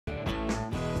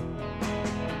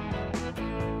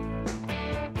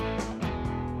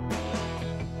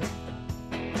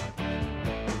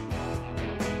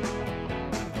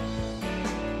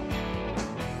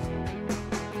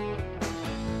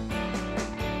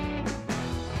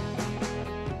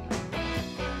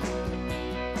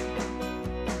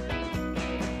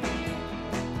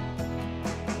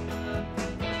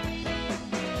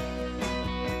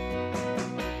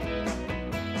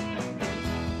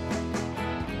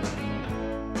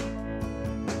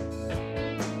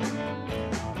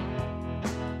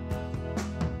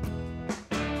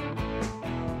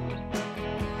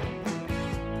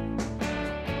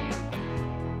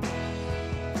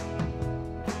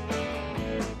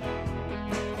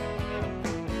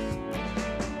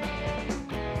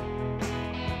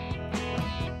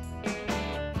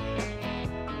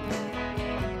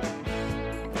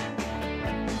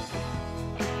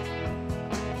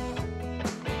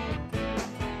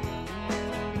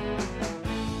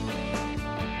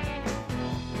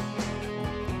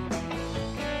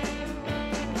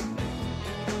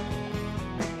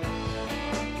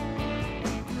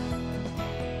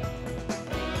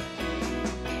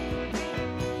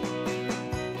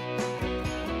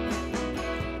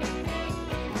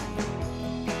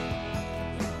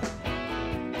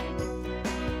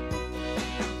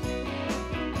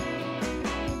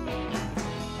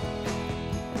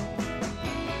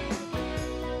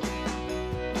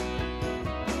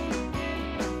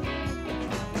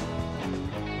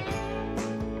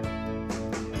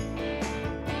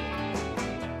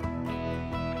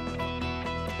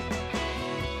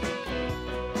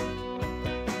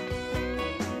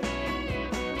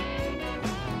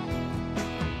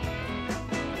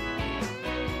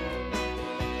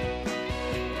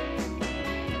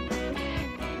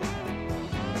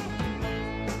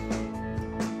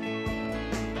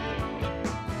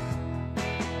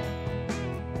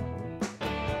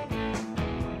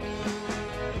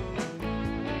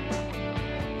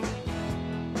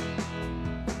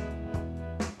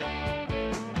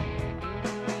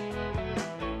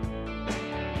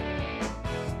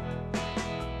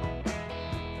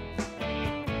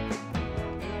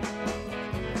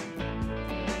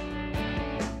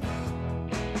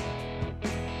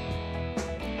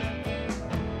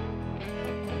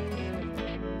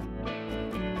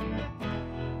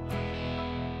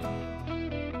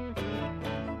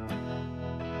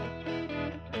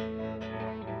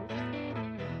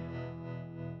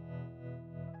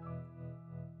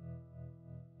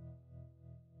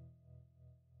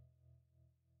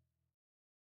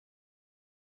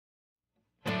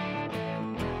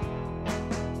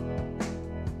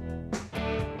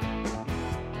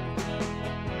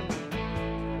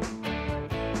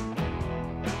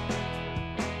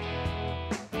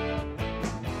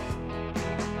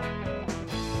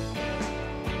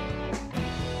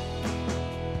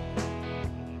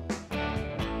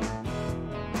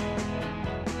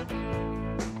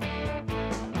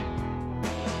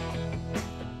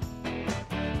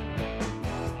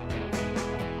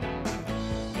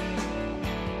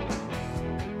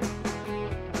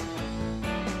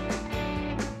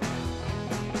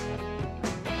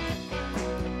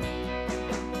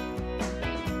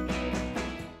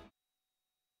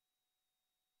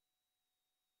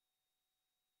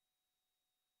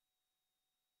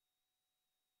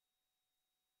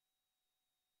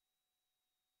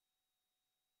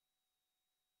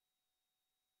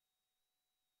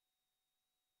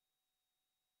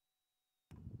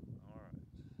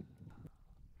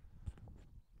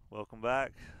Welcome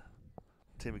back.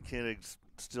 Timmy Koenig's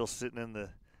still sitting in the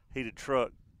heated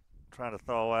truck trying to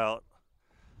thaw out,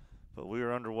 but we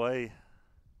are underway.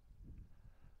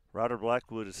 Ryder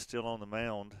Blackwood is still on the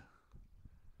mound.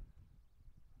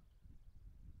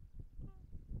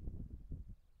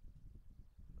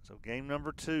 So game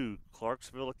number 2,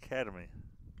 Clarksville Academy.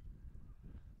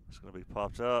 It's going to be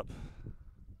popped up.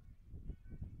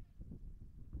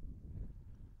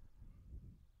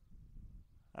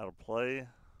 Out of play.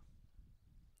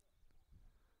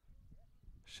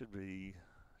 Should be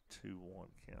 2-1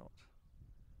 count.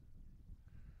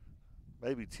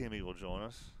 Maybe Timmy will join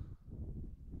us.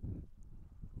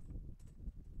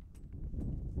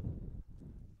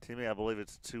 Timmy, I believe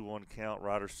it's a 2-1 count.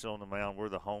 Ryder's still on the mound. We're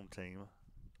the home team.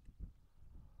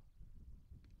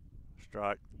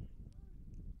 Strike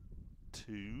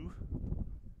 2.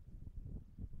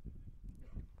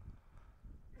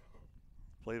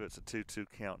 I believe it's a 2-2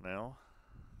 count now.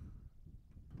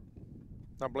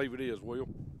 I believe it is, Will.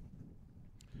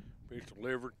 Pitch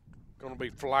delivered. Going to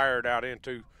be flared out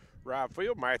into right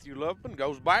field. Matthew Loveman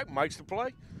goes back, makes the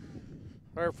play.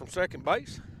 There from second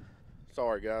base.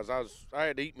 Sorry, guys. I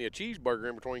had to eat me a cheeseburger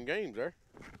in between games there.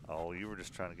 Oh, you were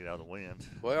just trying to get out of the wind.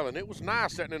 Well, and it was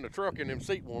nice sitting in the truck in them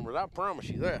seat warmers. I promise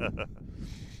you that.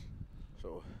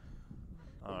 So,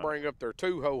 we'll bring up their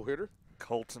 2-hole hitter.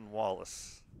 Colton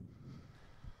Wallace.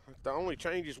 The only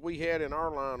changes we had in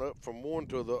our lineup from one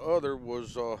to the other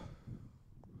was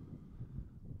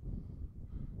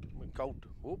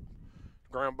Colton. Whoop.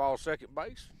 Ground ball second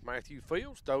base. Matthew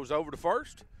Fields throws over to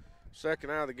first. Second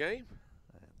out of the game.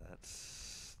 And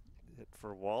that's it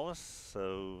for Wallace.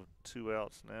 So 2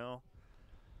 outs now.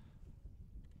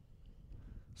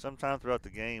 Sometime throughout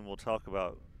the game, we'll talk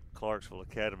about Clarksville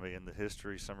Academy and the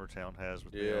history Summertown has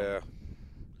with them.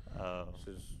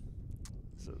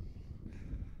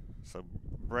 So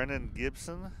Brennan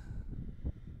Gibson.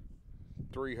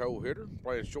 3-hole hitter,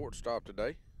 playing shortstop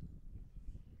today.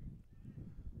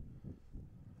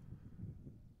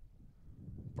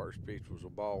 First pitch was a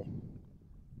ball.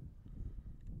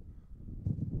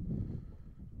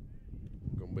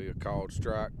 Gonna be a called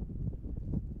strike.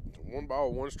 1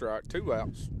 ball, 1 strike, 2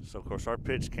 outs. So of course our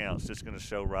pitch count's just going to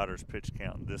show Ryder's pitch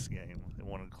count in this game. It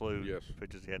won't include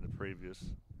pitches he had in the previous.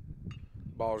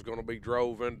 Ball's gonna be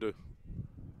drove into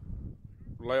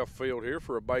left field here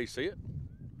for a base hit.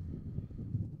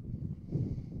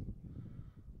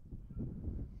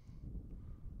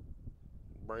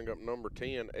 Bring up number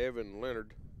 10, Evan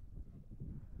Leonard.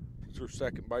 He's our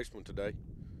second baseman today.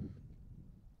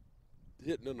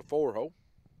 Hitting in the 4-hole.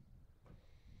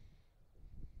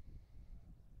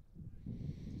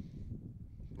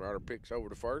 Ryder picks over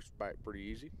to first, back pretty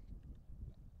easy.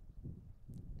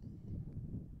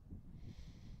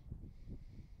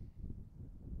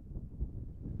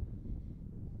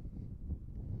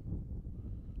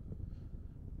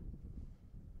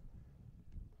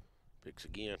 Picks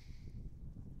again.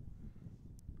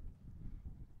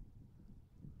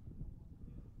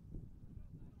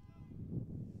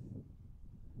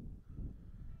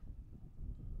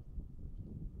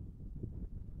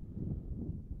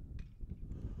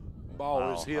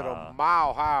 Ball is hit a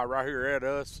mile high right here at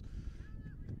us.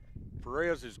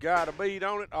 Perez has got a bead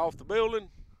on it off the building.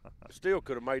 Still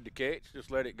could have made the catch.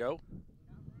 Just let it go.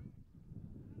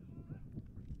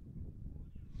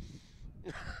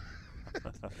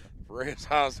 Perez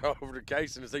eyes over to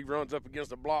Casey as he runs up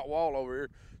against a block wall over here.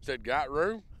 Said, "Got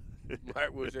room?"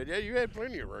 Blackwood said, "Yeah, you had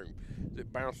plenty of room."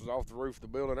 It bounces off the roof of the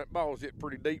building. That ball was hit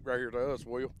pretty deep right here to us,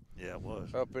 Will. Yeah, it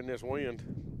was. Up in this wind.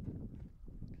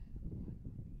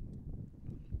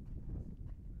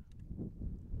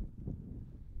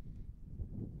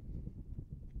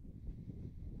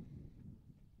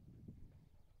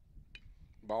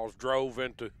 Ball's drove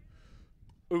into,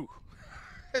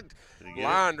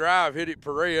 line drive, hit it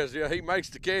Perez. Yeah, he makes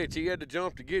the catch. He had to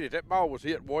jump to get it. That ball was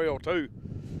hit well, too.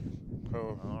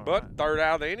 But third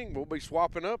out of the inning, we'll be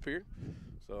swapping up here.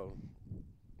 So,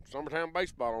 Summertown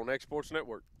Baseball on Exports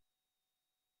Network.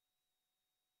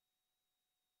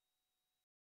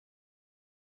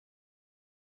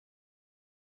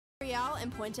 Real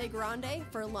and Puente Grande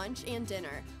for lunch and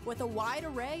dinner. With a wide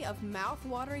array of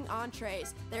mouth-watering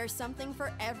entrees, there's something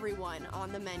for everyone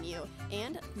on the menu.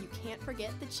 And you can't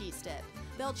forget the cheese dip.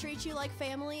 They'll treat you like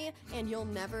family, and you'll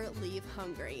never leave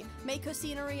hungry. Make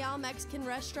Cocina Real Mexican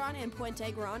Restaurant and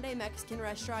Puente Grande Mexican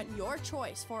Restaurant your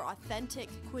choice for authentic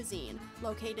cuisine,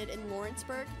 located in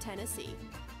Lawrenceburg, Tennessee.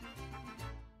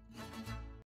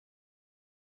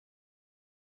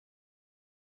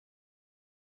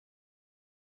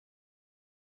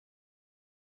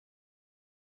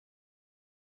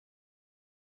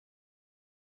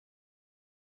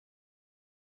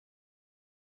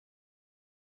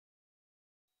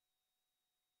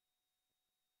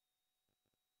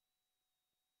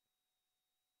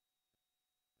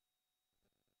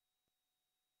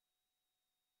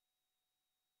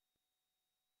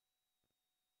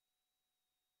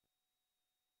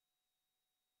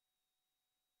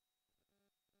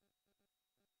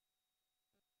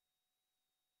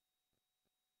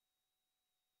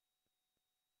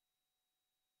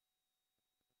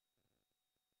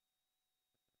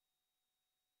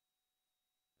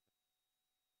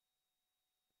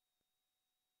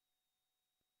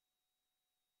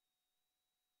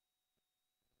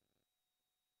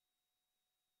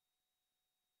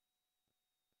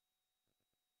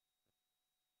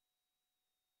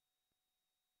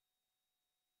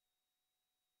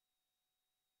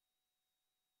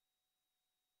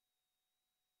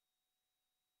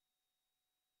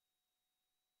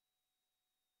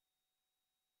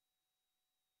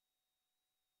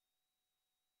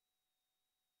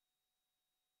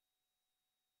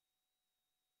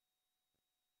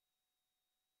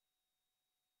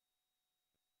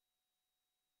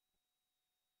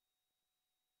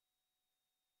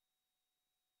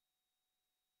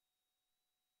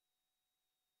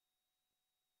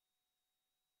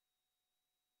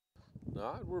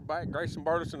 All right, we're back. Grayson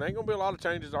Burleson. Ain't going to be a lot of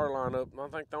changes to our lineup. I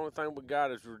think the only thing we got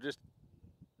is we're just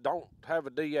don't have a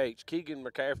DH. Keegan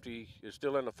McCafferty is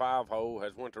still in the 5-hole,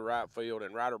 has went to right field,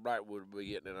 and Ryder Blackwood will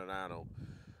be hitting in a 9-0.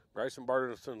 Grayson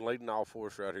Burleson leading off for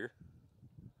us right here.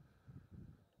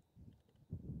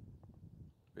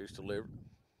 Pitch delivered.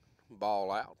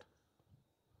 Ball out.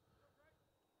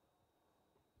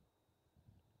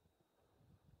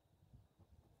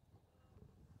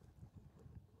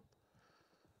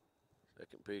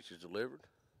 Second pitch is delivered.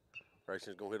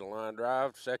 Grayson's going to hit a line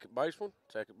drive. Second baseman.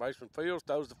 Second baseman fields.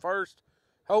 Throws the first.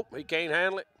 Hope he can't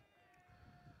handle it.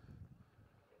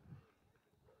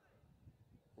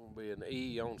 Going to be an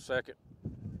E on second.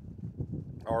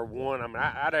 Or one. I mean,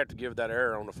 I'd have to give that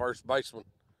error on the first baseman.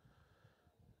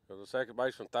 Because the second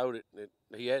baseman throwed it.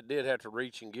 He did have to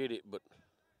reach and get it, but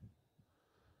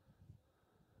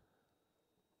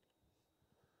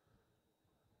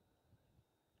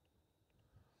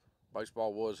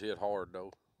baseball was hit hard,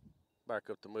 though. Back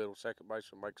up the middle. Second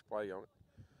baseman makes a play on it.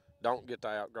 Don't get the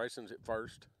out. Grayson's at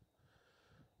first.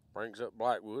 Brings up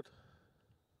Blackwood.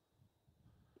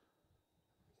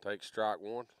 Takes strike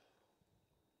one.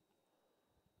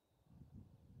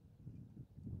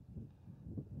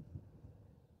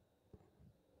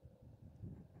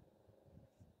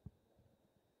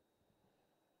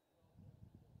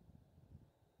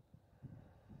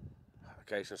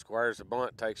 Casey squares the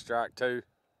bunt, takes strike two.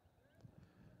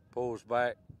 Pulls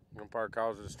back. Umpire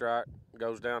calls it a strike.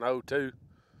 Goes down 0-2.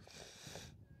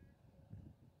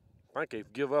 I think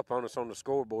he'd give up on us on the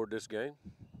scoreboard this game.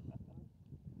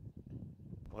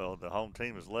 Well, the home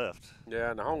team is left. Yeah,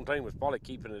 and the home team was probably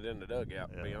keeping it in the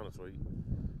dugout, to be honest with you.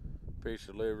 Pitch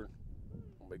delivered.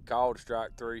 Be called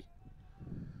strike three.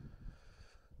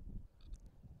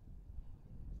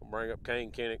 We'll bring up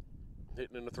Kane Kinnick,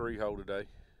 hitting in the 3-hole today.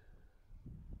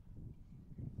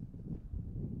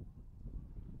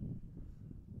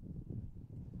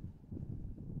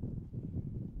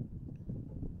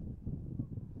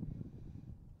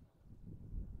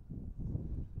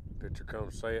 Pitcher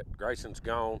comes set. Grayson's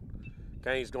gone.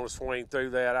 Kane's going to swing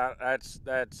through that.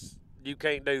 That's you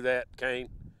can't do that, Kane.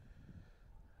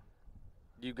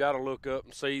 You got to look up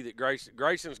and see that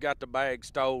Grayson's got the bag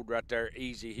stoled right there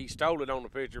easy. He stole it on the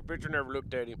pitcher. Pitcher never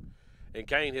looked at him, and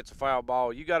Kane hits a foul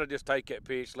ball. You got to just take that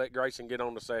pitch, let Grayson get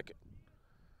on the second.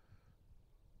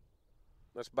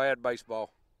 That's bad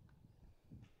baseball.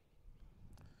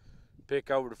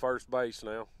 Pick over to first base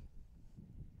now.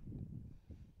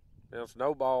 Now it's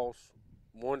no balls,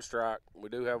 one strike. We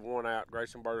do have one out.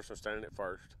 Grayson Burleson standing at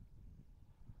first.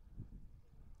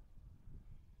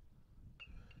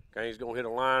 Kane's going to hit a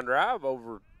line drive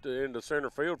over into center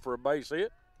field for a base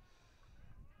hit.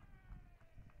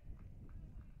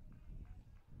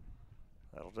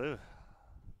 That'll do.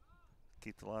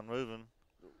 Keep the line moving.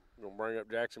 Going to bring up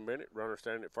Jackson Bennett, runner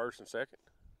standing at first and second.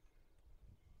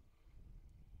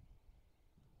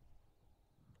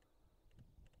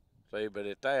 See, but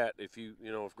at that, if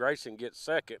if Grayson gets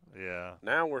second, yeah.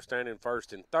 Now we're standing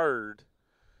first and third,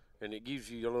 and it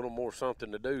gives you a little more something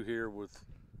to do here with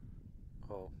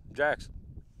Jackson.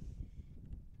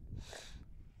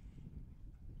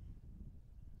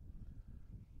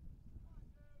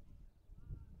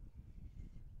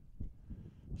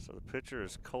 So the pitcher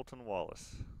is Colton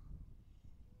Wallace.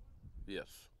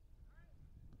 Yes.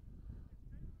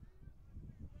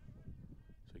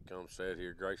 So he comes set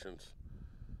here. Grayson's.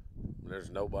 There's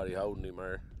nobody holding him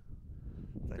there.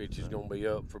 Pitch is going to be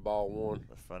up for ball one.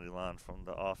 A funny line from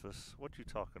The Office. What you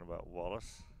talking about,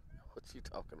 Wallace? What you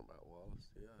talking about, Wallace?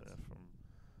 Yes. Yeah, from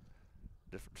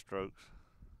Different Strokes.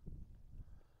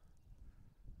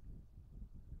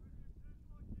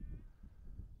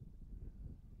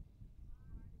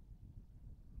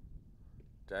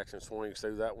 Jackson swings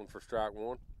through that one for strike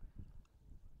one.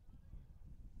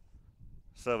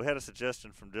 So we had a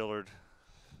suggestion from Dillard,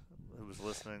 who was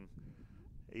listening.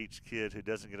 Each kid who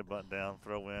doesn't get a bunt down,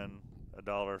 throw in $1,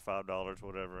 $5,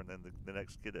 whatever, and then the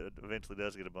next kid that eventually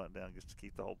does get a bunt down gets to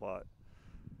keep the whole pot.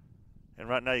 And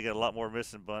right now you got a lot more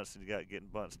missing bunts than you got getting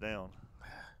bunts down.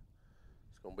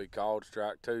 It's going to be called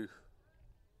strike two.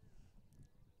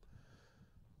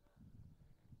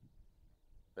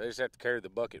 They just have to carry the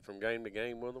bucket from game to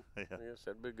game with them. Yeah. Yes,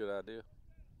 that'd be a good idea.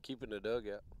 Keeping the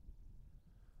dugout.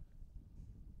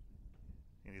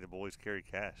 Any of the boys carry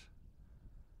cash?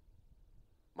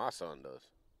 My son does.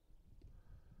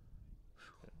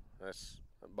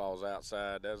 That ball's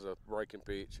outside. That's a breaking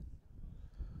pitch.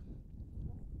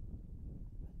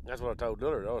 That's what I told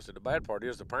Dillard. I said the bad part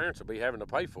is the parents will be having to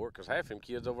pay for it because half them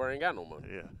kids over there ain't got no money.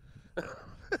 Yeah.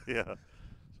 Yeah.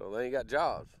 So they ain't got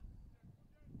jobs.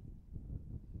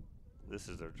 This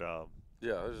is their job.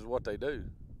 Yeah, this is what they do.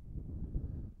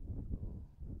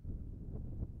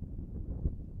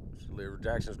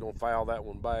 Jackson's going to foul that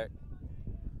one back.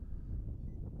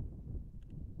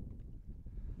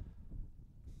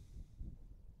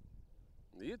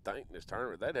 You'd think in this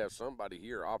tournament they'd have somebody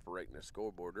here operating the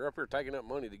scoreboard. They're up here taking up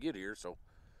money to get here, so.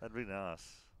 That'd be nice.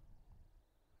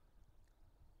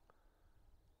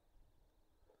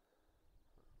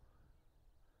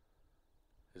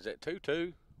 Is that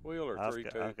 2-2, Will, or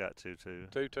 3-2? I've got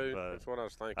 2-2. 2-2? That's what I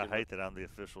was thinking. I hate that I'm the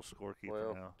official scorekeeper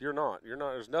well, now. You're not.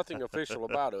 There's nothing official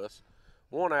about us.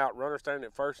 One out, runner standing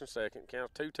at first and second.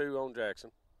 Counts 2-2 on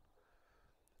Jackson.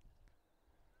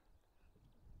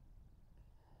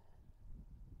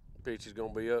 Pitch is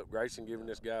going to be up. Grayson giving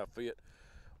this guy a fit.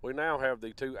 We now have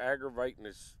the two aggravating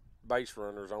base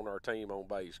runners on our team on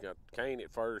base. Got Kane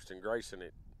at first and Grayson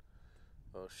at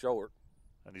short.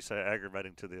 And you say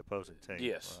aggravating to the opposing team.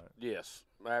 Yes, right. yes,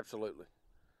 absolutely.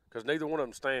 Because neither one of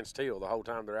them stands still the whole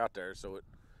time they're out there, so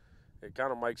it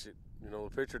kind of makes it, the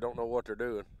pitcher don't know what they're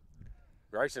doing.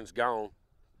 Grayson's gone.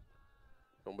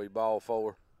 Going to be ball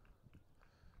 4.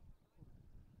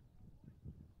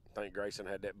 I think Grayson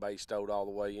had that base stowed all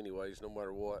the way anyways, no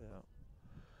matter what. Yeah.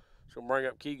 So bring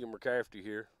up Keegan McCafferty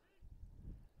here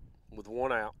with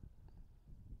one out.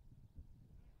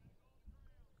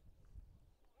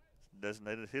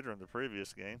 Designated hitter in the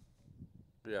previous game.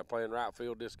 Yeah, playing right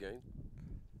field this game.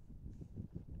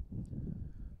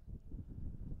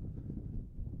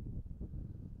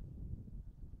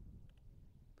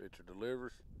 Pitcher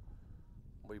delivers.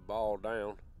 We ball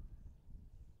down.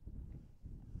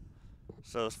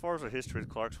 So as far as the history of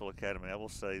Clarksville Academy, I will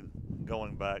say,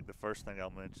 going back, the first thing I'll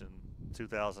mention,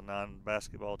 2009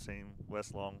 basketball team,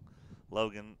 West Long,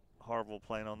 Logan, Harville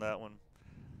playing on that one.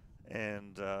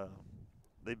 And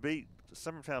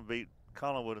Summertown beat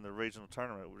Collinwood in the regional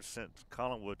tournament, which sent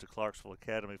Collinwood to Clarksville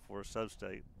Academy for a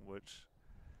sub-state, which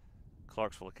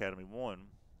Clarksville Academy won.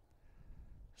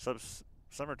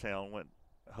 Summertown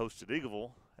hosted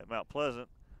Eagleville at Mount Pleasant.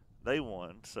 They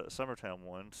won. Summertown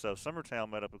won. So Summertown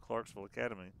met up with Clarksville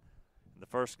Academy in the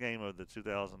first game of the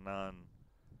 2009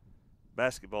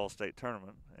 basketball state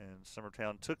tournament, and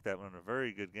Summertown took that one in a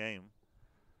very good game,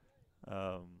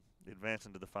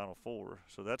 advancing to the Final Four.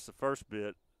 So that's the first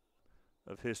bit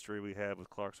of history we have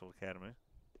with Clarksville Academy.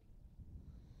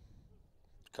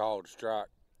 Called strike.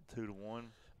 2-1.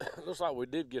 Looks like we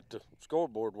did get the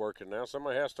scoreboard working now.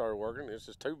 Somebody has started working. This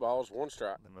is 2 balls, 1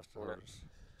 strike. They must have heard us.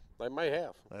 They may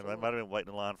have. They might have been waiting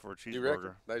in line for a You reckon?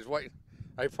 cheeseburger. They was waiting.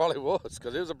 They probably was,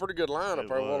 because it was a pretty good line up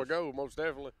there a while was. ago, most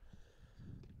definitely.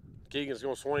 Keegan's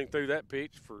going to swing through that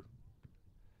pitch for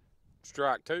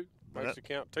strike 2. Makes the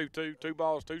count 2-2, 2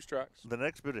 balls, 2 strikes. The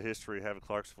next bit of history we have at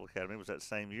Clarksville Academy was that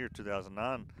same year,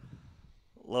 2009.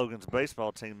 Logan's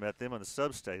baseball team met them in the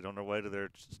sub-state on their way to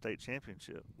their state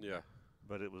championship. Yeah.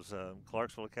 But it was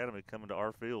Clarksville Academy coming to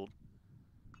our field.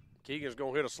 Keegan's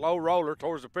going to hit a slow roller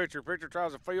towards the pitcher. Pitcher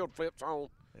tries a field, flips home.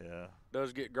 Yeah.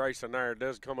 Does get Grayson there.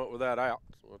 Does come up with that out.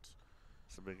 So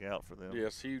it's a big out for them.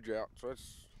 Yes, huge out. So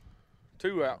it's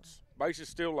 2 outs. Base is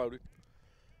still loaded.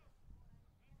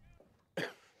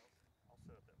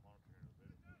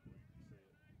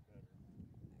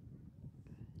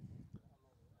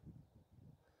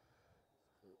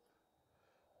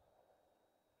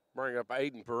 Bring up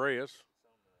Aiden Perez.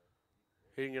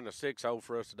 Hitting in a 6-0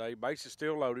 for us today. Base is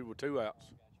still loaded with 2 outs.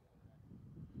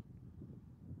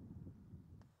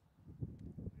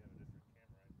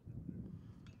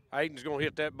 Aiden's going to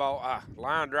hit that ball.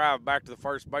 Line drive back to the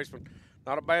first baseman.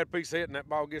 Not a bad piece of hitting. That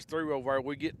ball gets through over there.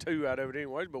 We get 2 out of it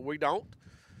anyways, but we don't.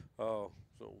 So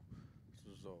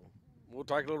we'll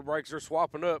take a little break. They're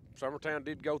swapping up. Summertown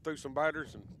did go through some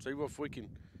batters and see if we can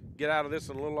get out of this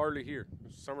a little early here.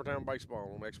 Summertown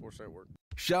baseball on X-Sports Network.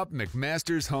 Shop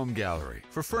McMaster's Home Gallery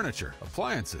for furniture,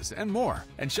 appliances, and more.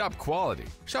 And shop quality,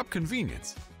 shop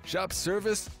convenience, shop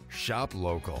service, shop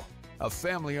local. A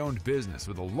family-owned business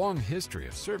with a long history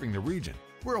of serving the region.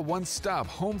 We're a one-stop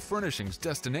home furnishings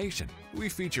destination. We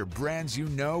feature brands you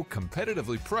know,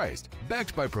 competitively priced,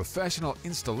 backed by professional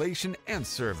installation and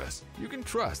service. You can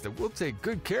trust that we'll take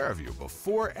good care of you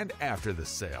before and after the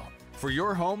sale. For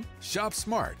your home, shop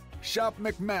smart. Shop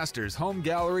McMaster's Home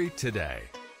Gallery today.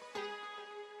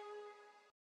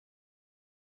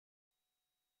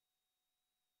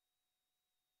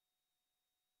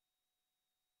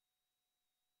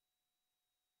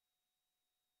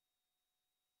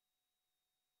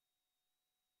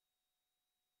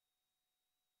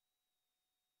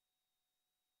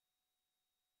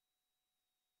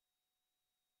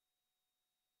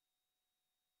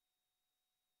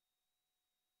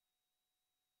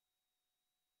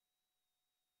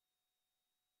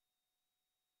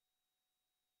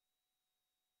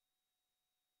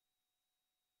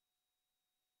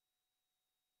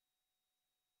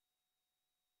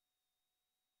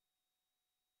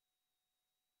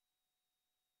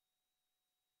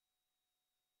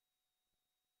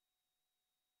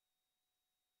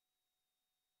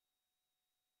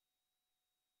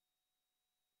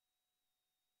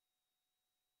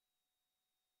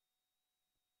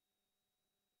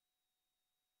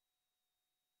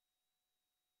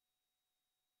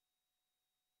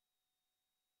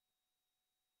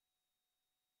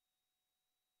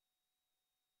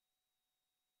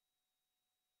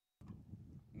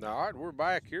 All right, we're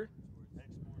back here.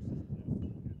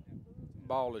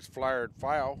 Ball is flared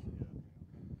foul.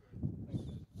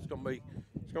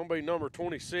 It's gonna be number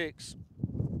 26,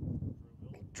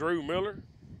 Drew Miller.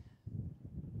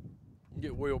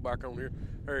 Get Will back on here.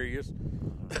 There he is.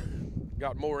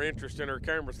 Got more interest in our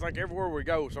cameras. I think everywhere we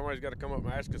go, somebody's got to come up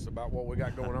and ask us about what we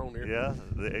got going on here. Yeah,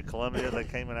 at Columbia they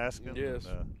came and asking. Yes.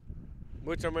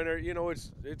 Which, I mean,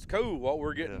 it's cool what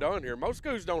we're getting done here. Most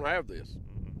schools don't have this.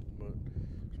 But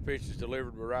this pitch is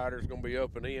delivered by Ryder. It's going to be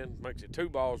up and in. Makes it 2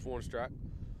 balls, 1 strike.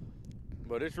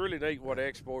 But it's really neat what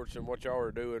exports and what y'all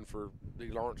are doing for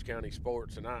the Lawrence County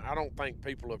sports. And I don't think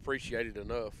people appreciate it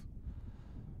enough.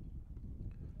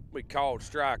 We called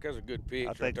strike. That's a good pitch.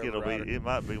 I think it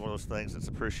might be one of those things that's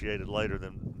appreciated later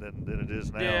than it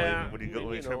is now. Yeah, when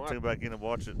you tune back in and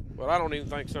watch it. Well, I don't even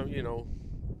think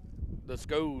the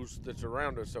schools that's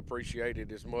around us appreciate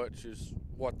it as much as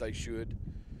what they should.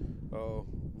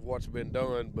 What's been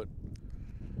done, but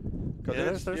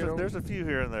there's a few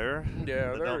here and there.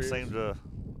 Yeah, that there don't is. seem to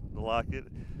like it.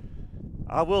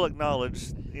 I will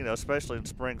acknowledge, especially in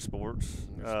spring sports.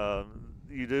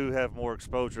 You do have more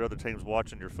exposure to other teams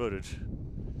watching your footage.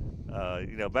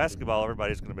 Basketball,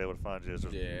 everybody's going to be able to find you.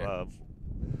 Yeah.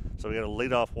 So we got a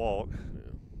leadoff walk. Yeah.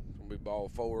 It's going to be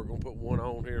ball 4. We're going to put 1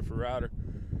 on here for Ryder.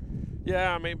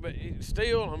 Yeah, I mean, but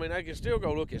still, I mean, they can still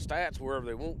go look at stats wherever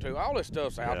they want to. All this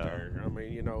stuff's out there. I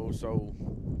mean, so.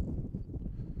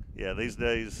 Yeah, these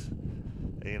days,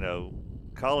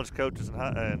 college coaches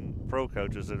and pro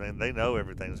coaches, I mean, they know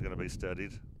everything's going to be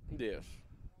studied. Yes.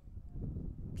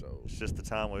 So it's just the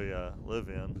time we live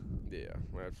in. Yeah,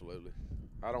 absolutely.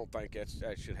 I don't think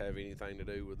that should have anything to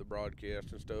do with the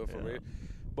broadcast and stuff. Yeah. I mean,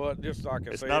 but just like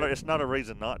I said, it's not a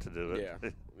reason not to do it.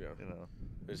 Yeah.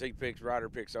 As Ryder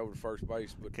picks over to first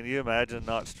base. But can you imagine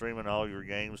not streaming all your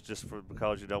games just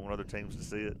because you don't want other teams to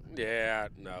see it? Yeah,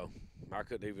 no. I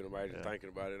couldn't even imagine thinking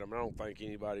about it. I mean, I don't think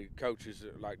anybody, coaches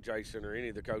like Jason or any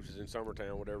of the coaches in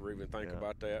Summertown would ever even think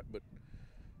about that. But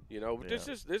this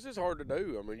is hard to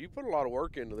do. I mean, you put a lot of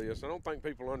work into this. I don't think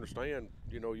people understand.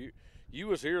 You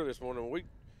was here this morning.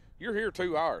 You're here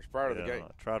 2 hours prior to the game.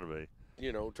 I try to be.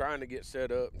 Trying to get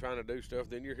set up, trying to do stuff.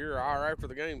 Then you're here an hour after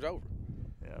the game's over.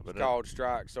 Yeah, but it's called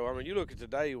strike. So I mean, you look at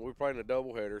today. We're playing a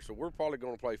doubleheader, so we're probably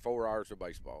going to play 4 hours of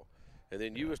baseball, and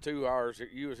then you was 2 hours.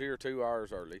 You was here 2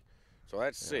 hours early. So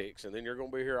that's 6, and then you're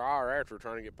going to be here an hour after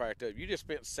trying to get packed up. You just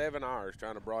spent 7 hours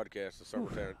trying to broadcast the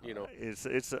Summertown.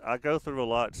 It's I go through a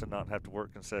lot to not have to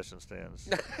work concession stands.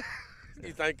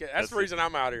 You think that's the reason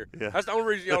I'm out here? Yeah. That's the only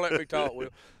reason y'all let me talk. Will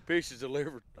pitch is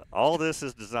delivered. All this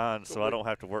is designed so I don't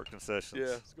have to work concessions.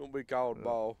 Yeah, it's going to be called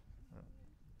ball.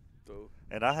 So.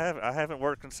 And I haven't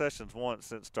worked concessions once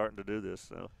since starting to do this,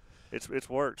 so it's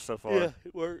worked so far. Yeah,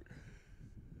 it worked.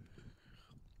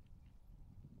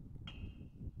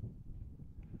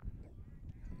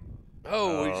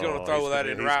 Oh, he's going to throw that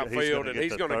in right field, and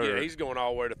he's going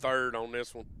all the way to third on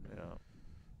this one. Yeah.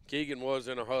 Keegan was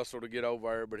in a hustle to get over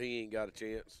there, but he ain't got a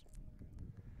chance.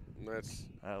 And that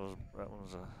was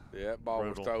that ball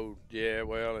brutal. was thrown. Yeah,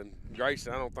 well, and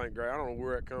Grayson, I don't know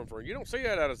where that come from. You don't see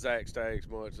that out of Zach Staggs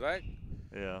much. Zach,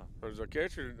 as a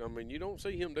catcher, I mean, you don't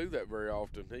see him do that very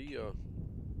often. He's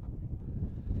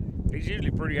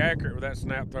usually pretty accurate with that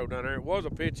snap throw down there. It was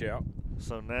a pitch out.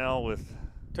 So now with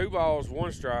 2 balls,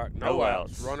 1 strike, no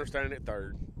outs. Runner standing at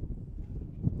third.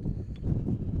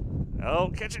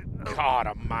 Oh, catch it. Oh. God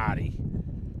almighty.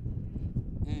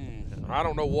 I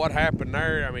don't know what happened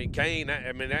there. I mean, Kane,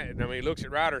 he looks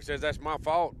at Ryder and says, that's my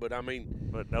fault. But, I mean.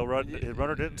 But no run. His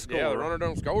runner didn't score. Yeah, the runner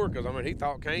don't score because, I mean, he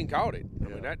thought Kane caught it. I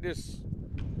mean, that just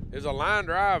is a line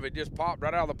drive. It just popped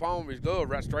right out of the palm of his glove,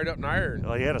 right straight up in the air.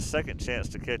 Well, he had a second chance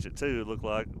to catch it, too, it looked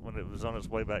like, when it was on its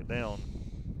way back down.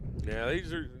 Yeah,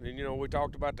 these are, and we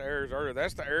talked about the errors earlier.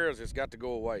 That's the errors that's got to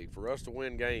go away. For us to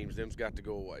win games, them's got to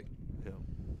go away. Yeah.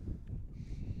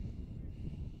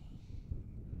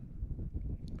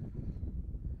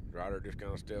 Ryder just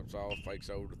kind of steps off,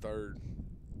 fakes over to third.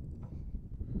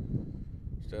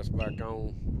 Steps back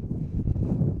on.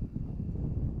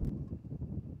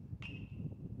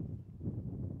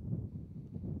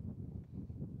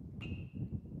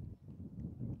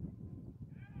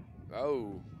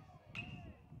 Oh.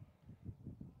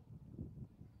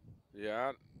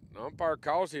 Yeah, umpire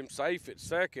calls him safe at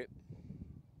second.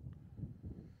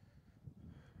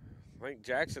 I think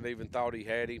Jackson even thought he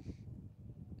had him.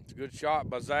 It's a good shot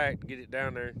by Zach to get it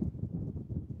down there. It's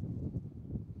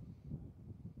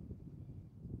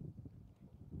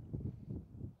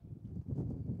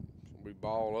going to be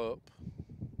ball up.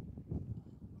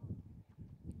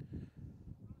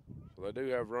 So they do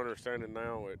have runners standing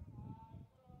now at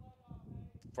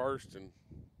first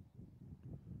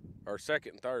or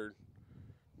second and third.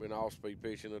 Been off-speed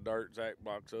pitch in the dirt. Zach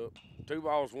blocks up. 2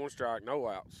 balls, 1 strike, no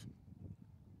outs.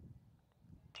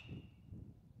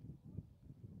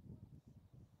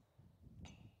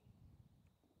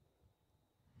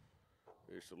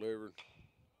 It's delivered.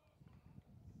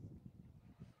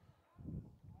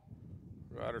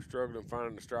 Ryder struggling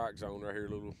finding the strike zone right here,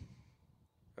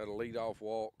 at a lead-off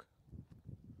walk.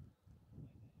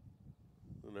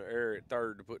 And the air at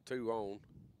third to put 2 on.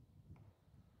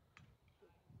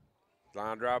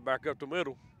 Line drive back up the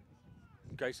middle.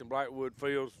 Casey Blackwood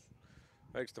fields,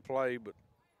 makes the play, but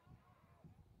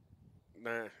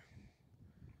nah.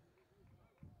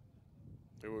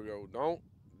 Here we go. Don't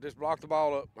just block the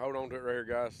ball up. Hold on to it right here,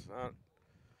 guys.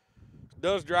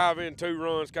 Does drive in 2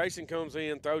 runs. Casey comes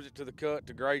in, throws it to the cut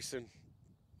to Grayson,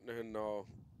 and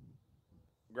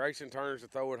Grayson turns to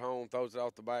throw it home, throws it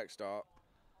off the backstop.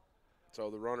 So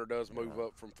the runner does move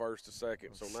up from first to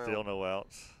second. So now still no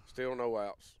outs. Still no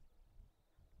outs.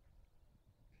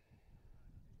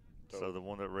 So the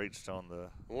one that reached on the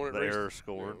error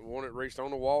scored. The one that reached on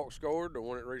the walk scored. The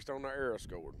one that reached on the error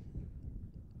scored.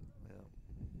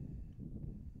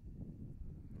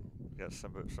 Yeah. Got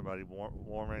somebody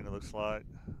warming, it looks like.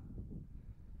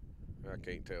 I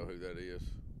can't tell who that is.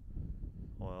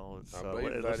 Well, it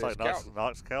that looks like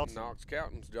Knox Kelton. Knox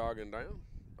Kelton's jogging down.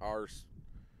 Our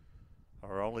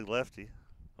only lefty.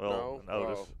 Well, no,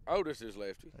 Otis. Otis is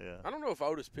lefty. Yeah. I don't know if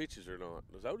Otis pitches or not.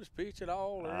 Does Otis pitch at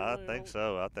all? I think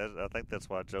so. I think that's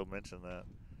why Joe mentioned that.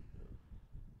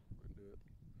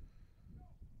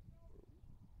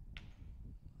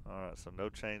 All right, so no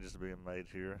changes being made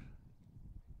here.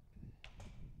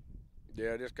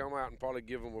 Yeah, just come out and probably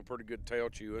give them a pretty good tail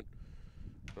chewing.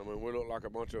 I mean, we look like a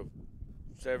bunch of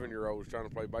 7-year-olds trying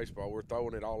to play baseball. We're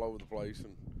throwing it all over the place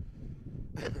and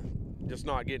just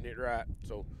not getting it right.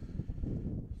 So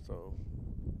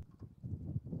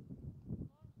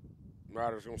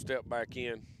Ryder's going to step back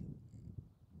in.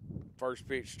 First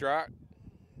pitch strike.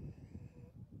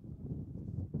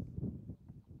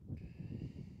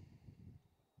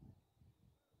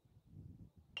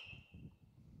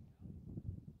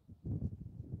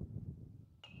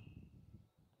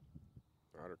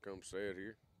 Ryder comes set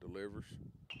here, delivers.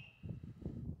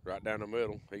 Right down the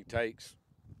middle, he takes.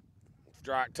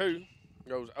 Strike 2,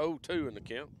 goes 0-2 in the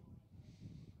count.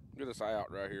 Get us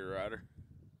out right here, Ryder.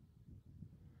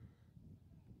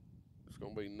 It's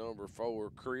going to be number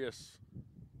 4, Chris.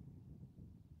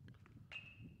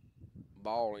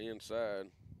 Ball inside.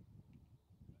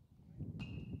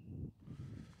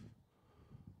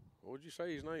 What would you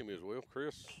say his name is, Will?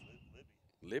 Chris?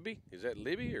 Libby? Is that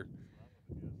Libby or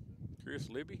Chris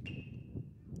Libby?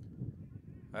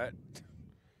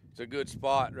 It's a good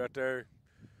spot right there.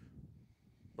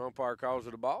 Umpire calls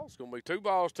it a ball. It's going to be 2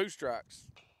 balls, 2 strikes.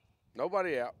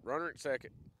 Nobody out. Runner at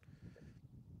second.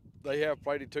 They have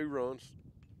plated 2 runs.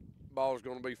 Ball's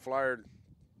going to be flared,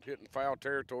 hitting foul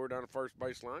territory down the first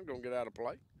baseline. Going to get out of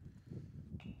play.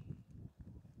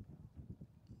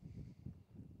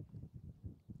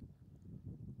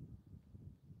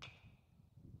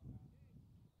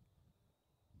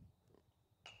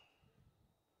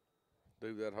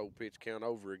 Do that whole pitch count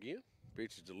over again.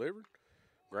 Pitch is delivered.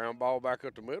 Ground ball back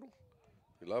up the middle.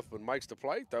 Luffman makes the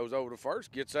play, throws over to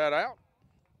first, gets that out.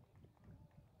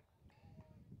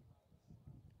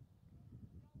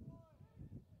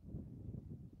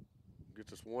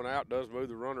 Gets us 1 out, does move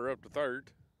the runner up to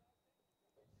third.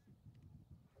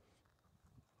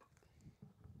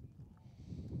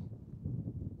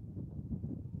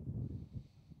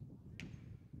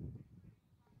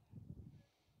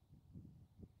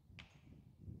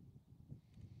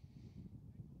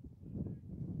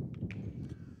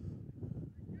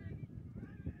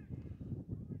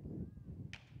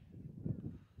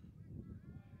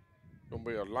 Going to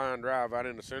be a line drive out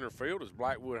in the center field as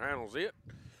Blackwood handles it.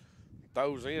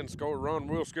 Throws in, score run,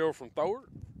 will score from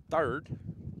third.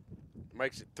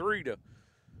 Makes it 3-0.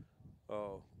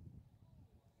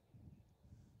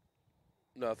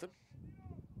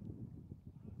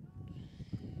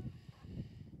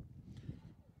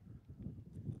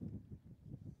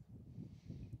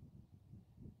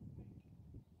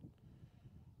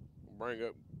 Bring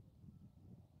up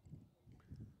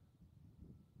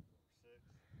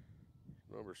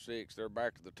number 6. They're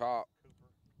back to the top.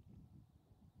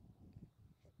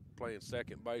 Playing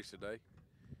second base today.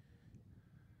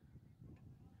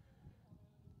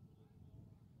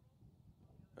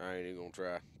 I ain't even gonna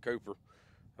try. Cooper.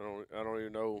 I don't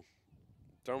even know.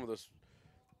 Some of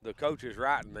the coaches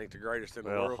writing ain't the greatest in the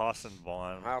world.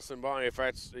 Hassenbaum, if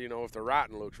that's if the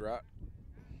writing looks right.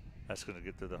 That's gonna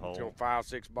get through the hole. It's gonna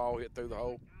 5-6 ball hit through the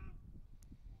hole.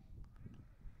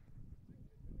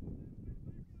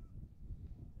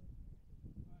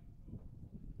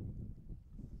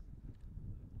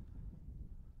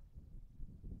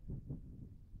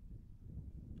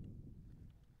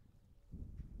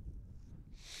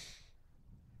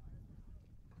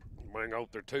 Bring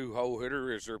out their 2-hole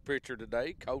hitter is their pitcher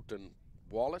today, Colton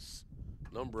Wallace,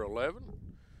 number 11.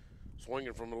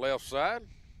 Swinging from the left side.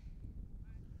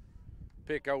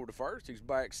 Pick over to first. He's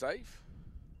back safe.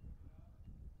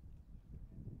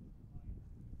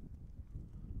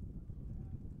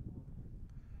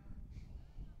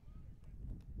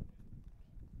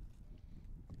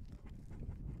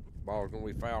 Ball's going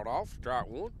to be fouled off. Strike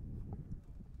one.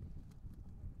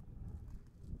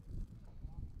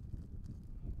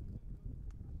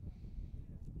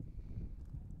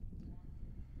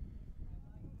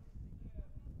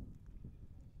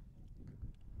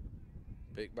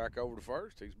 Pick back over to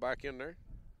first. He's back in there.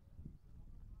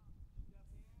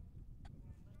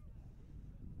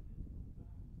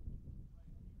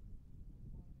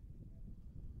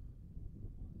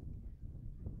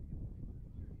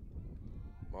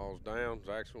 Ball's down.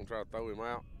 Zach's going to try to throw him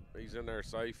out. He's in there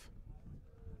safe.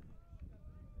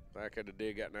 Zach had to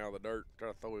dig out now of the dirt, try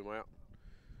to throw him out.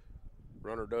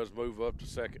 Runner does move up to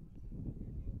second.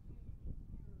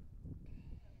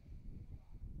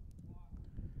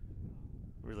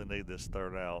 Really need this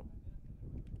third out.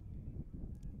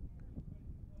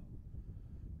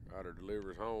 Ryder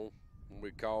delivers home.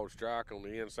 We called strike on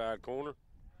the inside corner.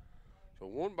 So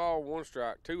 1 ball, 1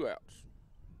 strike, 2 outs.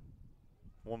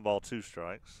 1 ball, 2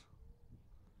 strikes.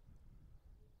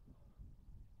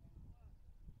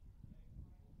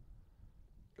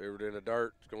 Delivered in the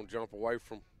dirt. It's going to jump away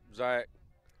from Zach.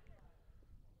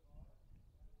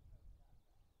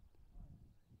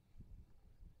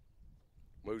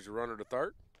 Moves the runner to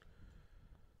third.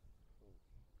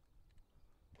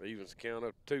 Evens the count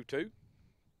up to 2-2.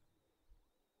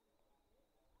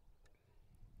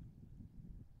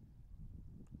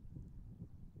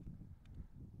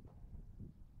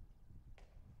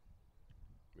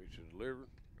 Reach is delivered.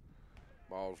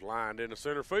 Ball's lined into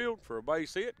center field for a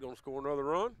base hit. Going to score another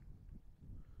run.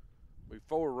 Be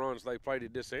 4 runs they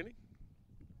plated this inning.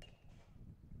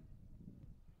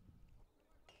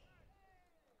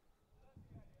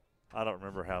 I don't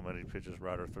remember how many pitches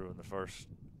Ryder threw in the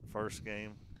first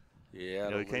game.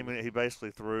 Yeah, he came in. He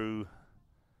basically threw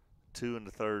 2 in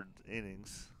the 3rd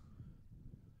innings.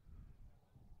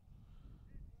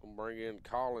 We'll bring in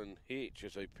Colin Hitch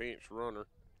as a pinch runner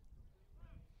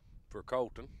for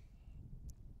Colton.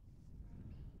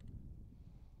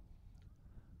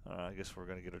 I guess we're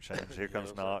going to get a change. Here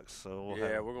comes Knox. So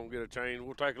we're going to get a change.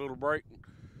 We'll take a little break.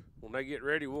 When they get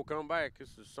ready, we'll come back.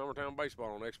 This is Summertown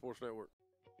Baseball on X Sports Network.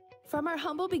 From our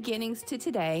humble beginnings to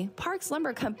today, Parks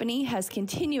Lumber Company has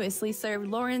continuously served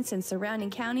Lawrence and surrounding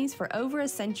counties for over a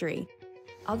century.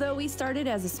 Although we started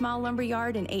as a small lumber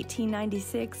yard in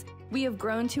 1896, we have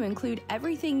grown to include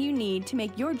everything you need to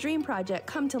make your dream project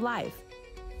come to life.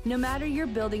 No matter your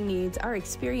building needs, our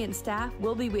experienced staff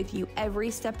will be with you every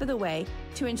step of the way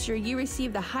to ensure you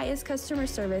receive the highest customer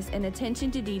service and attention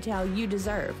to detail you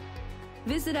deserve.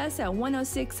 Visit us at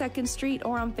 106 2nd Street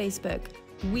or on Facebook.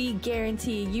 We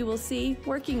guarantee you will see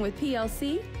working with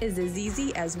PLC is as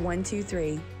easy as 1, 2,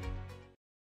 3.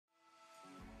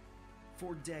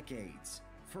 For decades,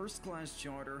 First Class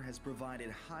Charter has provided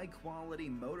high-quality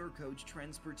motor coach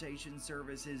transportation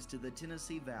services to the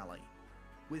Tennessee Valley.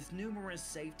 With numerous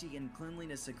safety and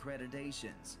cleanliness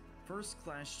accreditations, First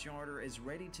Class Charter is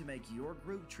ready to make your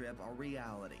group trip a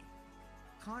reality.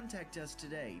 Contact us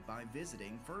today by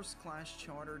visiting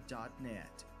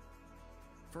firstclasscharter.net.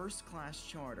 First Class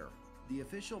Charter, the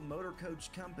official motor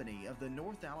coach company of the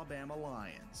North Alabama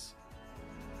Lions.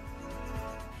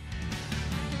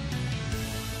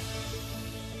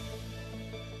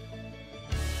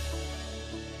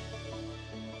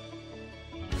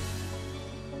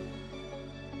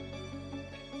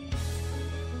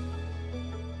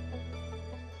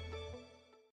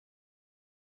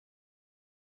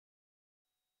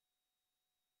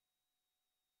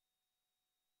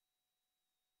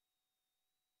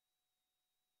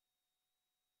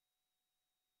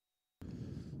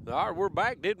 All right, we're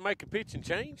back. Didn't make a pitching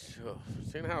change.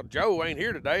 Seeing how Joe ain't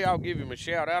here today, I'll give him a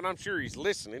shout out. I'm sure he's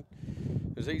listening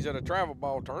because he's at a travel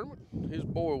ball tournament. His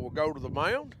boy will go to the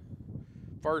mound.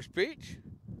 First pitch.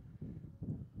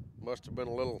 Must have been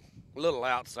a little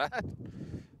outside.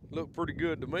 Looked pretty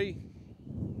good to me.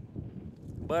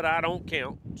 But I don't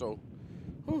count. So,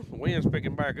 the wind's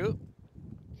picking back up.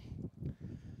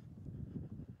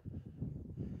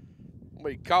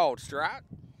 We called strike.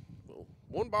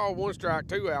 1 ball, 1 strike,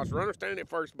 2 outs. Runner standing at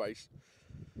first base.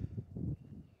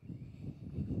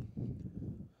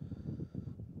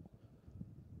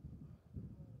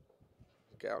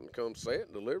 Cowden comes set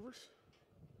and delivers.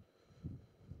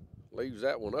 Leaves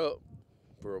that one up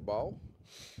for a ball.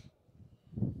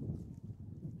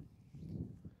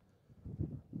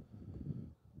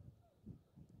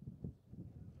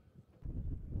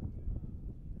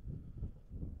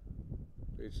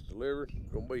 Pitch delivered.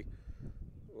 Gonna be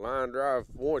line drive,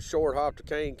 one short hop to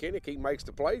Kane Kinnick. He makes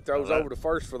the play, throws over to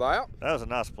first for the out. That was a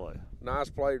nice play. Nice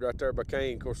play right there by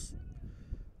Kane. Of course,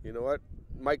 you know what?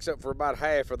 Makes up for about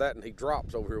half of that, and he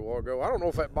drops over here a while ago. I don't know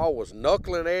if that ball was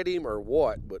knuckling at him or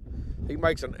what, but he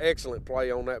makes an excellent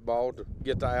play on that ball to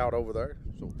get the out over there.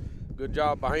 So good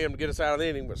job by him to get us out of the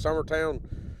inning. But Summertown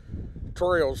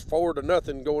trails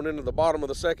 4-0 going into the bottom of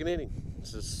the second inning.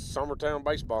 This is Summertown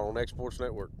baseball on Exports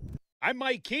Network. I'm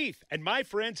Mike Keith, and my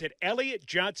friends at Elliott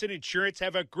Johnson Insurance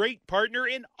have a great partner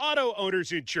in Auto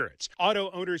Owners Insurance.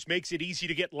 Auto Owners makes it easy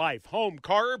to get life, home,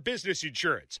 car, or business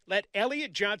insurance. Let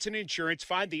Elliott Johnson Insurance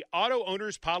find the Auto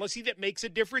Owners policy that makes a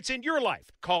difference in your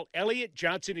life. Call Elliott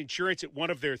Johnson Insurance at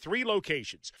one of their 3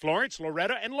 locations, Florence,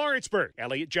 Loretto, and Lawrenceburg.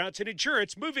 Elliott Johnson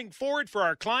Insurance, moving forward for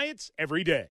our clients every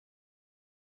day.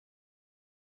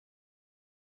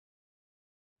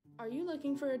 Are you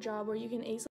looking for a job where you can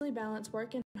easily balance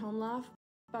work and home life?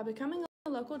 By becoming a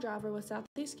local driver with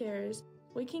Southeast Carriers,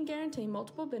 we can guarantee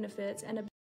multiple benefits and a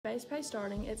base pay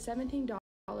starting at $17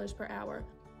 per hour,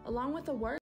 along with a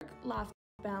work-life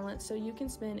balance so you can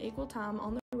spend equal time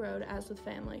on the road as with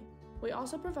family. We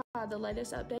also provide the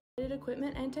latest updated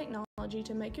equipment and technology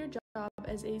to make your job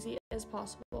as easy as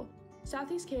possible.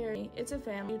 Southeast Carriers, it's a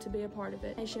family to be a part of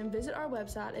it. Visit our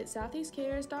website at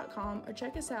southeastcarriers.com or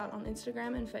check us out on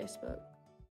Instagram and Facebook.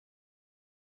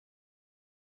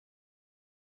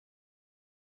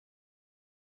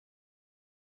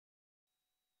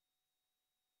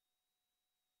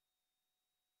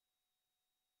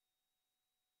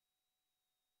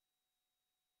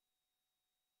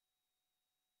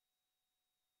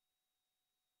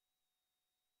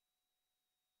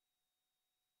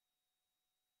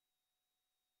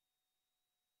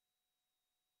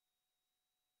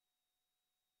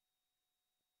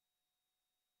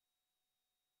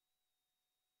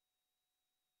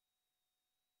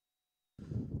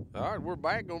 All right, we're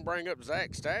back. Going to bring up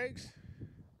Zach Staggs.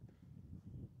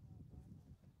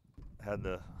 Had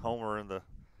the homer in the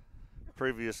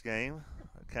previous game.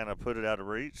 Kind of put it out of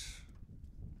reach.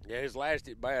 Yeah, his last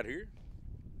at bat here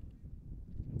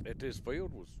at this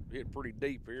field was hit pretty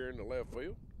deep here in the left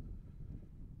field.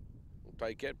 We'll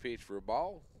take that pitch for a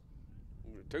ball.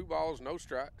 2 balls, no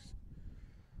strikes.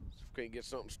 So if we can't get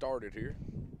something started here.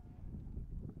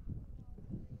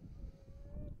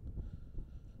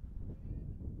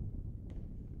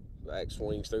 Zach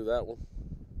swings through that one.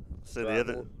 So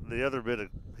the other bit of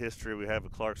history we have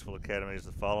at Clarksville Academy is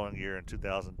the following year in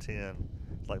 2010,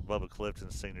 like Bubba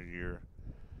Clifton's senior year.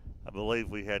 I believe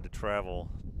we had to travel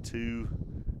to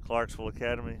Clarksville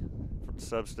Academy from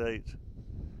sub-state,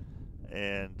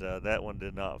 and that one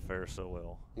did not fare so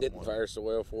well. Didn't fare so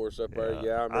well for us up there.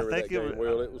 Yeah, I remember that game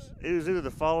well. It was either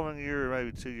the following year or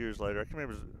maybe 2 years later. I can't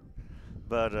remember.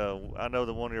 But I know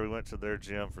the one year we went to their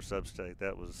gym for sub-state.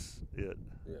 That was it.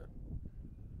 Yeah.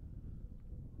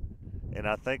 And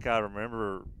I think I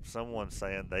remember someone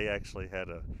saying they actually had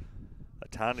a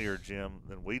tinier gym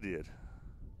than we did.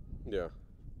 Yeah.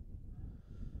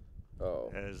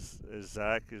 Oh. As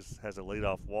Zach has a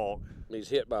leadoff walk. He's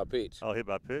hit by a pitch. Oh, hit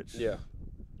by pitch? Yeah.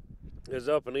 It's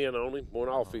up and in on him. Went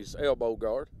off his elbow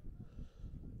guard.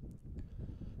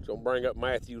 So I'm bring up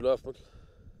Matthew Luffman.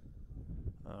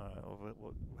 All right.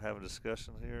 We'll have a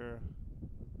discussion here.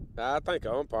 I think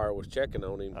the umpire was checking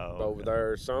on him over okay.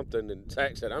 there or something, and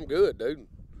Zach said, "I'm good, dude."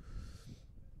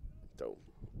 So,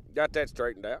 got that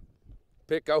straightened out.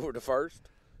 Pick over to first.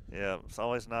 Yeah, it's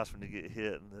always nice when you get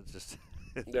hit and it just.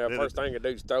 Yeah, first thing you do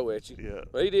is throw at you. Yeah.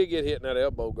 But he did get hit in that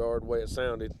elbow guard the way it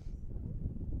sounded,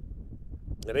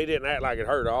 and he didn't act like it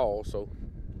hurt at all. So.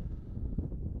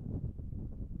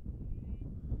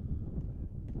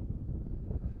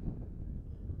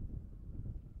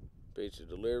 Pitch is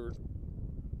delivered.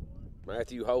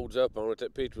 Matthew holds up on it.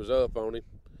 That pitch was up on him.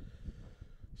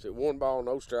 So 1 ball,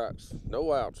 no strikes,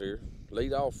 no outs here.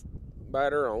 Lead off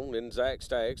batter on, then Zach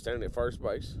Staggs standing at first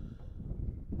base.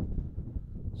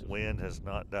 Wind has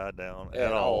not died down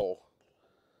at all.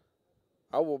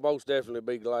 I will most definitely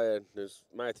be glad as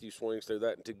Matthew swings through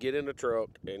that to get in the truck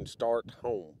and start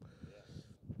home.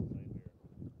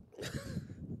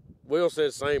 Will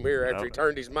says same here after he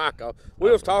turned his mic off.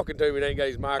 Will's talking to me and ain't got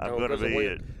his mic on. I'm going to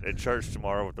be at church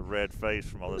tomorrow with a red face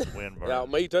from all this wind burn. Yeah,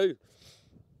 me too.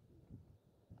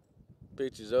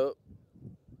 Pitch is up.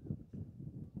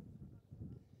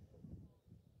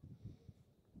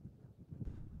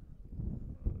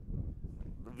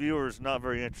 The viewers not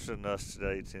very interested in us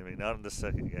today, Timmy. Not in the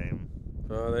second game.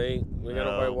 They ain't. We got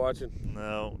nobody watching.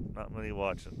 No, not many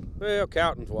watching. Well,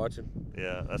 Cowton's watching.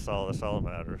 Yeah, that's all that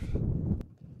matters.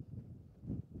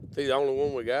 He's the only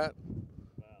one we got.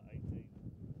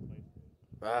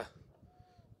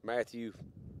 Matthew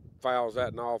fouls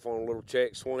that off on a little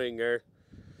check swing there.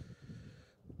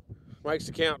 Makes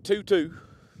the count 2-2.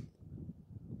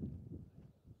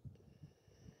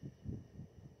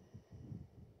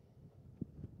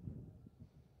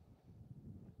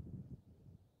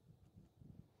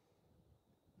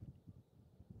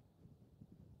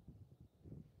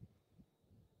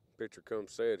 Pitcher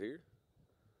comes set here.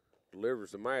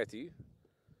 Delivers to Matthew.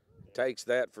 Takes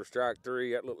that for strike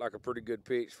 3. That looked like a pretty good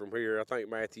pitch from here. I think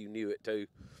Matthew knew it too.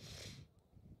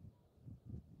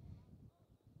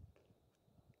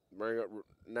 Bring up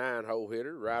 9-hole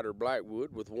hitter, Ryder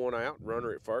Blackwood with 1 out,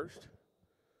 runner at first.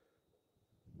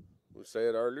 We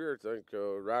said earlier, I think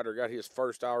Ryder got his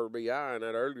first RBI in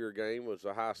that earlier game, was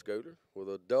a high schooler. With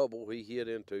a double, he hit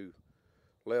into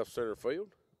left center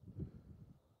field.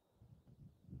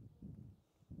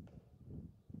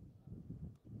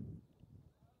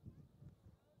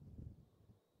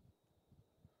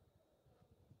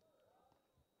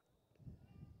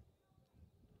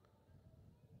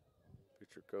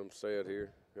 Pitcher comes set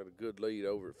here. Got a good lead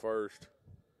over at first.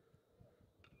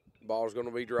 Ball's going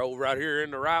to be drove right here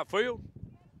in the right field.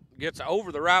 Gets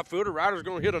over the right fielder. Ryder's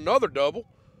going to hit another double.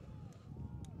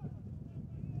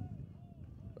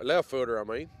 A left fielder, I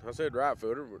mean. I said right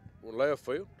fielder, but left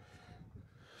field.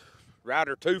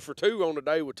 Ryder 2 for 2 on the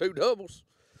day with 2 doubles.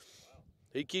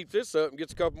 He keeps this up and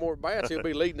gets a couple more bats. He'll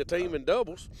be leading the team in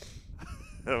doubles.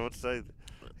 I would say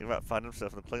he might find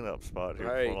himself in a cleanup spot here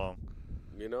before long.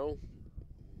 You know,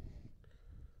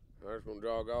 Ryder's going to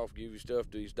jog off, give you stuff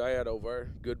to his dad over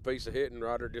there. Good piece of hitting.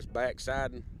 Ryder just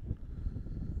backsiding.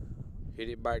 Hit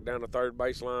it back down the third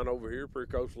baseline over here,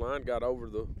 pre-coast line. Got over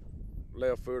the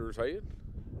left fielder's head.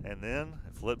 And then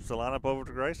it flips the lineup over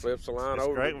to Grayson. Flips the line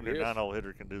over. It's great when your 9-hole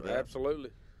hitter can do that. Absolutely.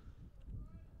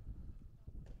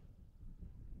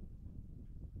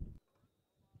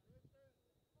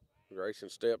 Grayson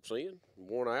steps in.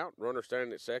 1 out. Runner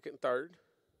standing at second and third.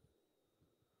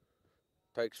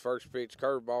 Takes first pitch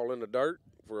curveball in the dirt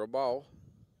for a ball.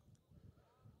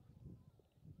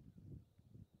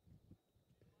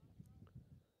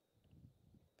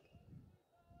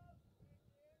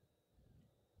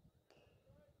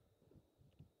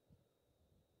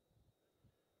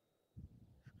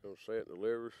 Goes set and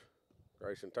delivers.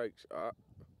 Grayson takes.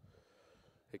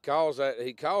 He calls that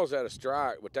a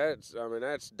strike, but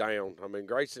that's down. I mean,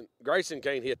 Grayson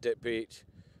can't hit that pitch.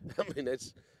 I mean,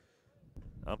 that's.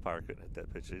 Umpire couldn't hit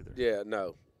that pitch either. Yeah,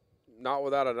 no. Not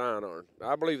without a 9-iron.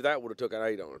 I believe that would have took an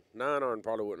 8-iron. 9-iron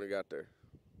probably wouldn't have got there.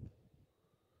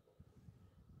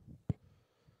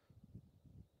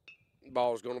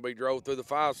 Ball's going to be drove through the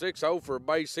 5-6-0 for a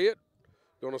base hit.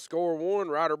 Going to score 1.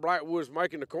 Ryder Blackwood's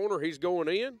making the corner. He's going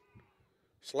in.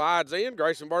 Slides in.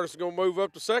 Grayson Burtis is going to move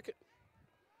up to second.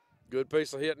 Good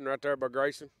piece of hitting right there by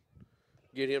Grayson.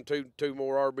 Get him two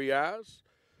more RBIs.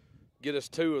 Get us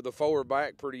 2 of the 4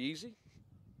 back pretty easy.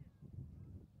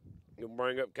 You'll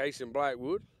bring up Casey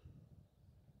Blackwood.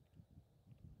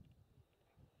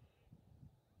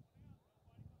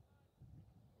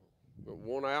 But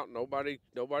 1 out, nobody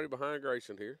behind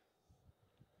Grayson here.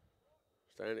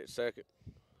 Standing at second.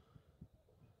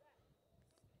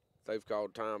 They've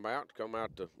called timeout to come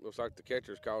out to, looks like the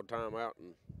catcher's called timeout,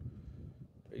 and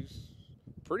he's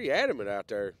pretty adamant out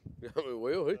there. I mean,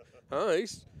 Will,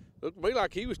 he's looked to me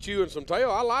like he was chewing some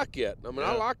tail. I like that. I mean,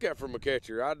 I like that from a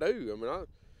catcher. I do. I mean, I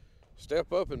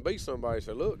step up and be somebody and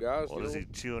say, look, guys. Well, is he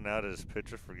chewing out his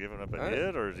pitcher for giving up a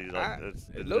hit, or is he like, was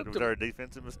there a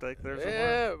defensive mistake there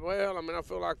somewhere? Yeah, well, I mean, I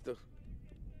feel like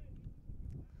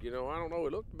I don't know.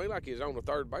 It looked to me like he was on the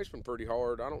third baseman pretty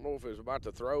hard. I don't know if it was about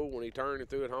to throw when he turned and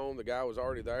threw it home. The guy was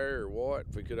already there or what.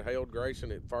 If he could have held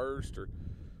Grayson at first,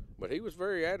 but he was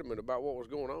very adamant about what was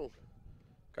going on.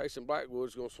 Casey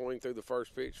Blackwood's going to swing through the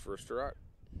first pitch for a strike.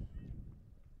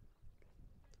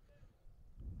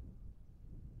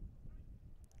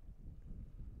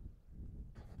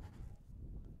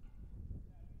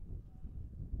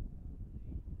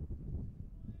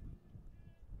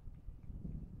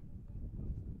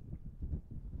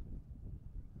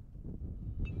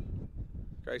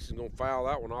 Casey's going to foul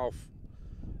that one off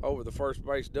over the first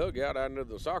base dugout out into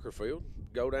the soccer field.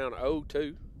 Go down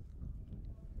 0-2.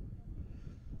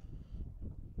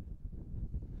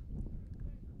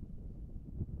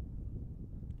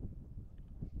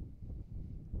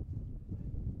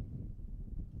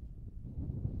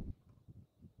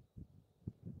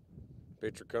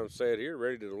 Pitcher comes set here,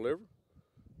 ready to deliver.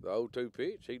 The 0-2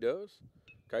 pitch, he does.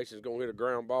 Casey's going to hit a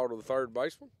ground ball to the third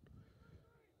baseman.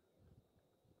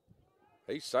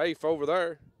 He's safe over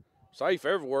there. Safe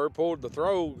everywhere. Pulled the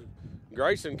throw.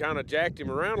 Grayson kind of jacked him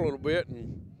around a little bit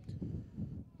and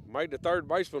Made the third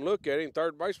baseman look at him.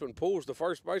 Third baseman pulls the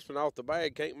first baseman off the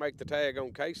bag. Can't make the tag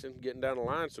on Casey, getting down the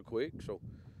line so quick. So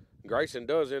Grayson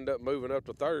does end up moving up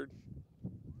to third.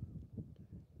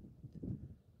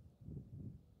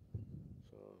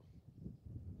 So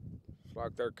it's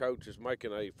like their coach is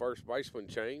making a first baseman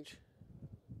change.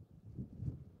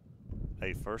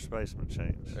 A first baseman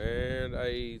change. And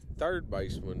a third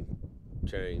baseman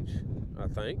change, I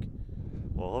think.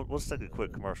 Well, let's take a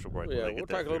quick commercial break. Yeah, we'll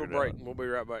take a little break and we'll be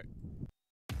right back.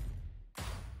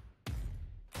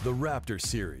 The Raptor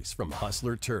Series from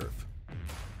Hustler Turf.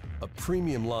 A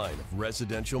premium line of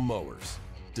residential mowers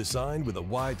designed with a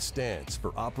wide stance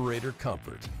for operator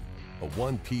comfort, a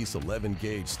one-piece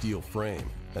 11-gauge steel frame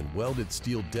and welded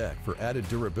steel deck for added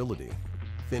durability,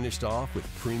 finished off with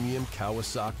premium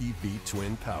Kawasaki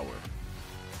V-twin power.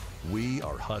 We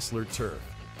are Hustler Turf,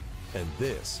 and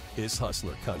this is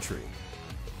Hustler Country.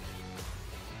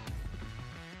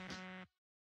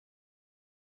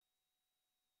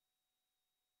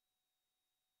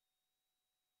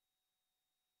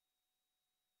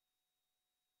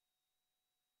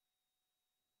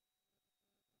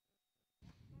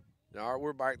 All right,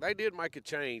 we're back. They did make a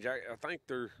change. I think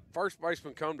their first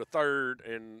baseman come to third,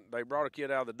 and they brought a kid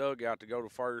out of the dugout to go to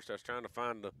first. I was trying to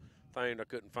find the thing. I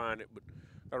couldn't find it. But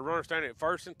got a runner standing at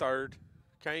first and third.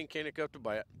 Kane Kinnick up to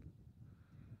bat.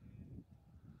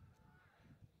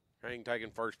 Kane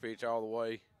taking first pitch all the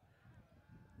way.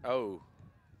 Oh.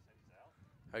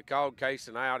 They called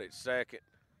Kaysen out at second.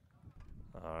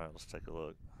 All right, let's take a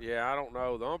look. Yeah, I don't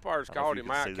know. The umpires called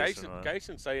him out.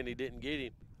 Kaysen saying he didn't get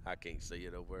him. I can't see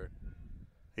it over there.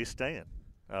 He's staying.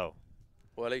 Oh.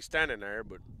 Well, he's standing there,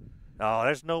 but. Oh,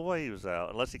 there's no way he was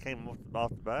out unless he came off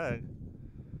the bag.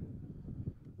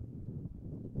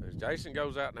 As Jason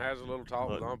goes out and has a little talk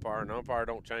with the umpire, and the umpire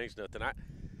don't change nothing.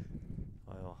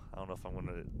 Well, I don't know if I'm going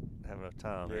to have enough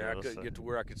time. Yeah, I couldn't get to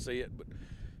where I could see it. But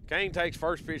Kane takes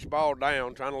first pitch ball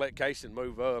down, trying to let Kaysen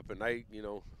move up, and they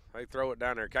throw it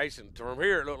down there. Kaysen, from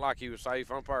here, it looked like he was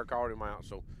safe. Umpire called him out,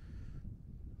 so.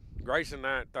 Grayson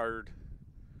at third.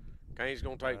 Kane's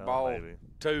going to take ball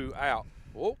 2 out.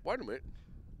 Oh, wait a minute.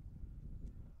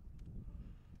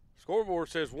 Scoreboard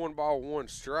says 1 ball, 1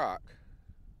 strike.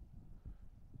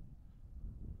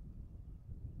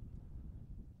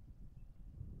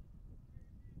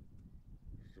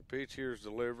 The pitch here is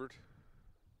delivered.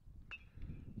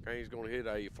 Kane's going to hit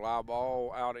a fly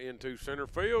ball out into center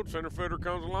field. Center fielder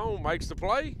comes along, makes the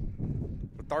play.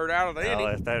 Third out of the inning.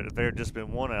 If there had just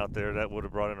been one out there, that would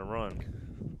have brought in a run.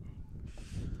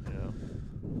 Yeah.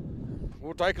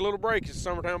 We'll take a little break. It's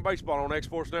Summertown Baseball on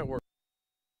X-Sports Network.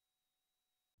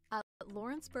 At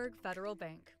Lawrenceburg Federal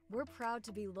Bank, we're proud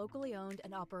to be locally owned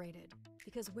and operated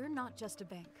because we're not just a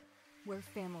bank, we're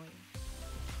family.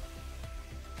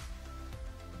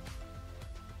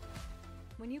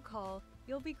 When you call,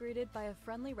 you'll be greeted by a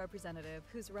friendly representative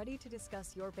who's ready to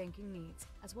discuss your banking needs,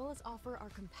 as well as offer our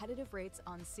competitive rates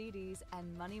on CDs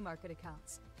and money market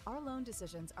accounts. Our loan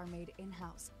decisions are made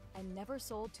in-house and never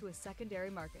sold to a secondary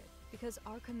market because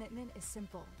our commitment is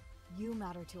simple. You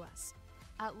matter to us.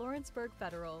 At Lawrenceburg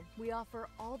Federal, we offer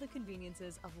all the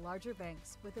conveniences of larger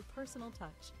banks with a personal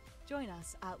touch. Join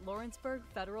us at Lawrenceburg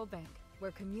Federal Bank,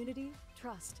 where community,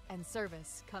 trust, and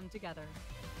service come together.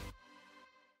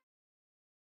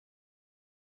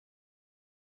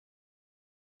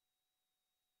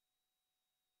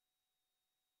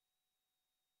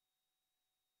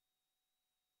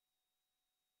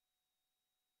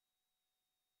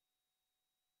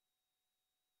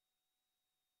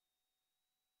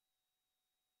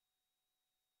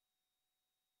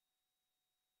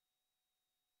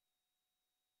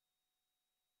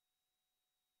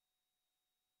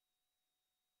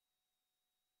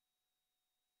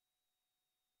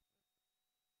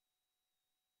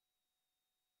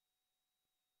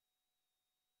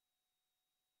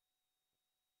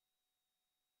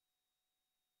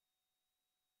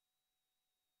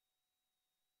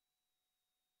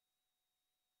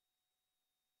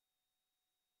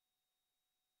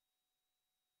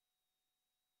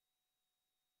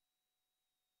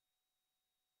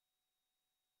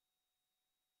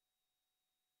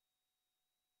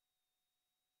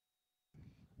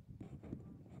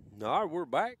 All right, we're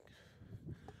back.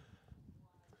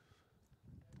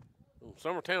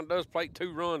 Summertown does play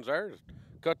 2 runs there,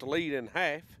 cut the lead in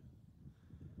half.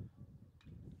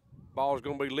 Ball's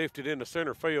going to be lifted into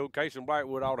center field. Kaysen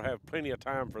Blackwood ought to have plenty of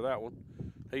time for that one.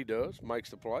 He does,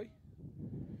 makes the play.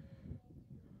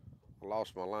 I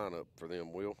lost my lineup for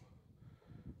them, Will.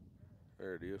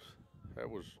 There it is. That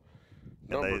was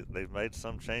And they've made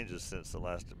some changes since the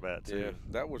last at bat, too. Yeah,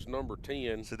 that was number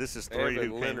 10. So this is 3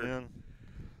 who came in?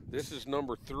 This is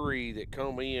number 3 that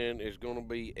come in is going to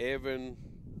be Evan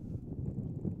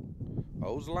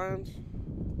Oslines?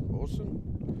 Olson?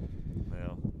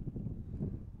 Yeah.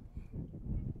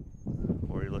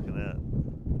 Where are you looking at?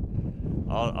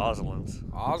 Oslins.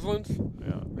 Oslins?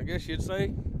 Yeah. I guess you'd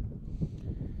say.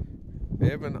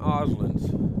 Evan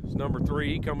Oslins is number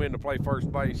 3. He come in to play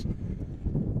first base.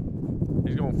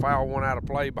 He's going to foul one out of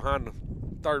play behind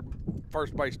the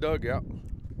first base dugout.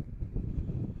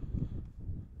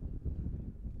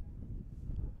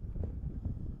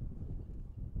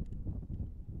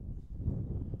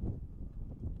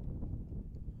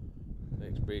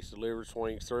 Next pitch delivered,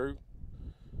 swings through.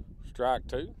 Strike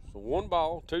 2. So 1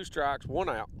 ball, 2 strikes, 1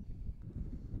 out.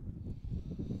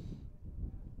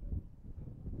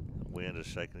 Wind is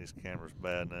shaking these cameras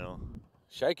bad now.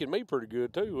 Shaking me pretty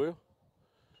good too, Will.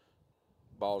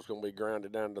 Ball's going to be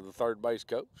grounded down to the third base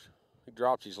coach. He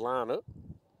drops his line up,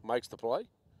 makes the play.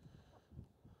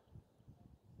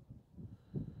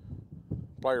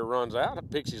 Player runs out,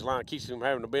 picks his line, keeps him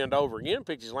having to bend over again,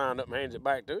 picks his line up and hands it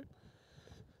back to him.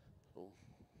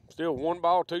 Still 1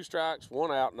 ball, 2 strikes,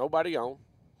 1 out, nobody on.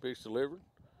 Pitch delivered.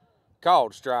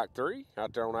 Called strike 3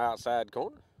 out there on the outside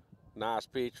corner. Nice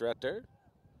pitch right there.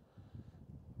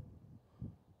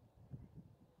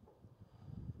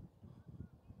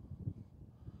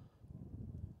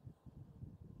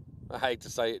 I hate to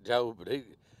say it, Joe, but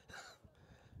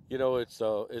you know, it's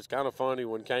kind of funny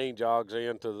when Kane jogs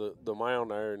into the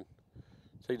mound there and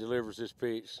he delivers this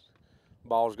pitch.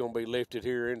 Ball's going to be lifted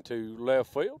here into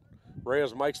left field.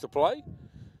 Reyes makes the play.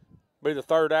 Be the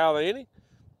 3rd out of the inning.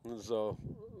 And so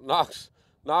Knox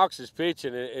is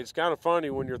pitching. It's kind of funny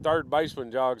when your third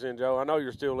baseman jogs in, Joe. I know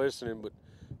you're still listening, but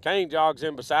Kane jogs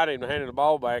in beside him and handing the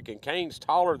ball back, and Kane's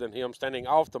taller than him standing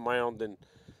off the mound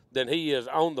than he is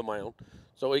on the mound.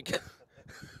 So he kind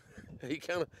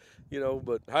of, you know,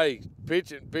 but hey,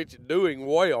 pitching, doing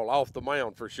well off the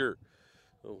mound for sure.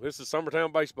 So this is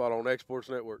Summertown Baseball on Exports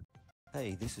Network.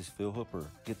 Hey, this is Phil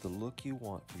Hooper. Get the look you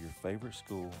want for your favorite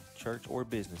school, church, or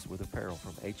business with apparel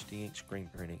from HD Ink Screen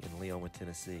Printing in Leoma,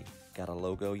 Tennessee. Got a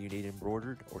logo you need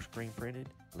embroidered or screen printed?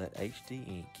 Let HD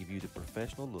Ink give you the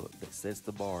professional look that sets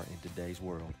the bar in today's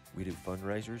world. We do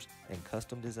fundraisers and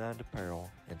custom designed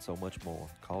apparel and so much more.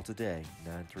 Call today,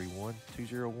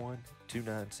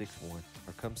 931-201-2961,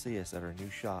 or come see us at our new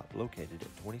shop located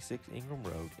at 26 Ingram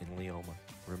Road in Leoma.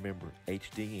 Remember,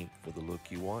 HD Ink for the look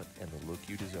you want and the look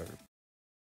you deserve.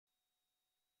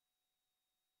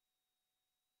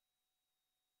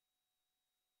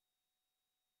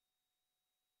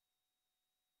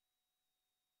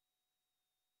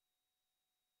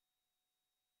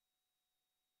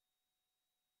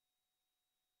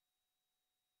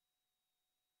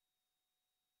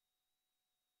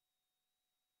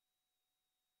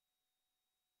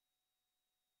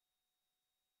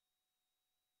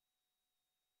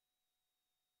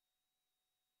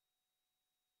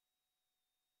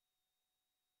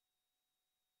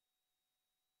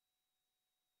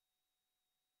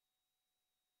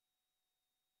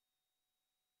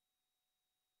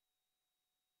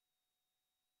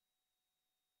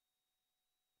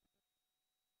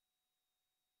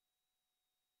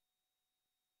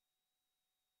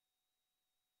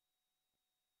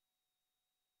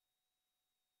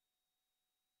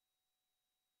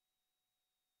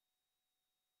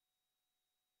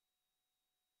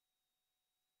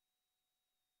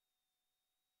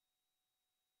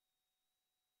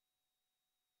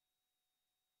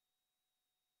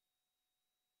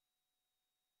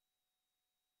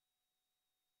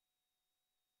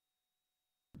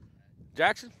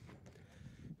 Jackson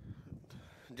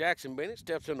Bennett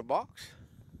steps in the box.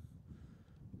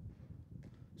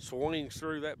 Swings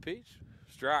through that pitch.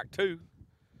 Strike 2.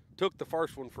 Took the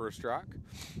first one for a strike.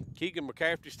 Keegan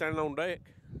McCafferty standing on deck.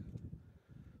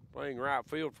 Playing right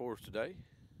field for us today.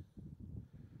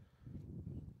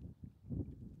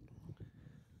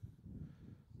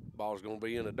 Ball's going to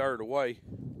be in the dirt away.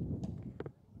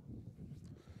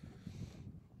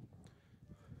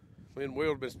 Me and Will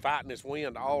have been fighting this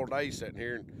wind all day sitting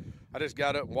here, and I just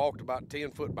got up and walked about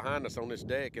 10 foot behind us on this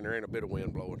deck, and there ain't a bit of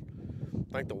wind blowing.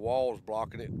 I think the wall's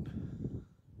blocking it.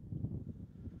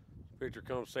 Pitcher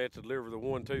comes set to deliver the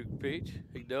 1-2 pitch.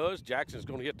 He does. Jackson's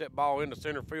going to hit that ball into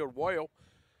center field well.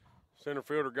 Center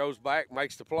fielder goes back,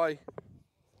 makes the play.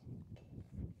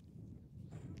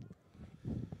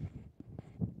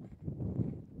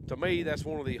 To me, that's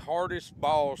one of the hardest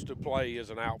balls to play as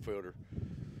an outfielder.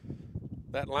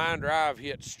 That line drive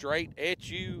hit straight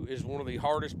at you is one of the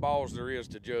hardest balls there is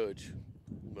to judge.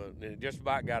 But it just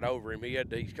about got over him.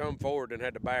 He's come forward and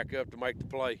had to back up to make the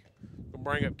play. We'll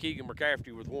bring up Keegan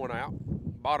McCafferty with 1 out.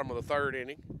 Bottom of the 3rd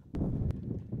inning.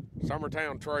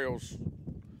 Summertown trails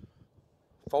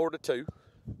 4-2.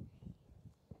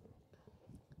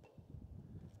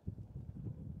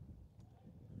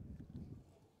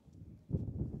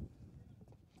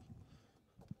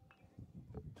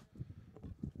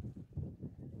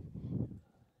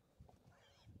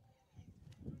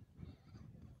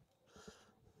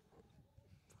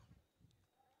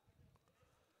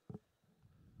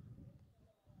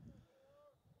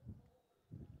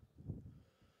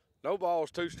 No balls,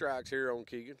 2 strikes here on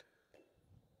Keegan.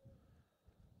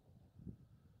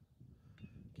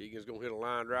 Keegan's going to hit a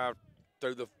line drive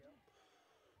through the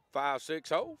 5-6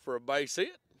 hole for a base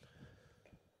hit.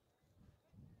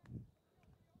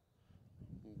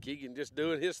 And Keegan just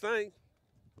doing his thing.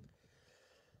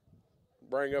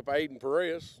 Bring up Aiden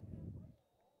Perez.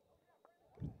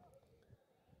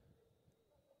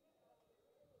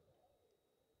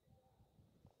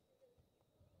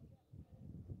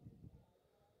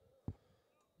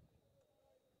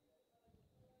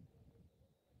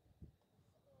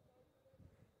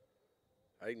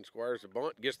 Aiden squares the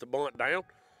bunt, gets the bunt down.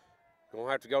 Gonna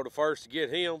have to go to first to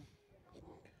get him.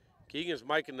 Keegan's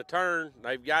making the turn.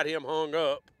 They've got him hung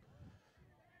up.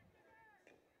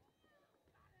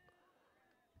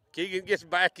 Keegan gets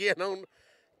back in on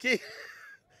Keegan.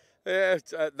 Yeah,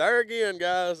 there again,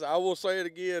 guys. I will say it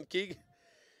again.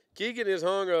 Keegan is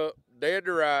hung up, dead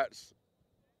to rights.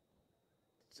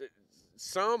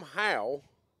 Somehow,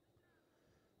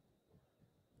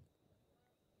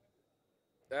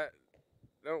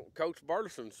 Coach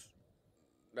Burleson's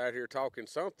out here talking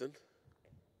something.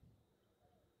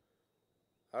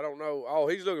 I don't know. Oh,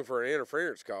 he's looking for an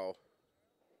interference call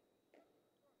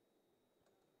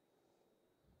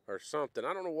or something.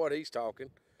 I don't know what he's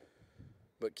talking.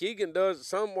 But Keegan does it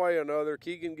some way or another.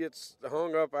 Keegan gets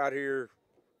hung up out here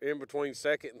in between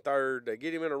second and third. They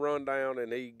get him in a rundown,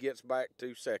 and he gets back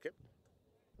to second.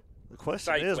 The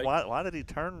question is, why did he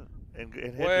turn and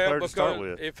hit the Well, third to start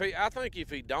because with? I think if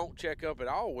he don't check up at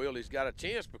all, Will, he's got a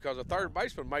chance because a third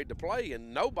baseman made the play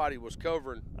and nobody was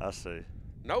covering. I see.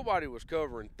 Nobody was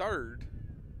covering third.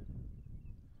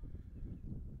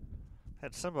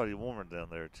 Had somebody warmer down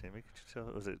there, Timmy. Could you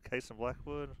tell? Was it Case and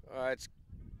Blackwood?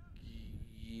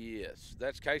 Yes,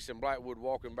 that's Case and Blackwood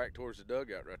walking back towards the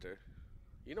dugout right there.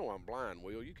 You know I'm blind,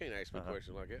 Will. You can't ask me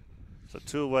questions like that. So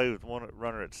 2 away with one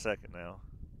runner at second now.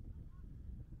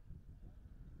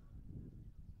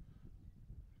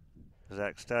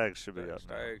 Zach Staggs should be up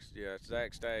now. Yeah, it's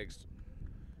Zach Staggs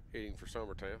hitting for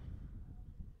Summertown.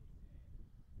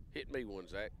 Hit me one,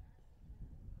 Zach.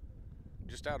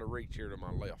 Just out of reach here to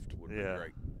my left would be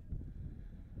great.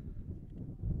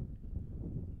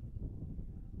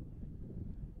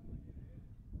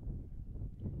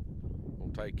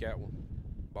 We'll take that one.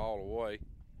 Ball away.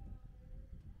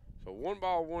 So 1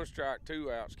 ball, 1 strike, 2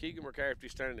 outs. Keegan McCafferty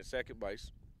standing at second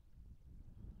base.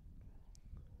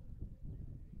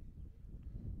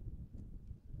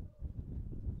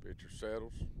 Pitcher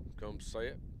settles, comes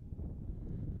set,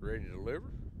 ready to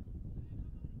deliver.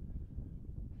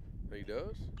 He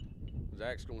does.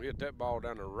 Zach's going to hit that ball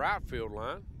down the right field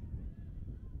line.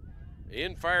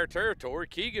 In fair territory.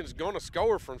 Keegan's going to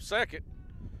score from second.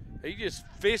 He just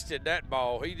fisted that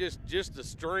ball. He just the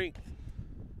strength.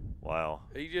 Wow.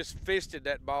 He just fisted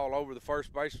that ball over the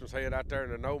first baseman's head out there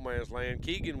in the no man's land.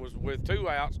 Keegan was with 2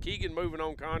 outs. Keegan moving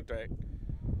on contact.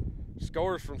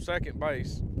 Scores from second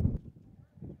base.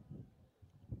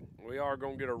 We are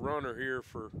going to get a runner here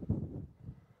for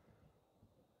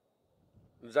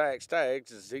Zach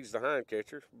Staggs, as he's the hind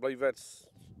catcher. I believe that's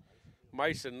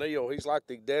Mason Neal. He's like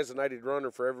the designated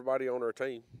runner for everybody on our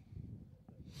team.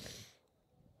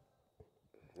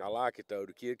 I like it, though.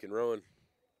 The kid can run.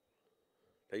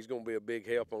 He's going to be a big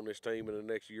help on this team in the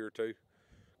next year or two.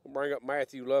 We'll bring up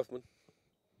Matthew Luffman.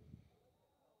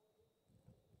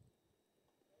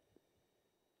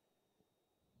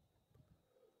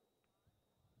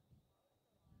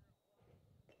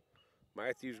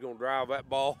 Matthew's going to drive that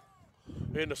ball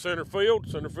into center field.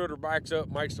 Center fielder backs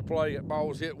up, makes the play. That ball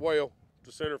was hit well.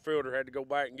 The center fielder had to go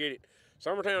back and get it.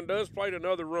 Summertown does play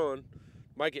another run,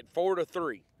 make it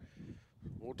 4-3.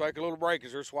 We'll take a little break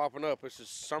as they're swapping up. This is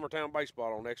Summertown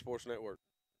Baseball on X Sports Network.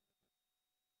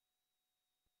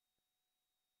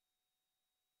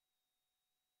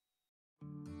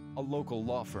 A local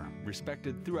law firm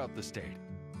respected throughout the state.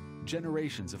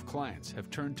 Generations of clients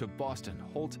have turned to Boston,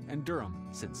 Holt, and Durham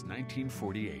since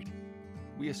 1948.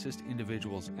 We assist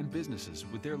individuals and businesses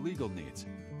with their legal needs,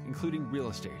 including real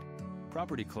estate,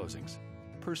 property closings,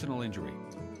 personal injury,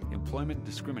 employment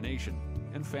discrimination,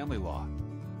 and family law.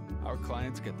 Our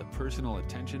clients get the personal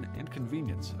attention and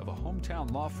convenience of a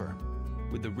hometown law firm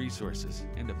with the resources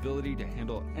and ability to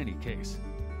handle any case.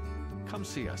 Come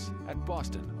see us at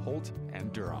Boston, Holt,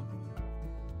 and Durham.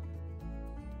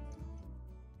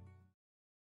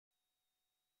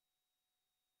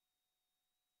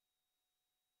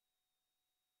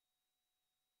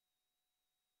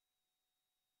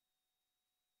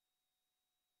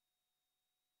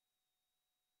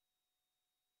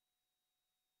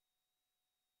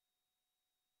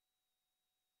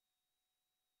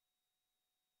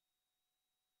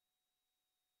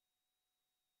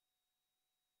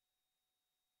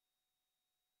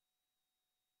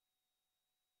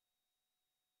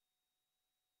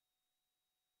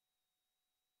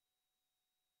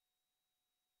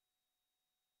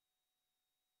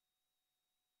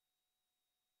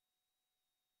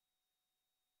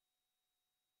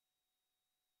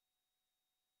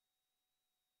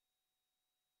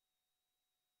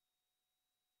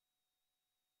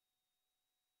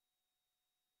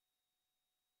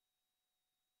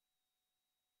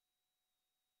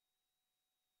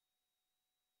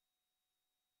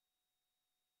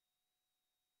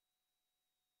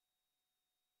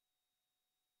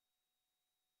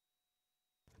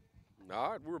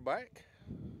 All right, we're back.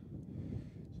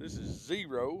 This is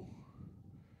 0.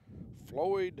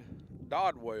 Floyd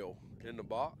Dodwell in the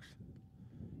box.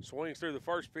 Swings through the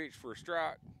first pitch for a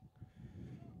strike.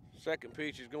 Second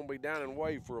pitch is going to be down and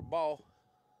away for a ball.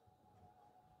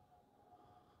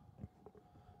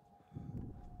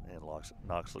 And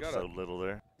Knox looks so little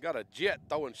there. Got a jet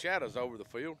throwing shadows over the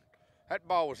field. That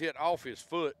ball was hit off his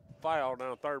foot, foul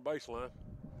down third baseline.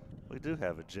 We do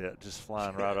have a jet just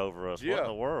flying right over us. Yeah. What in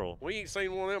the world? We ain't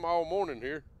seen one of them all morning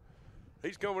here.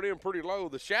 He's coming in pretty low.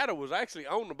 The shadow was actually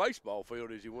on the baseball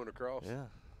field as he went across. Yeah.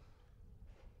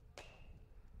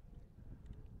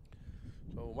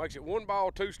 So makes it 1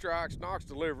 ball, 2 strikes. Knox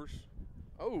delivers.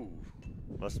 Oh.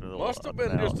 Must have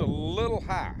been just a little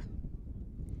high.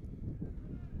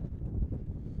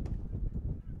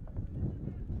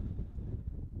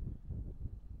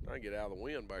 Trying to get out of the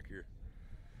wind back here.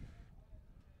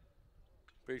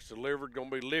 Pitch delivered, going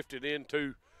to be lifted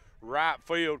into right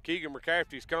field. Keegan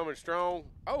McCafferty's coming strong.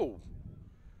 Oh,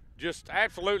 just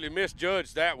absolutely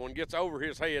misjudged that one. Gets over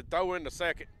his head. Throw in the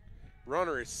second.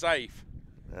 Runner is safe.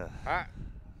 I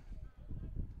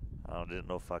didn't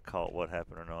know if I caught what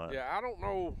happened or not. Yeah, I don't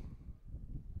know.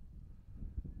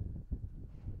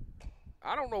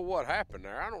 I don't know what happened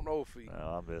there. I don't know if he.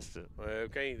 No, I missed it.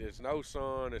 Okay, it's no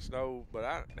sun. It's no.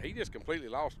 But he just completely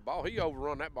lost the ball. He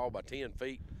overrun that ball by 10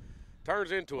 feet.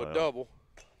 Turns into a double.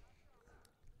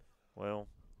 Well,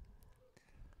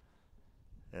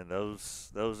 and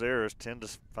those errors tend to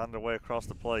find their way across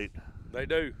the plate. They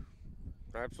do.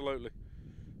 Absolutely.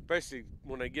 Especially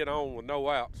when they get on with no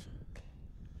outs.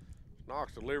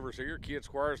 Knox delivers here. Kid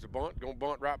squares the bunt. Going to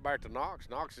bunt right back to Knox.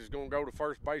 Knox is going to go to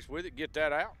first base with it, get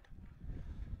that out.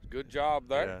 Good job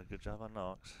there. Yeah, good job on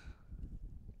Knox.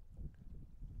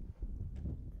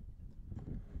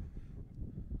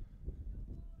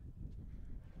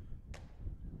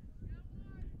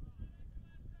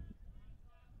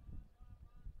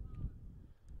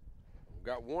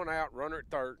 Got 1 out, runner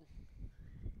at third.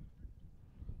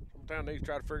 Sometimes needs to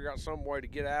try to figure out some way to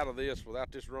get out of this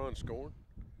without this run scoring.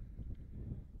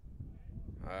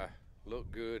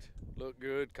 Look good. Look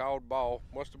good. Called ball.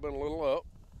 Must have been a little up.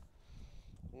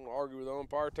 I don't want to argue with the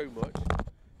umpire too much.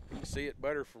 He can see it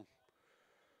better from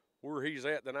where he's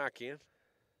at than I can.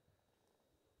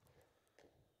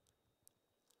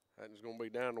 That's going to be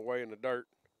down the way in the dirt.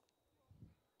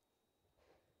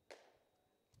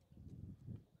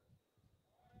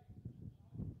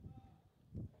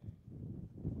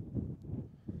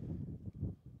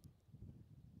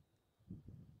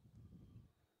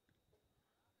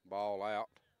 Ball out.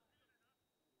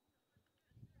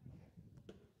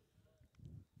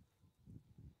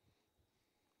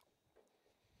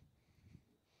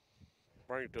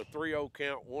 Bring it to a 3-0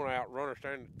 count, 1 out, runner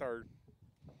standing at third.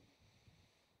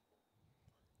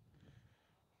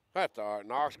 That's all right,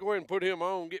 Knox. Go ahead and put him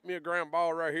on. Get me a ground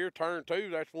ball right here. Turn 2.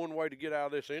 That's one way to get out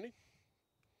of this inning.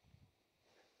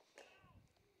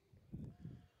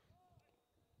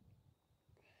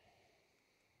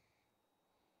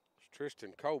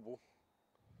 Tristan Coble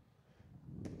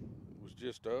was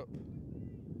just up.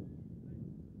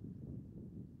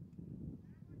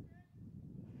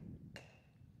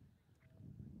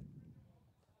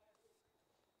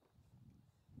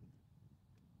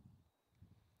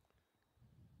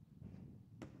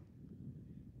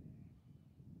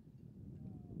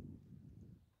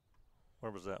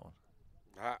 Where was that one?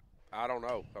 I don't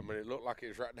know. I mean, it looked like it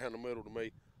was right down the middle to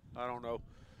me. I don't know.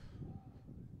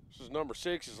 This is number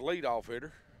 6, is a leadoff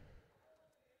hitter.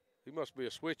 He must be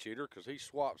a switch hitter because he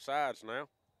swapped sides now.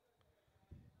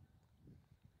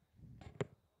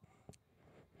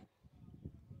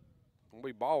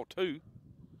 Gonna be ball 2.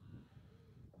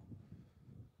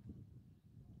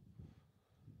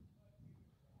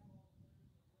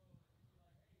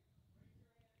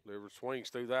 Liver swings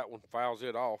through that one, fouls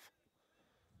it off.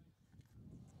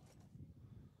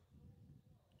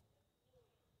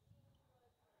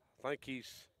 I think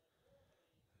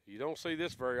you don't see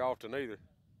this very often either.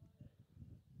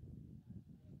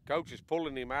 Coach is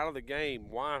pulling him out of the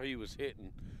game while he was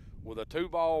hitting with a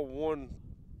 2-ball,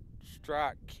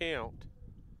 1-strike count.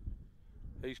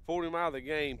 He's pulled him out of the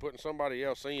game, putting somebody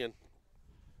else in.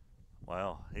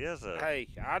 Wow, he has a. Hey,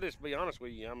 I'll just be honest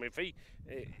with you. I mean, if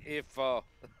you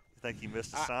think he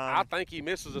missed a sign? I think he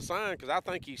misses a sign because I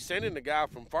think he's sending the guy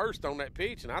from first on that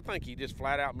pitch, and I think he just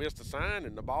flat out missed a sign,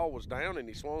 and the ball was down, and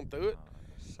he swung through it.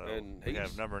 So and we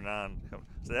have number 9.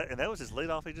 So that was his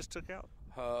leadoff he just took out?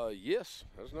 Yes,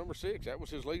 that's number 6. That was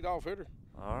his leadoff hitter.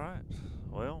 All right.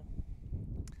 Well,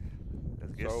 I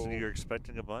guess you're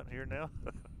expecting a bunt here now?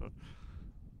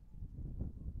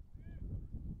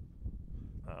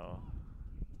 Oh.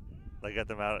 They got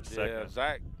them out at second. Yeah,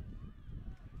 Zach.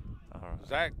 All right.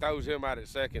 Zach throws him out at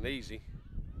second easy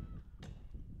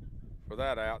for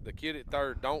that out. The kid at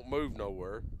third don't move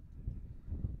nowhere.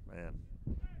 Man,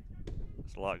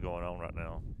 there's a lot going on right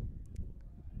now,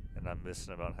 and I'm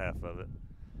missing about half of it.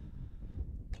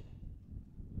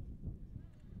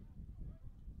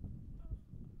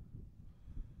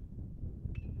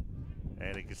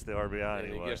 And he gets the RBI and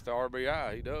anyway. He gets the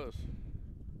RBI. He does.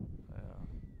 Yeah.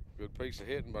 Good piece of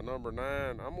hitting by number 9.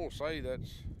 I'm gonna say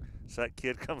that's. So that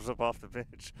kid comes up off the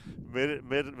bench,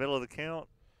 middle of the count,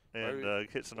 and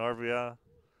hits an RBI.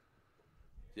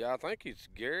 Yeah, I think it's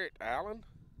Garrett Allen.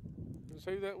 Is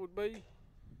who that would be?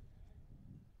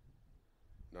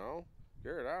 No,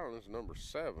 Garrett Allen is number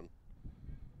 7.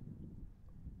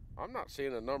 I'm not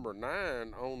seeing a number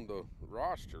 9 on the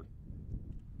roster.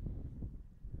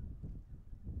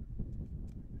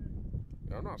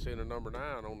 I'm not seeing a number 9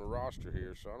 on the roster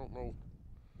here, so I don't know.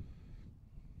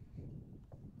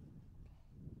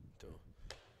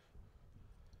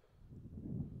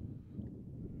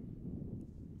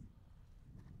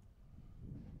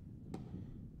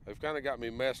 They've kind of got me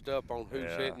messed up on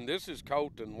who's hitting. This is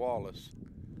Colton Wallace.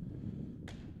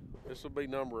 This will be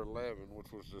number 11,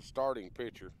 which was the starting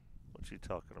pitcher. What you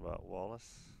talking about,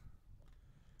 Wallace?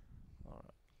 All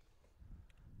right.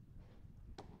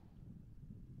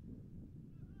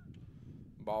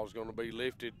 Ball's going to be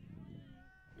lifted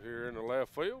here in the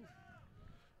left field.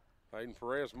 Hayden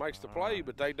Perez makes the play,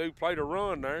 but they do play the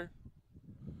run there.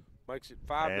 Makes it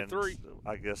 5-3.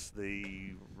 I guess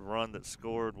the run that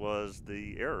scored was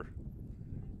the error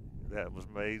that was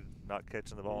made, not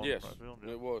catching the ball. Yes, in the right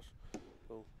field. it was.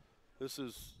 So this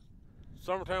is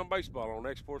Summertown Baseball on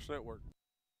X Sports Network.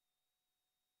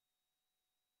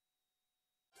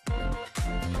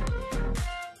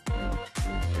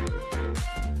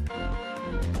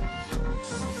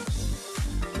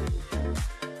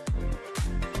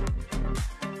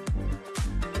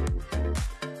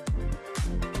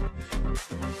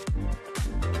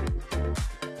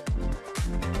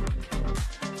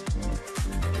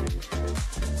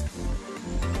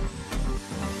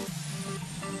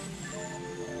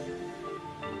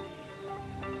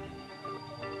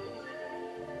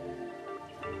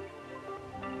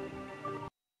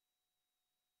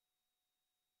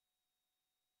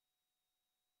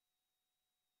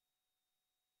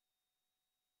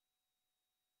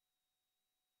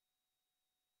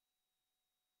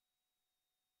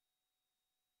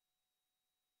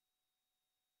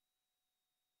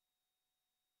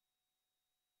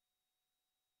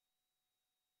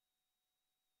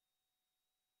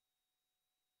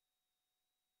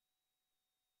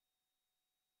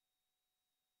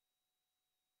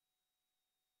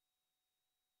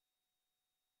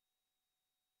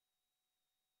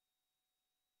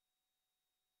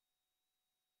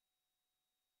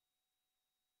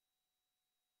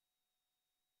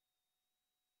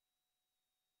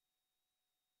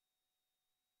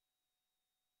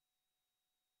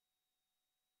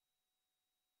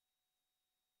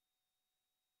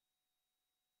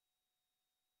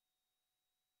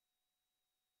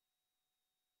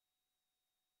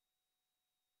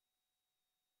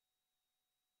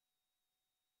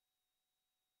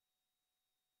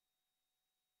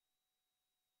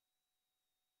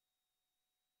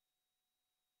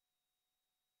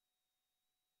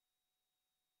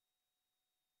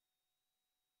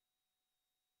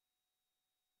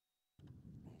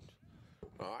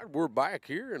 All right, we're back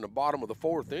here in the bottom of the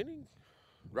 4th inning.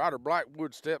 Ryder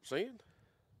Blackwood steps in.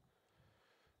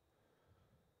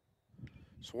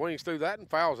 Swings through that and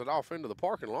fouls it off into the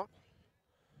parking lot.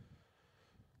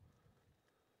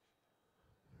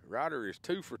 Ryder is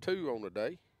 2 for 2 on the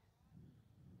day.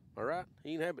 All right,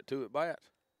 he ain't had but 2 at bats.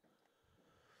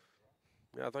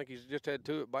 Yeah, I think he's just had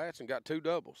 2 at bats and got 2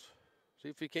 doubles. See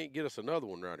if he can't get us another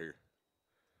one right here.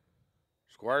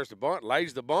 Squares the bunt,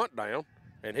 lays the bunt down,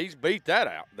 and he's beat that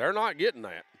out. They're not getting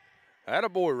that.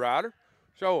 Attaboy, Ryder.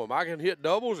 Show him I can hit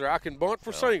doubles or I can bunt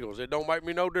for singles. It don't make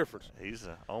me no difference. He's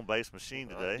an on-base machine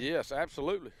today. Yes,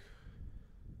 absolutely.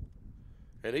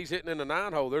 And he's hitting in the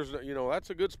 9-hole. There's, that's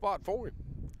a good spot for him.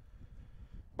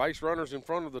 Base runners in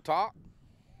front of the top.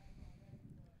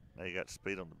 Now you got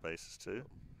speed on the bases too.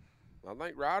 I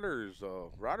think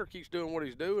Ryder keeps doing what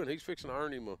he's doing. He's fixing to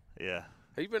earn him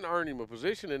he's been earning him a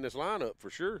position in this lineup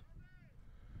for sure.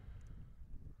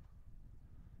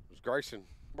 As Grayson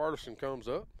Bartleson comes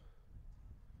up.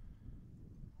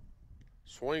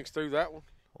 Swings through that one.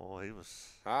 Oh, he was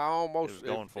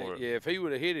going for it. Yeah, if he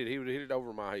would have hit it, he would have hit it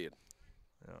over my head.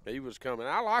 Yeah. He was coming.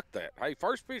 I like that. Hey,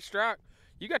 first pitch strike,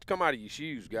 you got to come out of your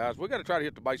shoes, guys. We got to try to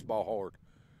hit the baseball hard.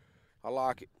 I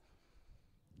like it.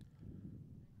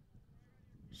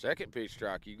 Second pitch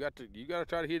strike, you got to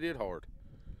try to hit it hard.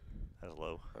 That's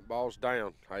low. That ball's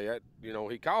down. Hey,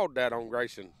 he called that on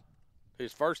Grayson,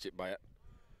 his first at bat.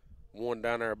 One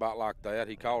down there about like that.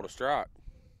 He called a strike.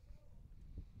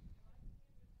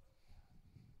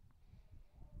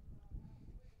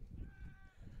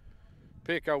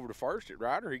 Pick over to first at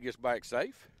Ryder. He gets back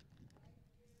safe.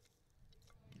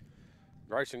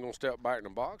 Grayson going to step back in the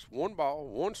box. 1 ball,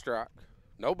 1 strike.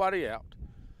 Nobody out.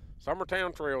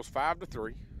 Summertown trails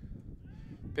 5-3.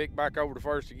 Pick back over to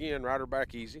first again. Ryder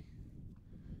back easy.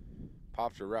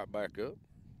 Pops her right back up.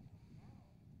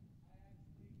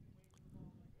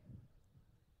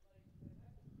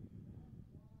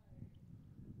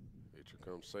 Pitcher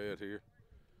comes set here.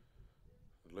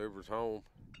 Delivers home.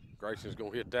 Grayson's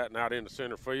going to hit that and out into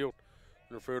center field.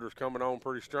 Center fielder's coming on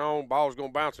pretty strong. Ball's going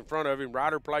to bounce in front of him.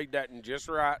 Ryder played that in just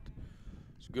right.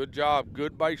 It's a good job.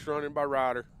 Good base running by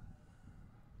Ryder.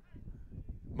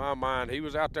 My mind, he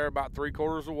was out there about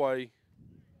 3/4 away.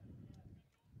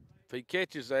 If he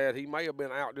catches that, he may have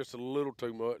been out just a little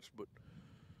too much, but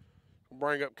we'll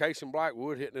bring up Casey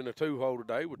Blackwood hitting in a 2-hole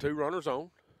today with 2 runners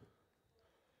on.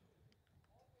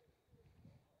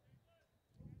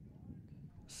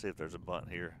 See if there's a bunt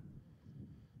here.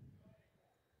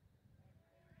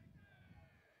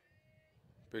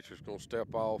 Pitcher's going to step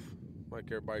off, make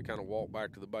everybody kind of walk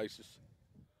back to the bases.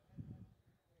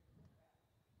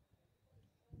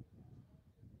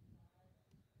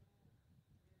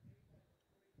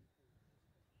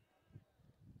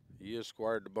 He is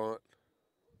squared the bunt.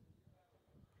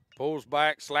 Pulls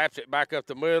back, slaps it back up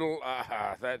the middle.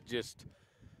 That just,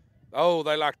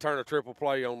 they like to turn a triple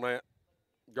play on that.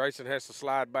 Grayson has to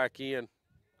slide back in.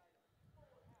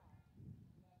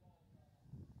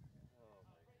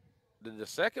 Did the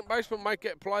second baseman make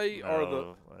that play or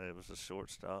the? It was a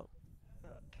shortstop.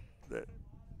 The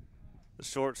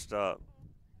shortstop.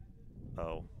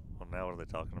 Oh, well, now what are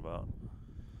they talking about?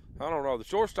 I don't know. The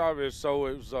shortstop it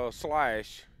was a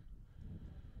slash.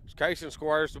 Casey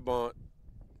squares the bunt,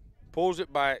 pulls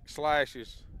it back,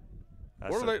 slashes.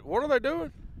 What are they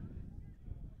doing?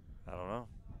 I don't know.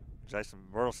 Jason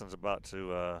Burleson's about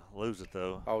to lose it,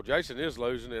 though. Oh, Jason is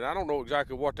losing it. I don't know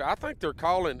exactly what. I think they're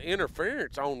calling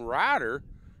interference on Ryder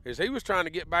as he was trying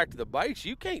to get back to the base.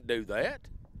 You can't do that.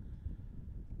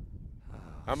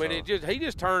 I mean, he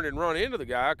just turned and run into the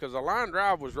guy because the line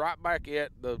drive was right back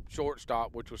at the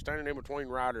shortstop, which was standing in between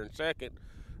Ryder and second.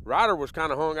 Ryder was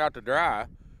kind of hung out to dry.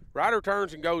 Ryder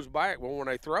turns and goes back. Well, when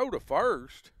they throw to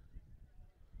first.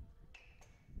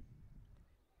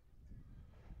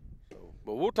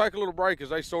 But we'll take a little break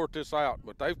as they sort this out.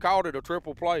 But they've called it a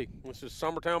triple play. This is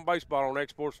Summertown Baseball on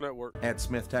X Sports Network. At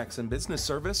Smith Tax and Business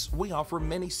Service, we offer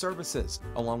many services.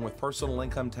 Along with personal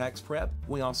income tax prep,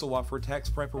 we also offer tax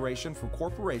preparation for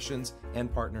corporations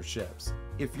and partnerships.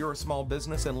 If you're a small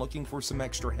business and looking for some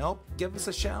extra help, give us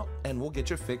a shout and we'll get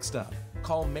you fixed up.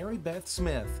 Call Mary Beth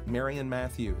Smith, Marion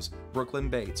Matthews, Brooklyn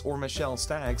Bates, or Michelle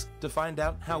Staggs to find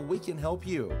out how we can help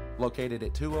you. Located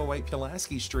at 208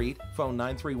 Pulaski Street, phone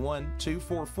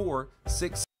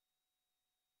 931-244-6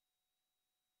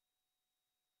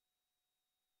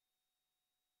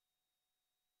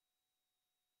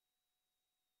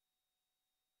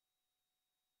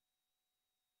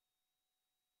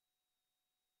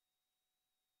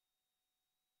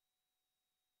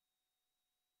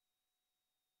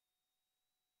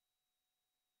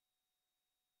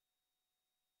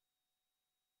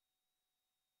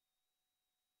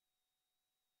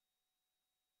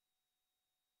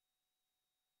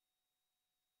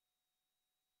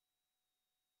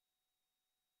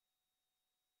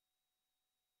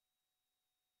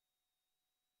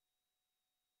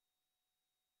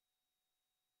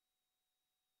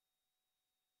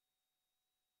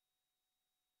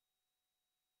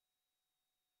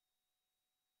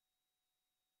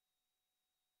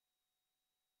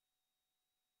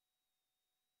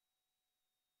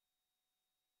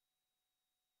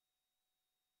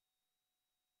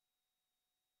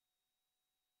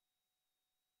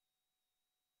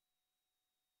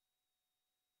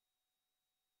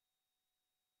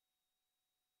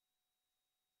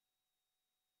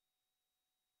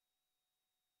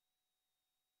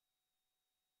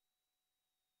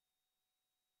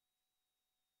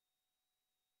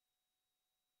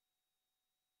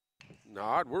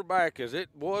 No, we're back as it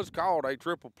was called a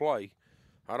triple play.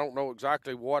 I don't know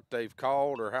exactly what they've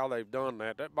called or how they've done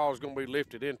that. That ball's going to be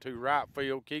lifted into right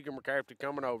field. Keegan McCafferty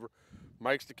coming over,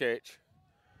 makes the catch.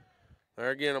 There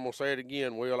again, I'm going to say it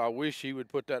again, Will. I wish he would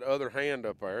put that other hand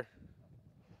up there.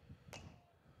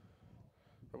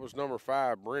 That was number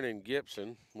 5, Brennan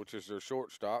Gibson, which is their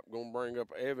shortstop. Going to bring up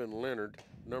Evan Leonard,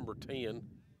 number 10.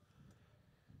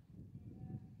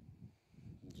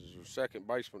 This is their second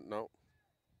baseman. No,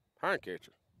 hind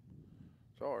catcher.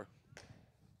 Sorry.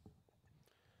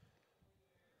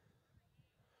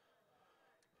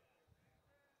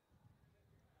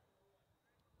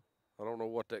 I don't know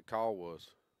what that call was.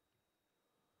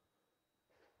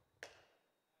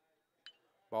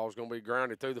 Ball's going to be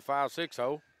grounded through the 5-6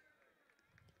 hole.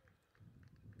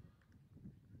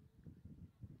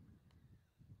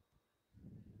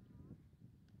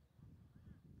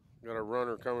 Got a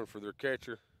runner coming for their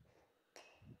catcher.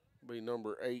 Be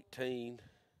number 18.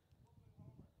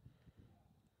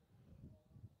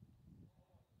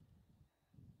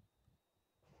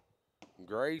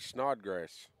 Gray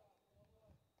Snodgrass.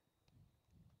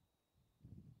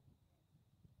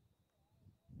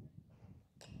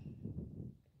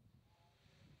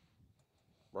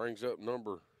 Brings up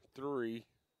number 3.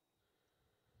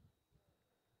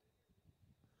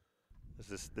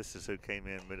 This is who came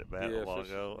in mid at bat Yes, a while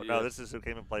ago. yes. No, this is who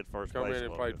came and played first base. Come in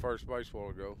and played ago. first base a while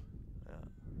ago. Yeah.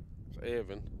 It's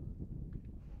Evan.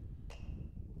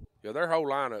 Yeah, their whole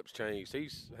lineup's changed.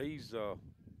 He's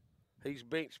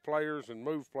bench players and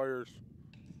move players,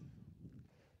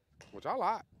 which I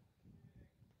like.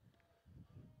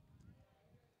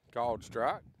 Called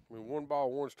strike. I mean, 1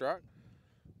 ball, 1 strike.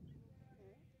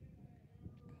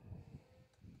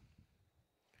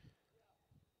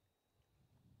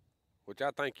 Which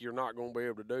I think you're not going to be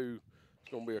able to do.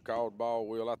 It's going to be a called ball,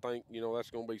 Will. I think, that's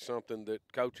going to be something that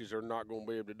coaches are not going to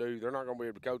be able to do. They're not going to be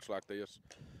able to coach like this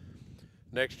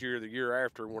next year, the year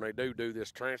after, when they do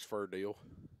this transfer deal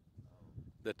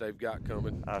that they've got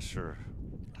coming. I sure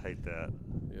hate that.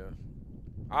 Yeah.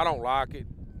 I don't like it.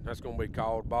 That's going to be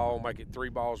called ball, make it 3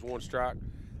 balls, 1 strike.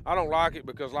 I don't like it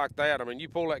because like that, I mean, you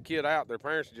pull that kid out, their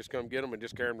parents will just come get them and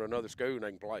just carry them to another school and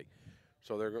they can play.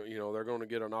 So they're going to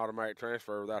get an automatic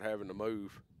transfer without having to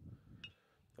move.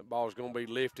 That ball's going to be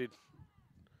lifted.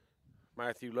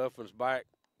 Matthew Luffman's back,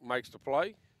 makes the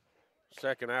play.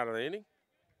 Second out of the inning.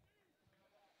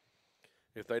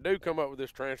 If they do come up with this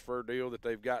transfer deal that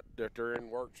they've got, that they're in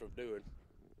works of doing,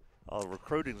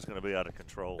 recruiting is going to be out of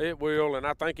control. it will, and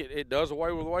I think it does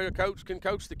away with the way a coach can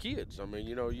coach the kids. I mean,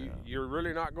 you're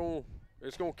really not going –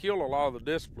 it's going to kill a lot of the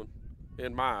discipline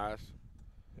in my eyes.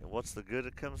 And what's the good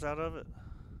that comes out of it?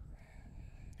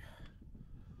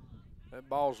 That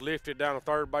ball's lifted down the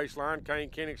third baseline.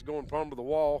 Kane Kennick's going plumb to the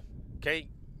wall. Can't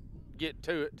get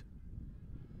to it.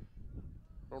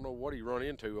 I don't know what he run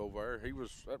into over there.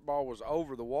 That ball was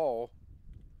over the wall.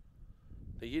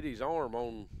 He hit his arm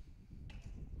on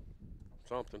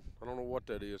something. I don't know what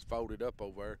that is. Folded up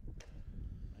over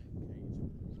there.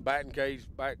 Batting cage,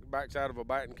 backs out of a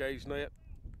batting cage net.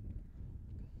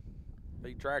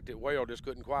 He tracked it well, just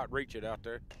couldn't quite reach it out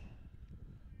there.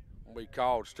 Will be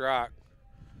called strike.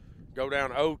 Go down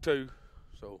 0-2.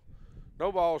 So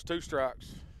no balls, 2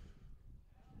 strikes.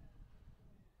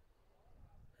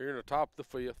 Here in the top of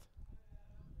the 5th.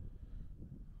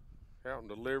 Out and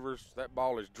delivers. That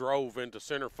ball is drove into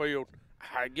center field.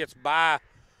 It gets by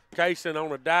Kaysen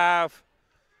on a dive.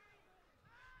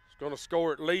 He's going to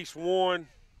score at least 1.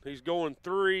 He's going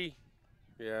 3.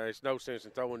 Yeah, it's no sense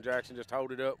in throwing Jackson. Just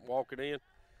hold it up and walk it in.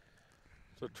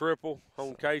 It's a triple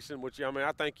on Kaysen, which, I mean,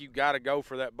 I think you got to go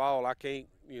for that ball. I can't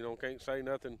say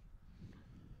nothing.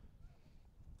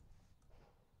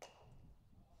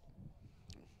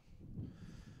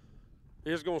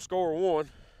 He's going to score 1.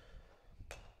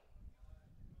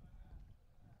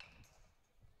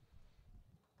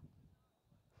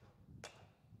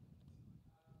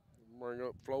 Bring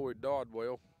up Floyd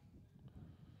Dodwell.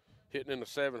 Hitting in the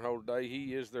 7-hole today.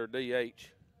 He is their DH.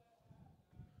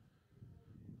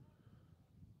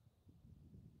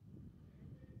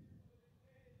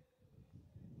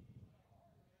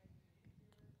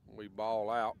 We ball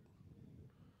out.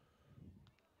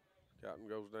 Cotton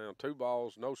goes down. 2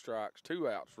 balls, no strikes, 2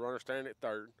 outs. Runner standing at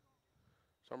third.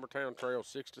 Summertown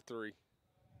trails 6-3.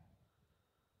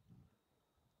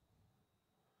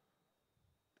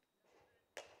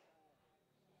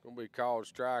 Gonna be called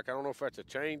strike. I don't know if that's a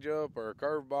changeup or a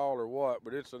curveball or what,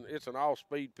 but it's an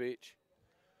off-speed pitch.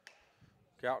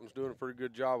 Calton's doing a pretty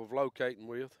good job of locating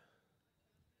with.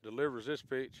 Delivers this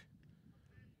pitch.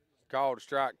 Called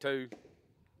strike 2.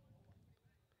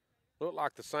 Looked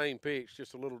like the same pitch,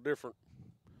 just a little different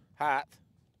height.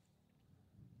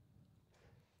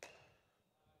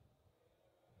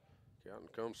 Counting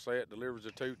comes set, delivers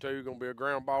a 2-2. Going to be a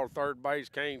ground ball to third base.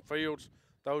 Kane Fields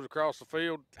throws across the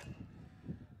field.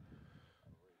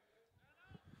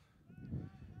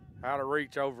 Out of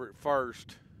reach over at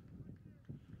first.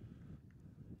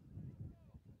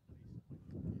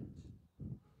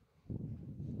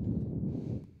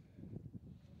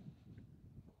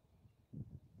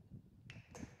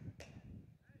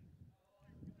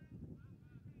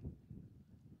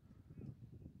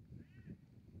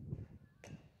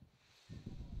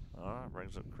 All right,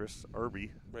 brings up Chris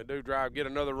Irby. They do drive, get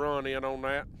another run in on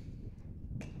that.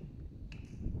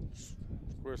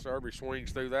 Chris Irby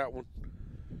swings through that one.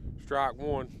 Strike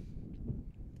one.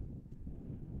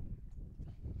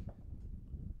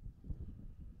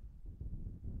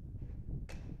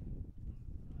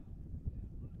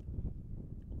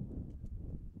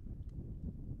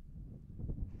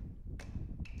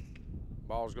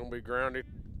 Ball's going to be grounded.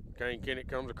 Kane Kennett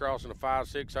comes across in a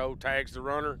 5-6 hole, tags the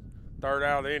runner. Third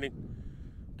out of the inning.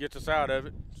 Gets us out of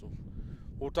it. So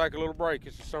we'll take a little break.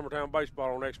 It's the Summertown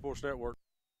Baseball on Exports Network.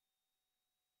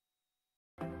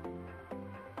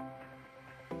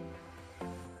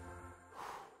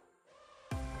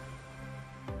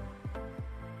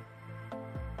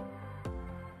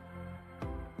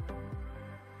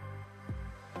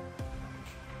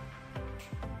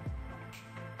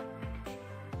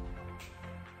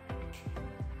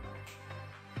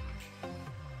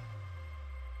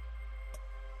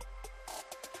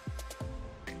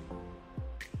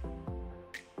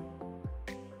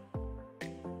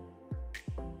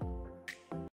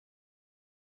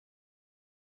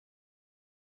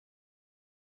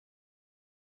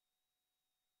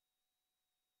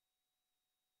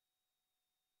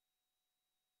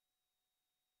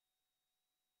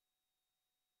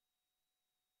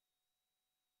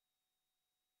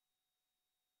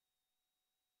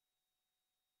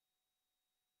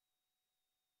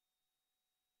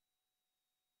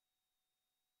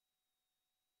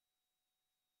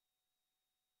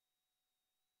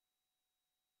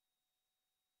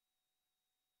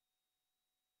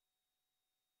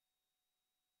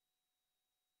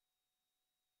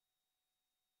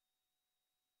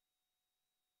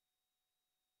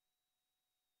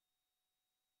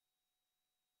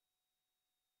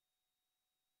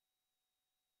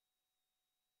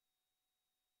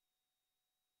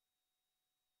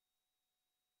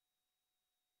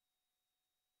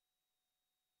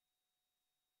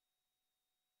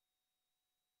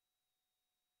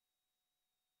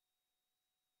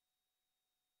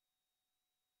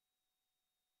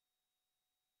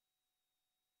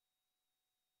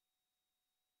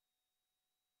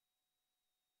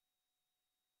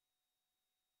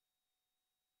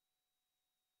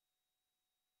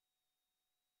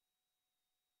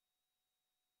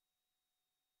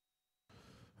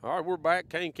 All right, we're back.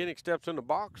 Kane Kennett steps in the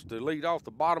box to lead off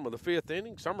the bottom of the 5th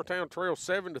inning. Summertown trails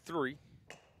 7-3.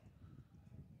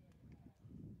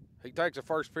 He takes a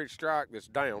first pitch strike that's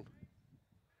down.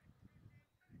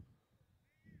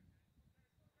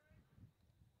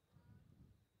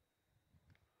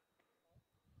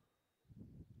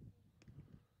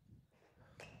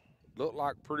 Looked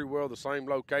like pretty well the same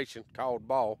location, called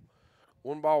ball.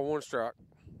 1 ball, 1 strike.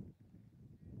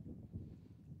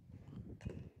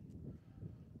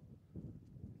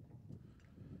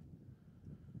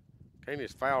 Kane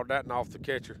has fouled that and off the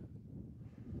catcher.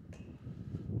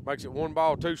 Makes it 1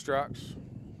 ball, 2 strikes.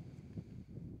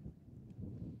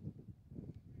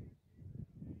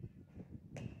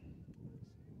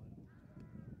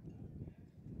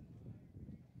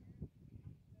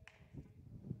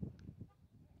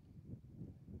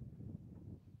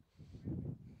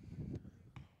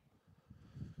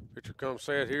 Pitcher comes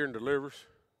set here and delivers.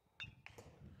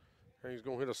 And he's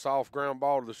going to hit a soft ground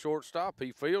ball to the shortstop.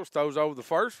 He fields, throws over the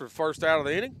first for the first out of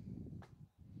the inning.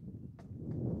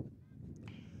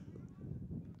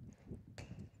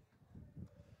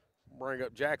 Bring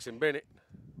up Jackson Bennett.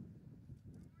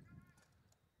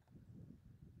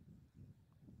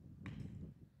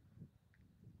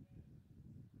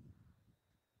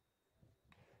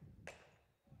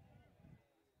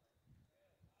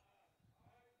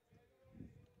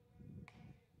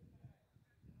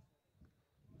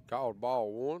 Called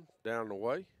ball 1, down the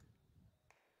way.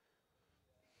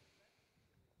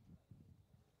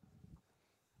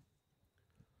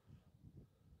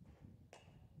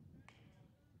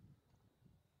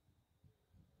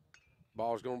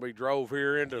 Ball's going to be drove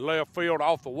here into left field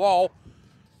off the wall.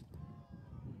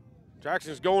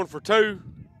 Jackson's going for 2.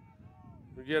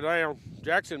 We get down.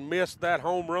 Jackson missed that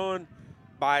home run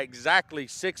by exactly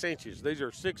 6 inches. These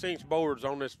are 6-inch boards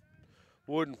on this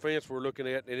wooden fence we're looking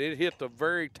at, and it hit the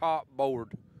very top board.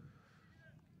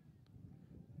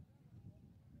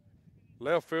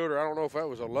 Left fielder, I don't know if that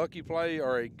was a lucky play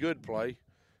or a good play.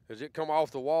 As it come off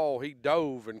the wall, he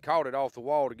dove and caught it off the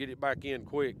wall to get it back in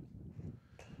quick.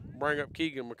 Bring up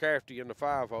Keegan McCafferty in the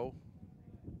 5-hole.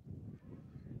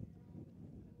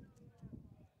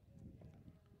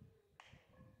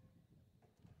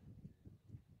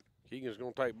 Keegan's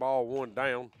going to take ball 1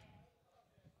 down.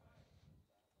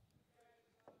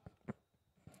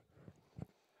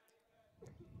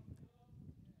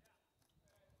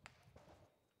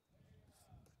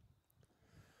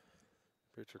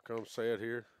 Pitcher comes set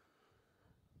here.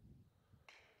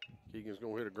 Keegan's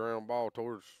going to hit a ground ball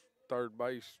towards third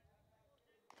base.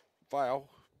 Foul.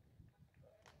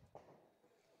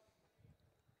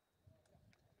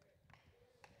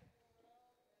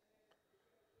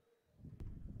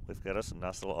 We've got us a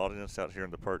nice little audience out here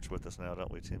in the perch with us now,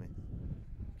 don't we, Timmy?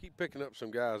 Keep picking up some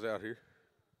guys out here.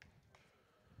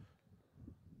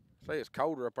 Say it's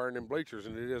colder up there in them bleachers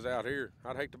than it is out here.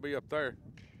 I'd hate to be up there.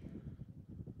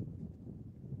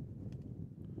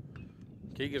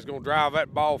 Keegan's going to drive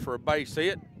that ball for a base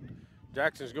hit.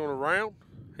 Jackson's going to round.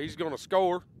 He's going to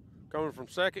score coming from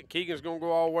second. Keegan's going to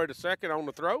go all the way to second on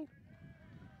the throw.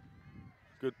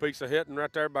 Good piece of hitting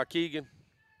right there by Keegan.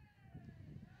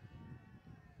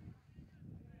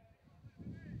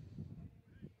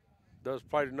 Does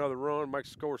play another run, makes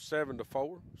the score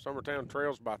 7-4. Summertown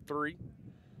trails by 3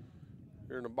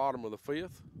 here in the bottom of the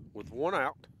 5th with 1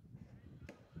 out.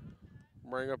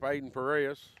 Bring up Aiden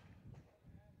Perez.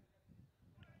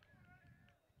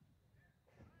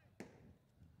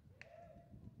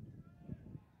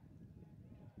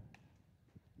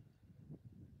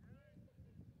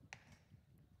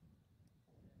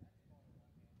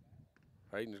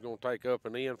 Aiden's going to take up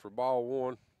and in for ball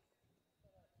 1.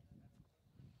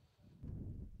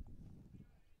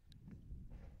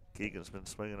 Keegan's been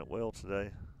swinging it well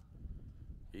today.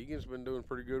 Keegan's been doing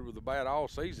pretty good with the bat all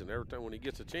season. Every time when he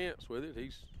gets a chance with it,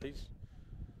 he's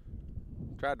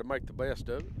tried to make the best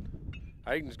of it.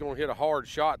 Aiden's going to hit a hard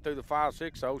shot through the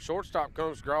 5-6-0. Shortstop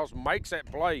comes across, makes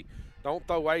that play. Don't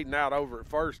throw Aiden out over at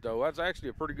first, though. That's actually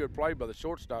a pretty good play by the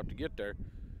shortstop to get there.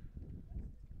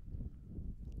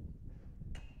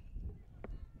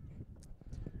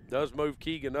 Does move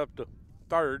Keegan up to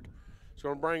third. It's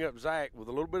going to bring up Zach with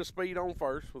a little bit of speed on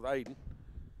first with Aiden.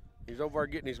 He's over there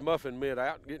getting his muffin mitt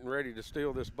out, getting ready to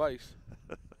steal this base.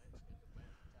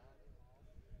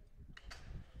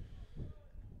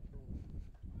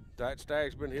 That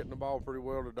Stagg's been hitting the ball pretty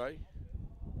well today.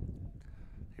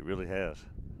 He really has.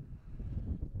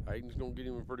 Aiden's going to get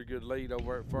him a pretty good lead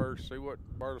over at first. See what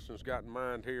Burleson's got in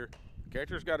mind here.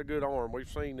 Catcher's got a good arm. We've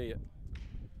seen it.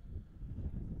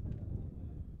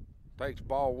 Takes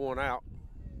ball 1 out.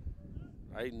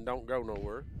 Aiden don't go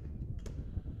nowhere.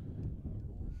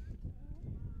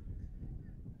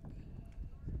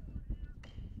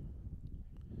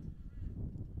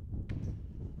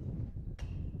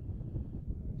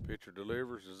 Pitcher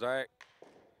delivers to Zach.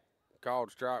 Called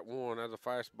strike 1. That's a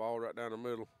fastball right down the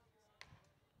middle.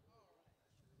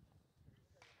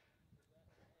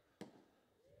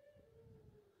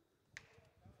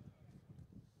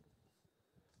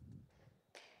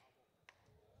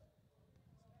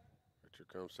 Pitcher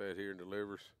comes set here and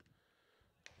delivers.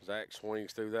 Zach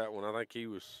swings through that one. I think he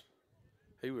was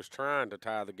trying to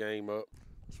tie the game up.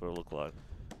 That's what it looked like.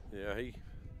 Yeah, he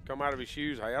come out of his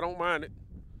shoes. Hey, I don't mind it.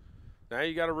 Now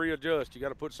you got to readjust. You got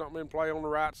to put something in play on the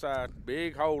right side.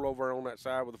 Big hole over on that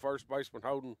side with the first baseman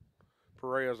holding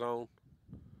Perez on.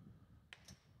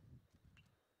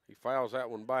 He fouls that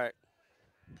one back.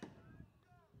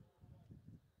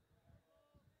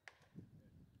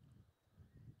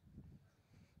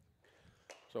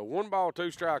 So 1 ball,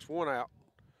 2 strikes, 1 out.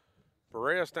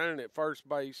 Perez standing at first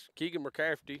base. Keegan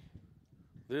McCafferty,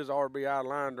 this RBI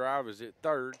line drive, is at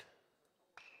third.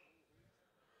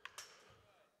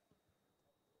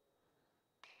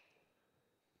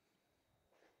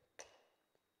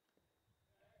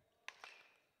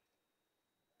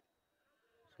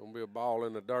 It's going to be a ball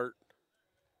in the dirt.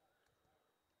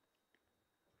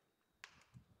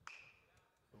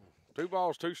 Two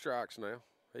balls, 2 strikes now.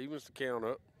 Evens the count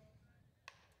up.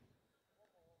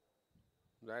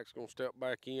 Zach's going to step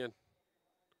back in.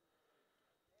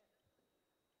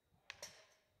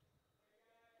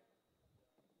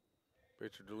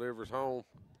 Pitcher delivers home.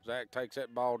 Zach takes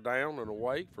that ball down and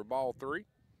away for ball 3.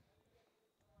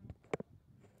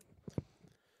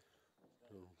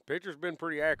 Pitcher's been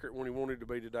pretty accurate when he wanted to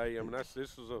be today. I mean, this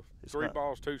is a 3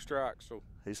 balls, 2 strikes. So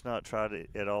he's not tried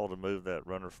at all to move that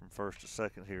runner from first to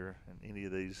second here in any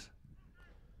of these.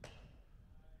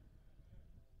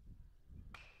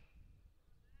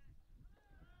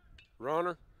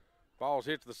 Runner Ball's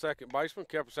hit to the second baseman,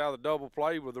 kept us out of the double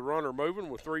play with the runner moving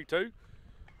with 3-2.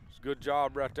 It's a good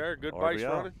job right there. Good base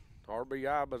running.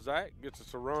 RBI by Zach. Gets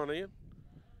us a run in.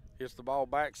 Hits the ball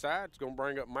backside. It's going to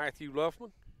bring up Matthew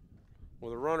Luffman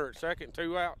with a runner at second,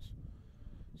 2 outs.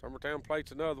 Summertown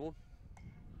plates another one.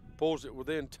 Pulls it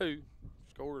within 2.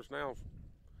 Score is now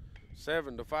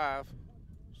 7-5.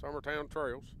 Summertown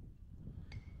trails.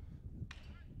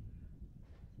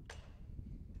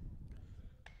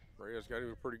 Reyes got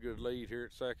him a pretty good lead here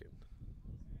at second.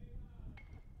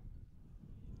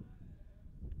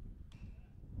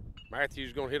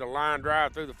 Matthews going to hit a line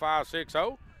drive through the 5-6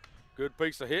 hole. Good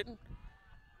piece of hitting.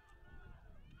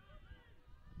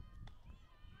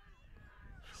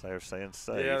 They're saying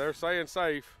safe. Yeah, they're saying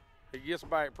safe. He gets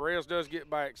back. Perez does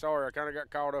get back. Sorry, I kind of got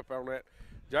caught up on that.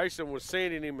 Jason was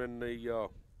sending him, and the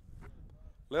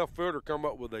left fielder come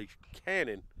up with a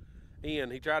cannon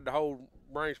in. He tried to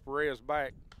bring Perez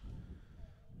back.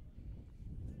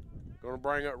 Going to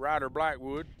bring up Ryder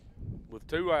Blackwood with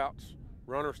 2 outs.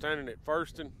 Runner standing at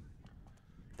first and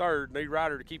third. Need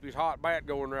Ryder to keep his hot bat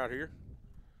going right here.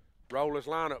 Roll this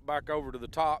lineup back over to the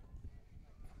top.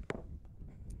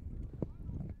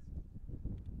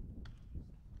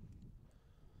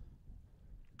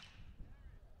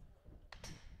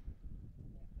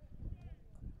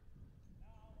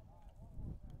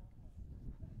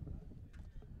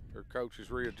 Their coach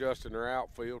is readjusting their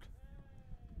outfield.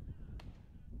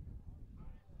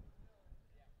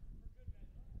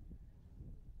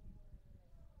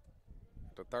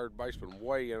 The third baseman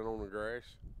way in on the grass.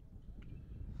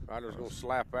 Ryder's going to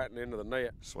slap that into the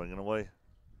net. Swinging away.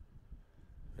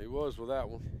 He was with that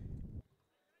one.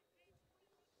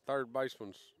 Third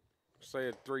baseman's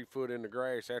said 3 foot in the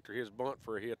grass after his bunt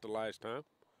for a hit the last time.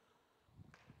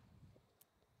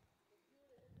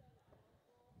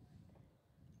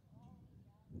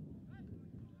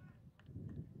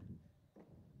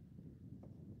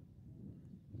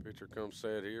 Pitcher comes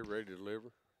set here, ready to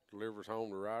deliver. Delivers home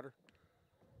to Ryder.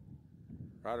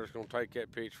 Ryder's going to take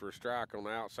that pitch for a strike on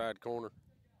the outside corner.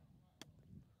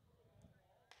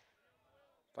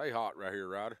 Stay hot right here,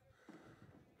 Ryder.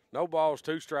 No balls,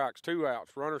 2 strikes, 2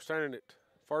 outs. Runner standing at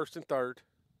first and third.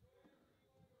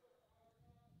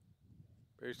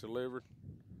 Pitch delivered.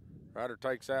 Ryder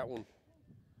takes that one.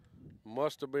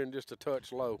 Must have been just a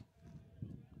touch low.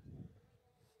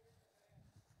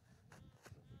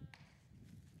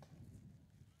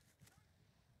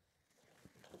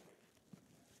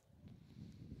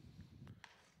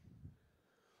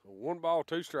 So 1 ball,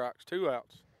 2 strikes, 2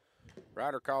 outs.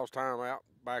 Ryder calls timeout,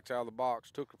 backs out of the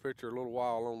box. Took the pitcher a little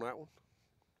while on that one.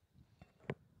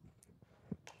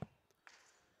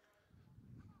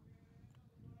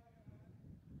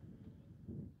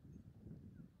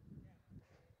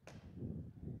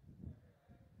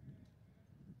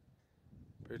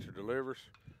 Pitcher delivers.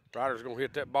 Ryder's going to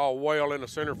hit that ball well in the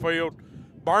center field.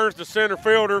 Burns the center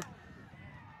fielder.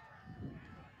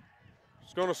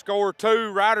 It's going to score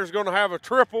 2. Ryder's going to have a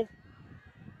triple.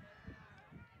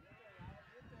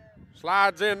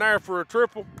 Slides in there for a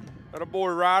triple. That a boy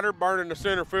Ryder burning the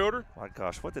center fielder. My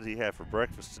gosh, what did he have for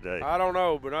breakfast today? I don't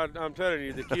know, but I'm telling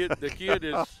you, the kid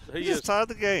is he just tied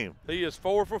the game. He is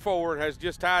 4 for 4 and has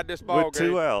just tied this ball with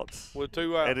game 2 outs. With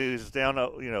 2 outs, and he's down,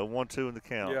 1-2 in the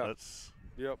count. Yeah.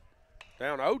 Yep.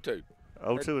 Down 0-2.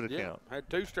 0-2 in the count. Had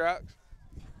 2 strikes.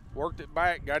 Worked it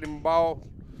back. Got him a ball.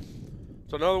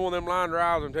 It's another one of them line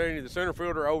drives. I'm telling you, the center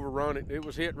fielder overrun it. It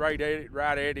was hit right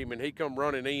at him, and he come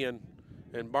running in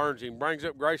and burns him. Brings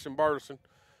up Grayson Burleson.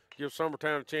 Gives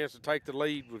Summertown a chance to take the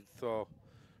lead with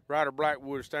Ryder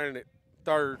Blackwood standing at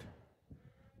third.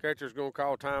 Catcher's going to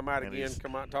call timeout again.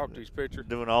 Come out and talk to his pitcher.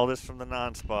 Doing all this from the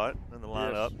 9 spot in the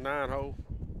lineup. Yes, 9 hole.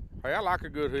 Hey, I like a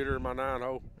good hitter in my 9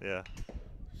 hole. Yeah.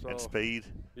 So, and speed.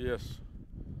 Yes.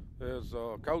 There's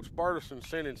Coach Burleson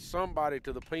sending somebody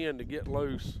to the pen to get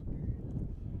loose.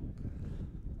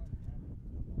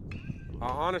 I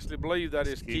honestly believe that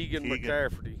is Keegan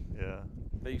McCafferty. Yeah.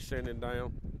 He's sending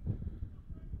down.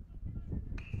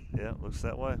 Yeah, looks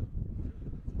that way.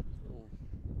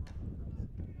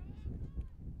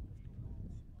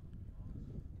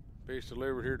 Pitch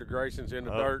delivered here to Grayson's in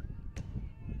the dirt.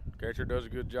 Catcher does a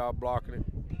good job blocking it.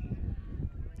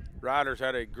 Ryder's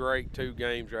had a great 2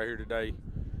 games right here today.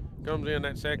 Comes in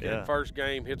that second and first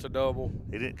game, hits a double.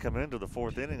 He didn't come into the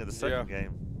 4th inning of the second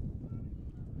game.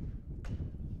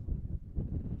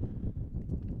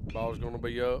 Ball's going to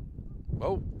be up.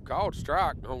 Oh, called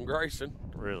strike on Grayson.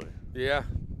 Really? Yeah.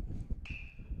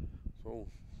 So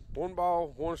 1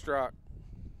 ball, 1 strike.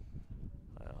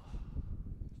 Wow.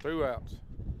 2 outs.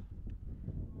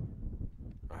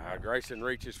 Grayson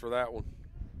reaches for that one.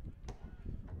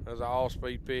 That's an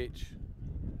all-speed pitch.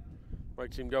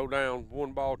 Makes him go down.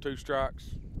 1 ball, 2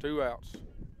 strikes, 2 outs.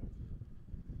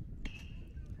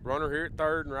 Runner here at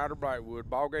third and Ryder Blackwood.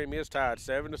 Ball game is tied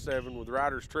 7-7 with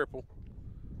Ryder's triple.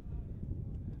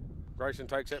 Grayson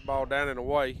takes that ball down and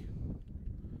away.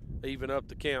 Even up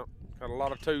the count. Got a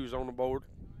lot of 2s on the board.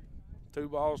 2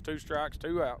 balls, 2 strikes,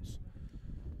 2 outs.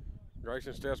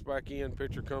 Grayson steps back in.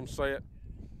 Pitcher comes set.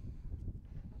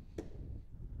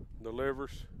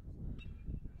 Delivers.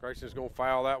 Grayson's going to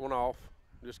foul that one off.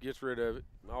 Just gets rid of it.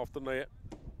 Off the net.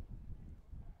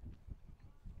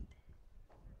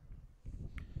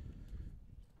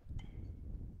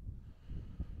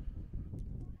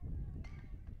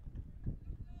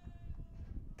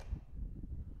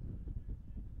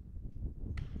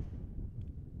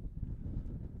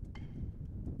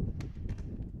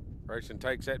 Grayson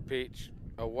takes that pitch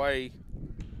away.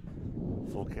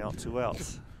 Full count, 2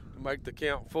 outs. To make the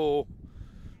count full.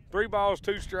 3 balls,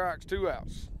 2 strikes, 2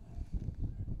 outs.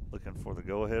 Looking for the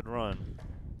go-ahead run.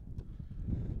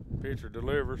 Pitcher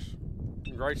delivers.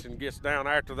 Grayson gets down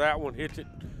after that one, hits it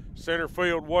center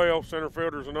field well. Center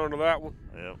fielder's and under that one.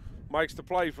 Yep. Makes the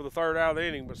play for the 3rd out of the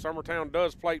inning, but Summertown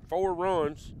does plate 4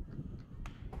 runs.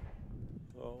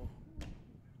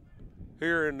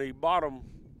 Here in the bottom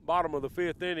of the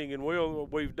 5th inning, and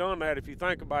we've done that. If you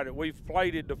think about it, we've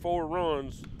plated the 4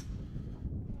 runs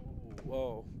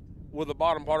with the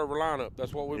bottom part of our lineup.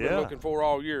 That's what we've been looking for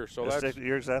all year. So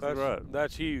you're exactly right.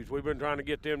 That's huge. We've been trying to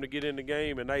get them to get in the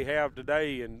game, and they have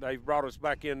today, and they've brought us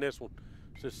back in this one.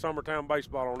 This is Summertown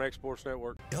Baseball on Exports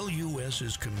Network. LUS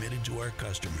is committed to our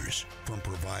customers, from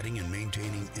providing and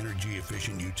maintaining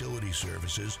energy-efficient utility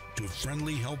services to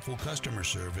friendly, helpful customer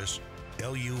service.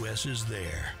 LUS is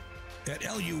there. At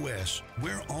LUS,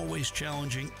 we're always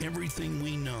challenging everything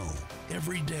we know,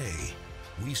 every day.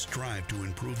 We strive to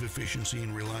improve efficiency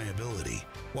and reliability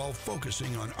while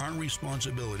focusing on our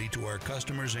responsibility to our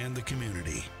customers and the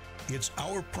community. It's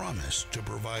our promise to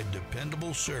provide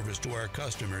dependable service to our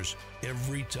customers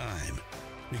every time.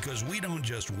 Because we don't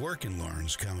just work in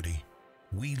Lawrence County,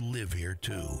 we live here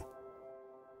too.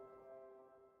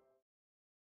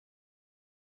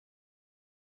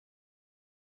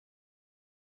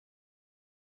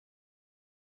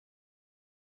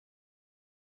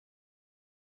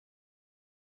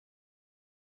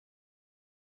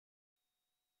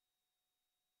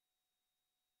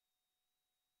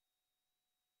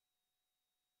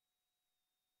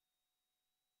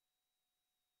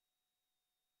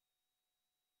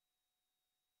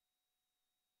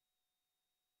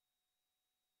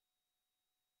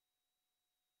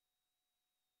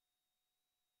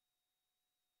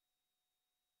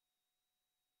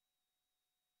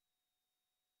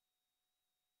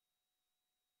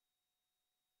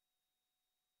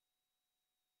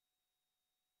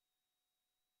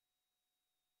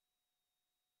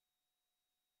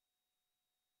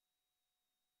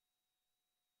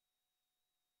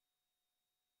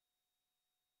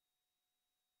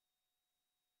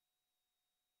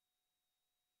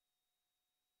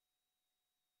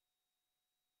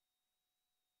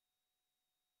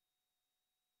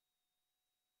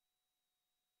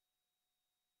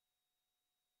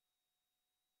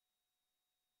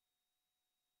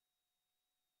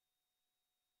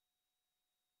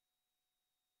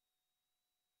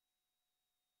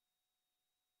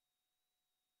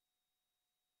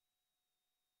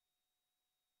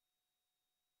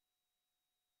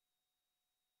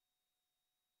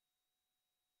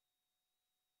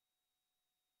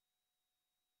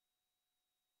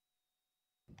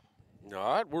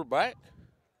 All right, we're back.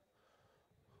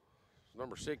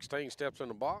 Number 16 steps in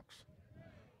the box.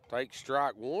 Takes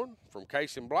strike 1 from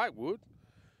Casey Blackwood.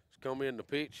 He's come in to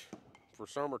pitch for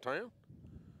Summertown.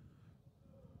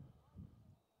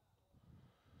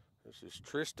 This is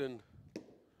Tristan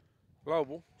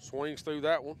Global. Swings through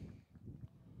that one.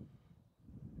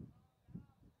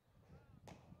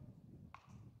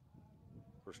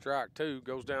 For strike 2,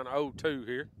 goes down 0-2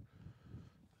 here.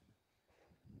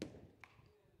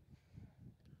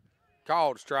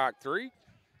 Called strike 3.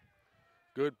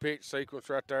 Good pitch sequence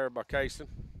right there by Kaysen.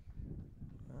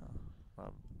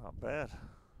 Not bad.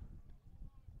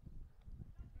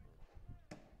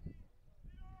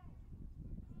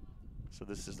 So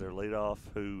this is their leadoff,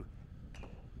 who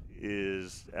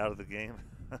is out of the game,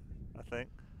 I think.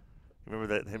 Remember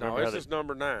that? No, this is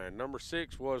number 9. Number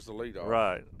 6 was the leadoff.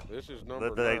 Right. This is number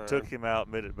 9. They took him out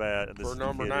mid at bat. And this for is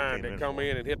number 9, they come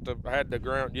in and had the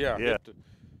ground. Yeah.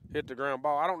 Hit the ground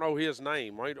ball. I don't know his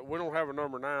name. We don't have a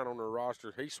number 9 on the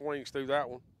roster. He swings through that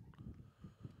one.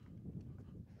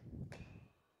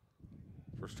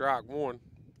 For strike 1.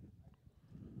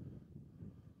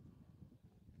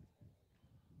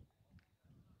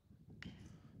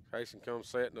 Casey comes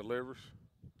set and delivers.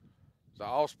 It's an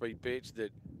off-speed pitch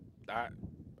that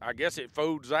I guess it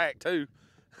fooled Zach too.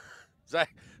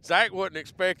 Zach wasn't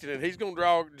expecting it. He's going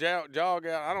to jog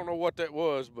out. I don't know what that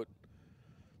was, but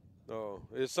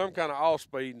it's some kind of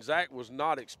off-speed, and Zach was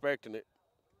not expecting it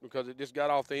because it just got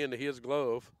off the end of his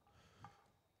glove.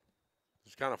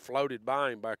 Just kind of floated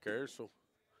by him back there. So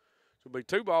it'll be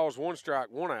 2 balls, 1 strike,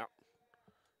 1 out.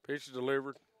 Pitch is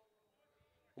delivered.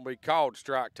 Will be called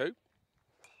strike 2.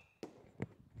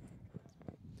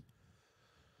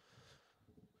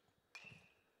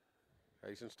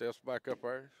 Jason steps back up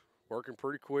there, working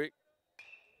pretty quick.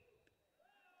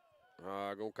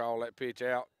 Gonna call that pitch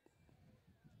out.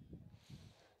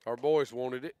 Our boys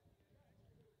wanted it.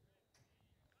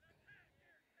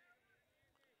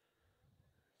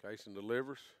 Jason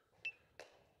delivers.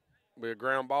 Be a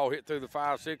ground ball hit through the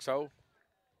 5-6 hole.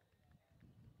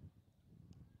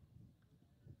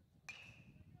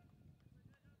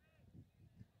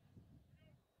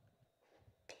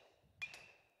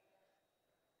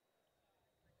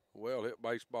 Well, hit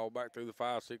baseball back through the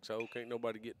 5-6 hole. Can't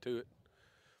nobody get to it.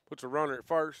 Puts a runner at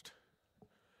first.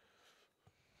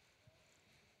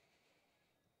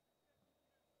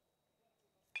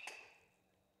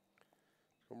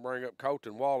 Gonna bring up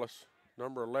Colton Wallace.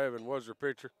 Number 11 was their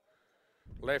pitcher.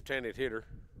 Left-handed hitter,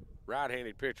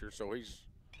 right-handed pitcher, so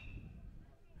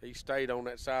he stayed on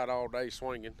that side all day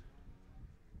swinging.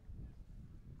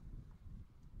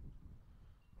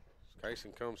 Casey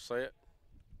comes set,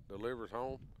 delivers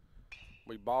home.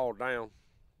 We ball down.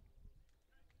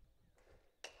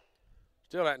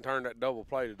 Still hadn't turned that double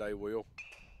play today, Will.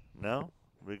 No,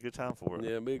 be a good time for it.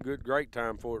 Yeah, it'll be a great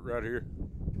time for it right here.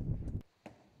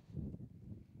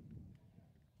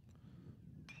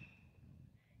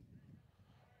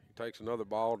 He takes another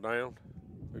ball down.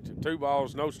 Makes it 2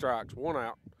 balls, no strikes, 1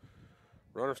 out.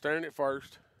 Runner standing at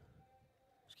first.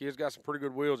 This kid's got some pretty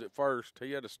good wheels at first.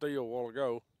 He had a steal a while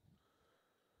ago.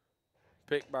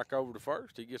 Pick back over to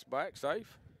first. He gets back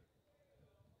safe.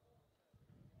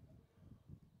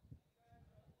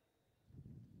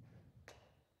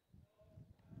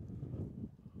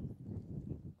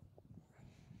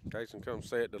 Jason comes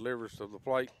set, delivers to the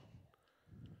plate.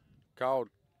 Called.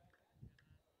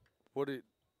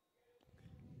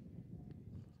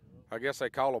 I guess they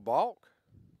call a balk.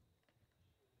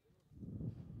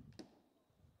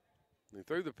 They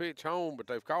threw the pitch home, but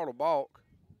they've called a balk.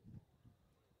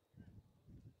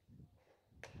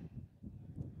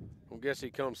 I guess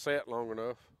he comes set long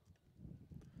enough.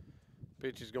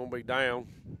 Pitch is going to be down.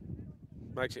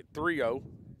 Makes it 3-0.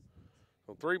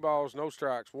 So 3 balls, no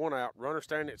strikes, 1 out. Runner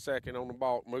standing at second on the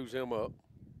balk, moves him up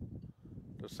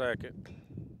to second.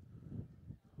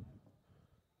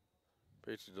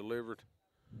 Pitch is delivered.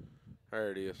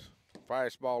 There it is.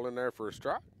 Fastball in there for a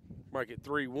strike. Make it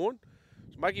 3-1.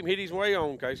 Let's make him hit his way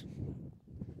on, Casey.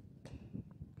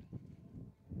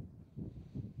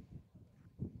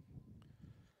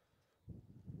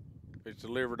 It's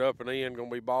delivered up and in, going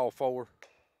to be ball 4.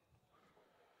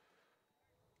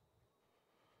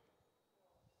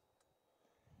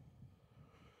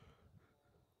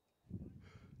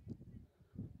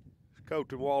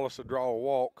 Colton Wallace will draw a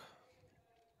walk.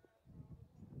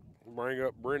 Bring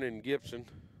up Brennan Gibson.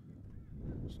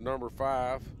 It's number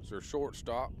 5. It's their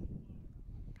shortstop.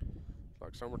 It's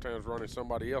like Summertown's running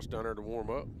somebody else down there to warm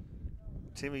up.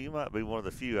 Timmy, you might be one of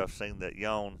the few I've seen that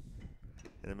yawn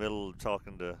in the middle of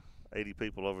talking to 80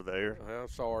 people over the air. I'm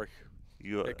sorry.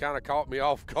 It kind of caught me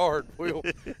off guard, Will.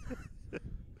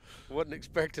 Wasn't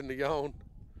expecting to yawn.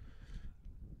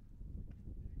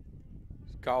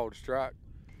 It's called strike.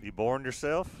 You boring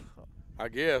yourself? I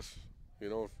guess. You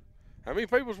know, how many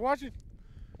people's watching?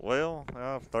 Well,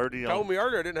 30. Told me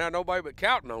earlier I didn't have nobody but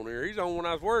Cowton on here. He's the only one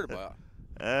I was worried about.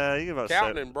 You get about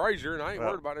Cowton and Brazier, and I ain't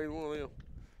worried about either one of them.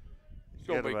 It's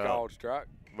going to be called strike.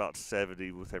 About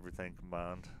 70 with everything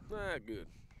combined. Good.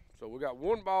 So we got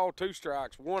 1 ball, 2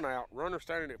 strikes, 1 out. Runner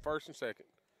standing at first and second.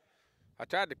 I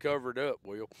tried to cover it up,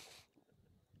 Will.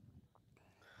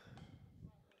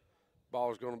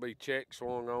 Ball's going to be checked,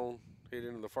 swung on, hit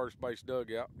into the first base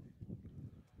dugout.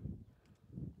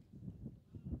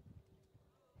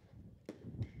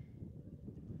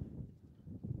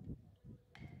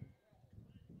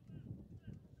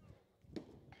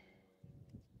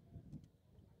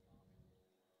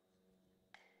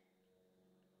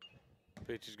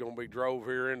 Pitch is going to be drove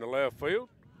here into left field.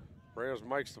 Reyes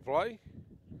makes the play.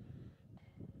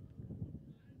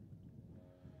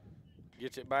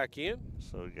 Gets it back in.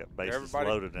 So we got bases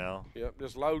loaded now. Yep,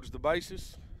 just loads the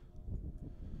bases.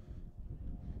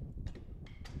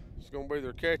 It's going to be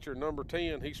their catcher, number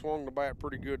 10. He swung the bat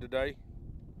pretty good today.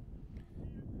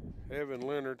 Evan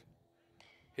Leonard.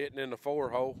 hitting in the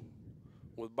 4-hole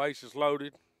with bases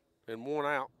loaded and 1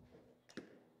 out.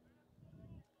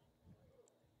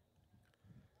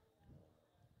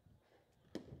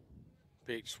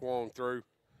 Pitch swung through.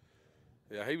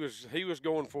 Yeah, he was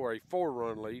going for a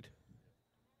 4-run lead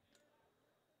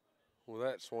with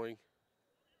that swing.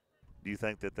 Do you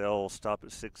think that they'll stop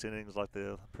at 6 innings like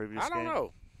the previous game? I don't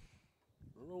know.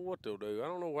 I don't know what they'll do. I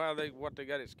don't know what they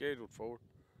got it scheduled for.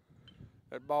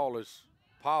 That ball is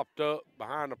popped up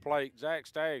behind the plate. Zach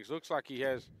Staggs looks like he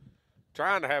has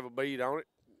trying to have a beat on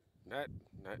it.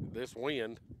 This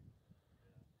wind.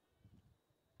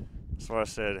 That's why I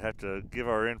said have to give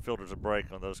our infielders a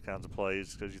break on those kinds of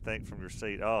plays, because you think from your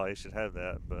seat, oh, he should have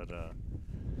that. But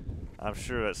I'm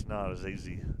sure that's not as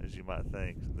easy as you might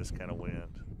think, this kind of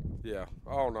wind. Yeah.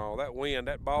 Oh, no, that wind,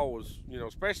 that ball was,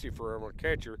 especially for a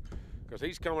catcher, because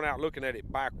he's coming out looking at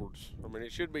it backwards. I mean,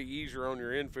 it should be easier on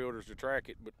your infielders to track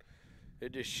it, but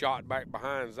it just shot back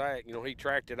behind Zach. He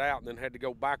tracked it out and then had to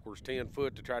go backwards 10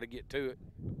 foot to try to get to it.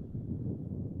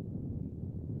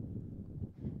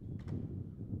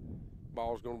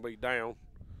 Ball's going to be down.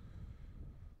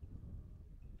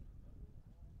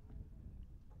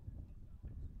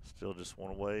 Still just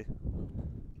 1 away.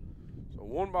 So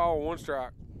 1 ball, 1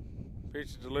 strike. Pitch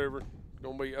is delivered.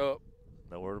 Going to be up.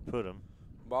 Nowhere to put him.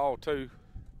 Ball 2.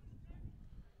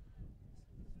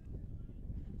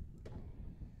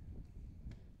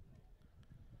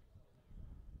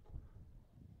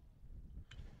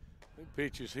 That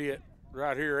pitch is hit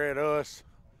right here at us.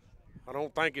 I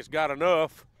don't think it's got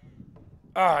enough.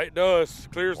 It does.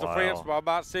 Clears the fence by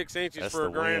about 6 inches. That's for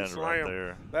a grand slam. Right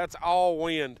there. That's all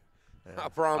wind. Yeah. I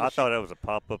promise. I thought that was a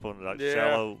pop-up on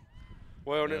shallow.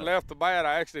 Well, when it left the bat,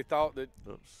 I actually thought that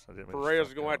Perez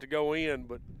was going to have to go in,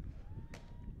 but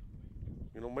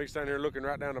me standing here looking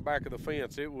right down the back of the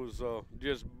fence, it was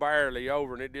just barely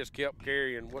over, and it just kept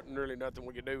carrying. Wasn't really nothing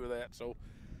we could do with that. So,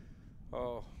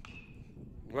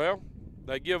 well,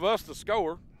 they give us the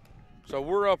score. So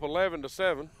we're up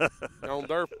 11-7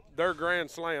 on their grand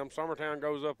slam. Summertown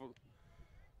goes up.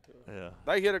 Yeah.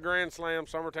 They hit a grand slam.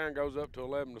 Summertown goes up to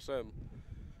 11-7. So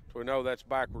we know that's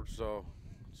backwards. So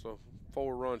it's a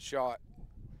 4-run shot.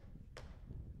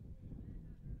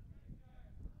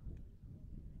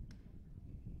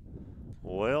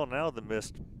 Well, now the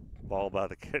missed ball by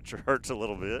the catcher hurts a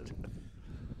little bit.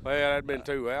 Well, that'd been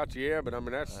 2 outs, but I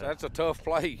mean that's a tough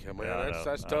play. I mean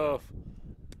that's tough.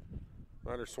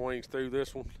 Ryder swings through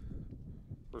this one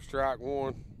for strike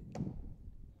 1.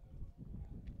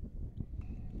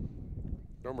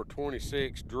 Number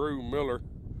 26, Drew Miller,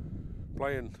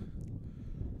 playing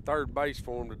third base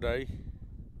for him today.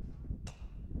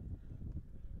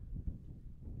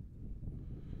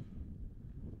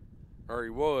 Or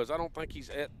he was. I don't think he's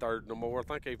at third no more. I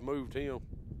think they've moved him.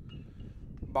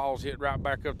 Ball's hit right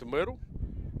back up the middle.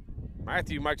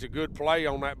 Matthew makes a good play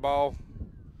on that ball.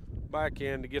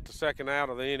 Backhand to get the 2nd out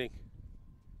of the inning.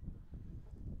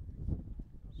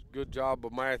 Good job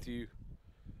of Matthew.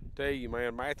 Tell you,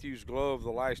 man, Matthew's glove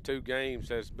the last 2 games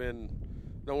has been,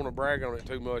 don't want to brag on it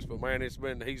too much, but man,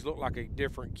 he's looked like a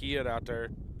different kid out there.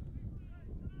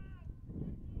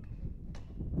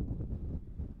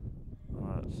 All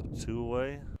right, so 2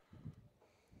 away.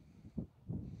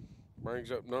 Brings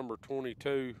up number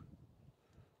 22,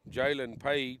 Jalen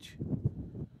Page.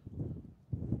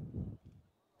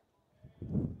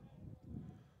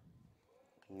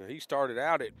 He started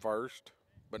out at first,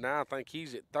 but now I think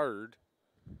he's at third.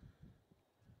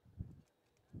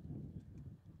 I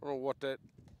don't know what that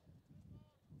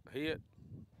hit.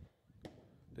 Did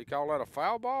he call that a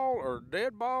foul ball or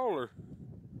dead ball or?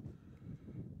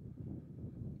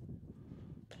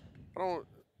 I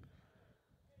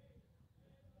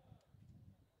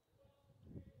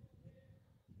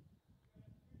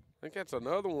think that's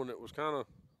another one that was kind of,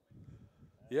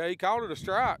 he called it a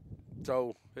strike.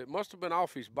 So it must have been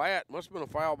off his bat. Must have been a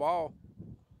foul ball.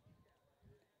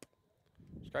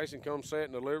 Skasen comes set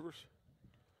and delivers.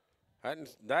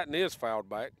 That is fouled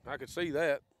back. I could see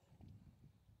that.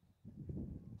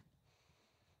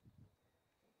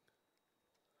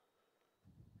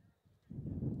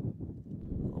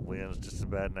 The wind's just as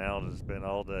bad now as it's been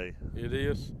all day. It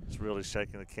is. It's really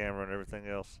shaking the camera and everything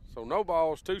else. So no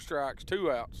balls, 2 strikes, 2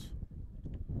 outs.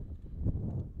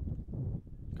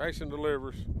 Skasen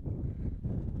delivers.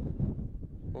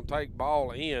 Gonna take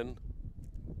ball in.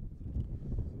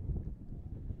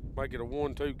 Make it a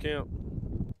 1-2 count.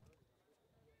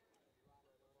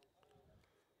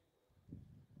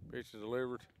 Pitch is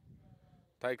delivered.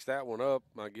 Takes that one up,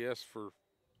 I guess, for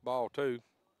ball 2.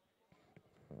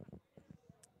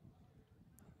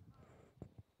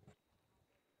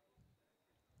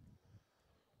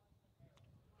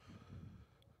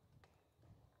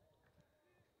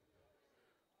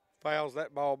 Fouls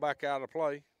that ball back out of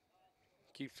play.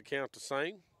 Keeps the count the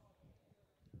same.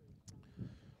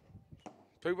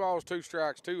 2 balls, 2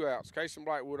 strikes, 2 outs. Casey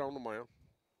Blackwood on the mound.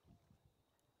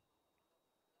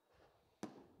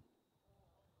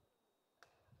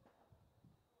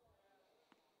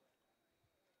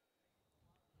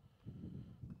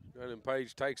 Gunning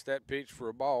Page takes that pitch for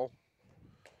a ball.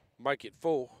 Make it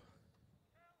full.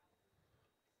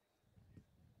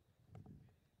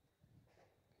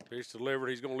 Pitch delivered.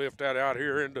 He's going to lift that out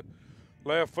here into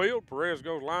left field. Perez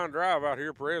goes line drive out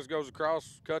here. Perez goes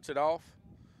across, cuts it off,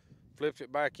 flips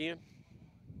it back in.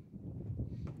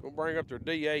 Going to bring up their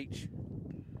DH.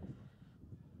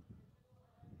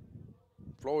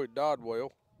 Floyd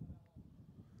Dodwell.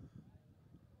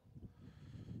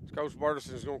 Coach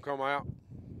Burtison's going to come out.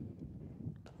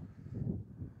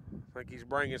 I think he's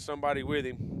bringing somebody with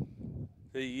him.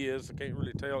 He is. I can't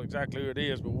really tell exactly who it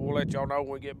is, but we'll let y'all know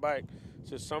when we get back. It's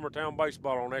just Summertown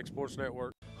Baseball on Exports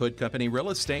Network. Hood Company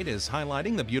Real Estate is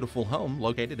highlighting the beautiful home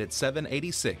located at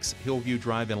 786 Hillview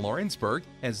Drive in Lawrenceburg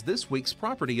as this week's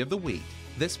property of the week.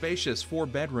 This spacious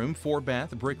 4-bedroom,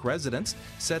 4-bath brick residence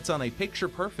sits on a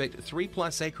picture-perfect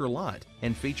 3+ acre lot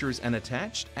and features an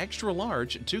attached,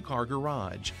 extra-large 2-car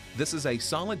garage. This is a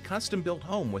solid custom-built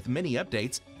home with many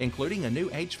updates, including a new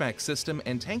HVAC system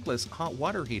and tankless hot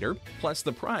water heater, plus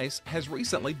the price has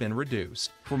recently been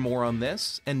reduced. For more on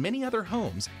this and many other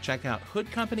homes, check out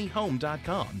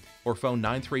hoodcompanyhome.com or phone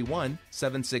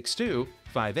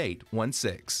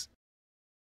 931-762-5816.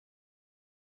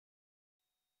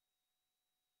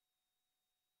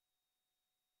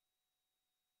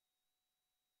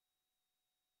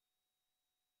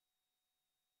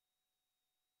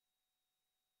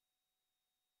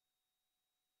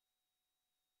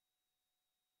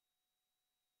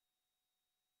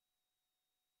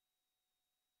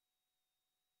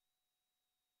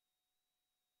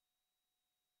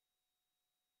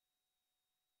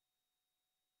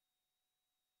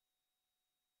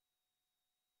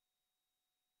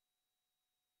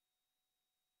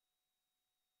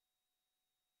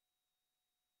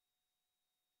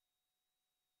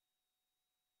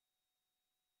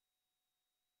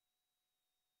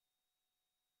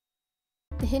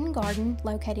 The Hidden Garden,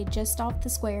 located just off the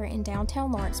square in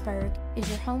downtown Lawrenceburg, is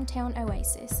your hometown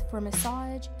oasis for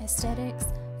massage, aesthetics,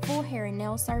 full hair and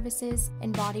nail services,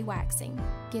 and body waxing.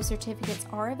 Gift certificates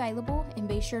are available, and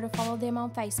be sure to follow them on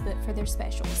Facebook for their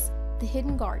specials. The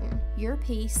Hidden Garden, your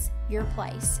peace, your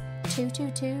place.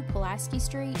 222 Pulaski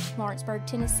Street, Lawrenceburg,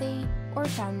 Tennessee, or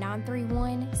phone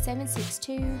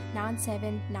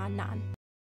 931-762-9799.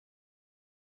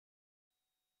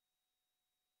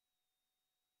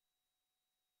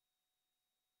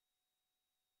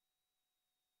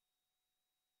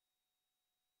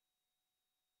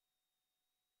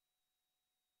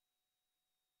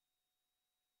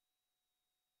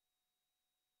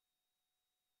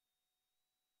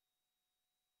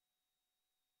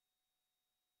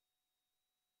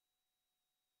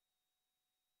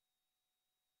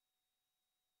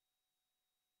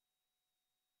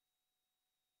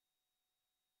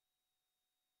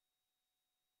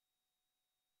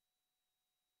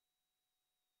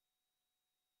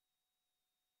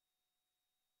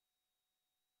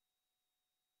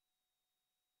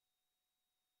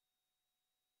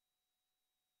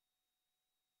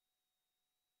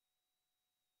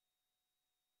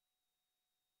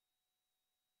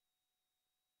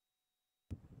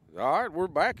 All right, we're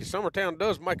back. Summertown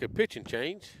does make a pitching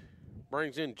change.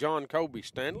 Brings in John Kobe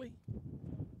Stanley.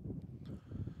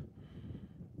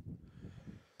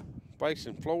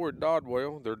 Facing Floyd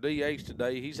Dodwell, their DH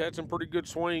today. He's had some pretty good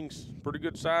swings, pretty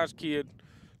good sized kid.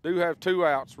 Do have 2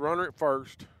 outs, runner at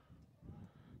first.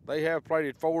 They have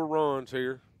plated 4 runs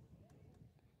here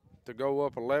to go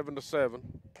up 11-7.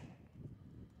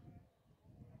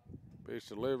 Pitch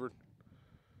delivered,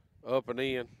 up and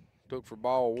in, took for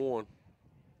ball 1.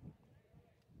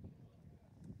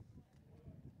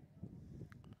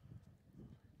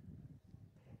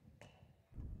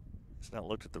 He's not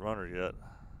looked at the runner yet.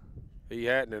 He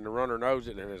hadn't, and the runner knows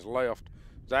it and has left.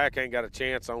 Zach ain't got a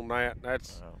chance on that.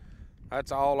 That's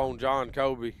all on John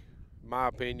Kobe, in my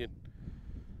opinion.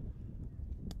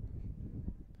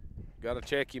 Got to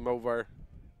check him over there.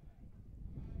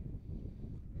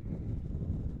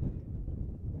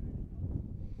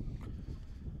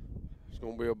 It's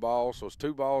going to be a ball, so it's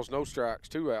 2 balls, no strikes,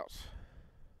 2 outs.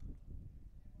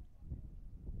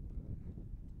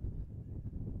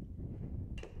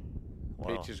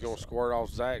 Wow. Pitch is going to squirt off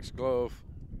Zach's glove.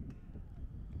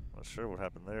 Not sure what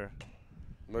happened there.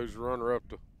 Moves the runner up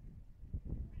to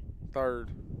third.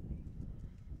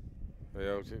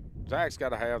 Yeah, Zach's got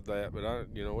to have that, but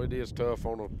it is tough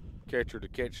on a catcher to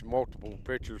catch multiple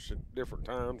pitchers at different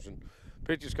times, and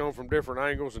pitches come from different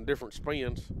angles and different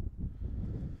spins.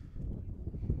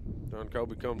 John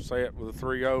Kobe comes set with a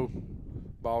 3-0.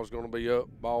 Ball's going to be up,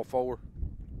 ball 4.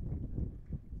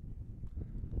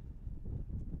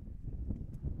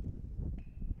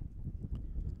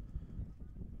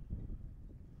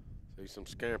 See some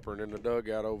scampering in the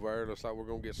dugout over there. Looks like we're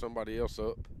going to get somebody else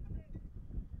up.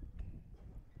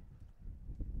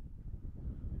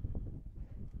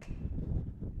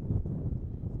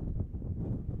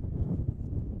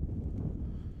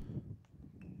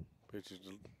 Pitches,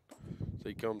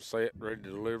 he comes set, ready to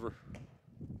deliver.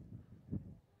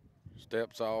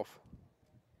 Steps off.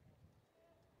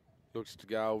 Looks at the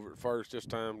guy over at first this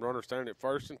time. Runner standing at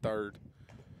first and third.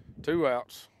 2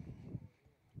 outs.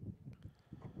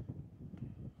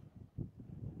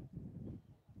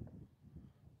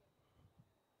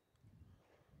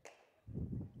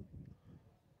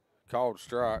 Called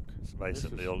strike. It's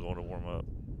Mason Neal going to warm up.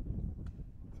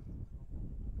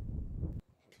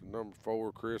 Number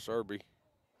 4, Chris Irby,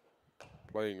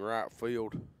 playing right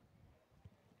field.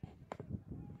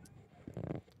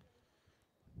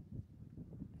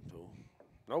 So,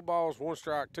 no balls, 1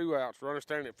 strike, 2 outs. Runner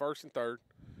standing at first and third.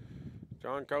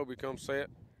 John Kobe comes set.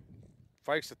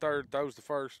 Fakes the third, throws the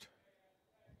first.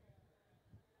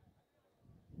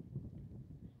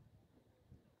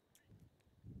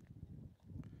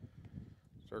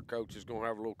 So our coach is going to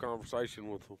have a little conversation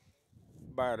with the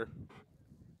batter.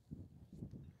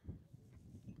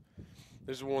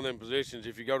 This is one of them positions,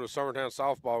 if you go to a Summertown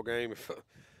softball game,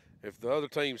 if the other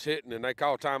team's hitting and they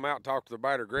call timeout, talk to the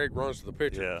batter, Greg runs to the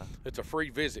pitcher. Yeah. It's a free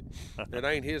visit. It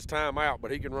ain't his timeout,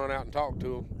 but he can run out and talk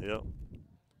to him. Yep.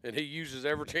 And he uses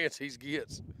every chance he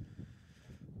gets.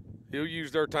 He'll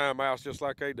use their timeouts just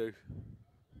like they do.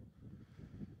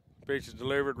 Pitch is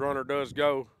delivered, runner does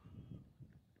go.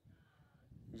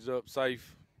 He's up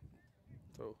safe.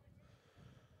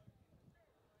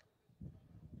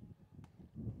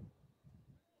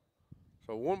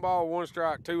 So 1 ball, 1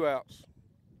 strike, 2 outs.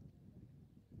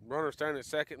 Runner standing at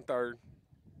second and third.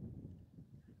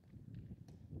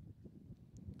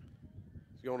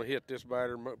 He's going to hit this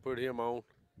batter, put him on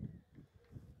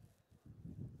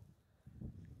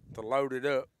to load it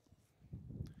up.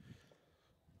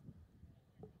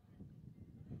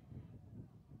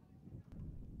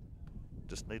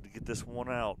 Just need to get this one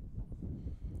out.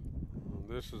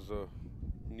 This is a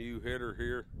new hitter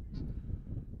here.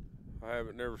 I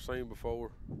haven't never seen before.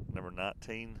 Number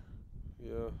 19.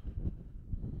 Yeah.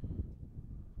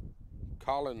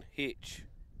 Colin Hitch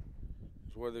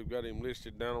is where they've got him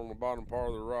listed down on the bottom part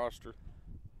of the roster.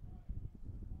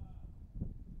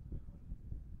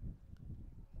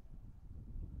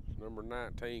 Number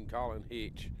 19, Colin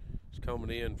Hitch, is coming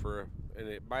in for an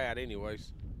at bat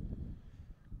anyways.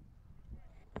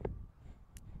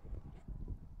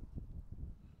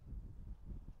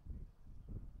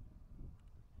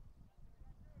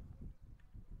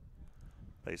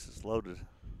 Bases loaded.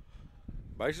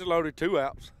 Bases loaded, 2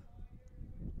 outs.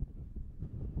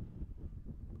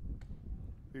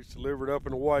 He's delivered up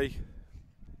and away.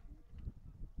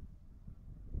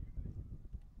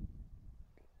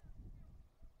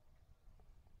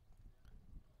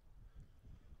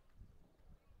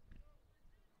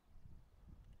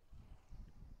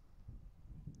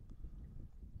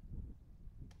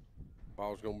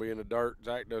 Ball's going to be in the dirt.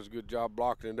 Zach does a good job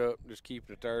blocking it up, just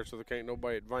keeping it there so there can't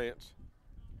nobody advance.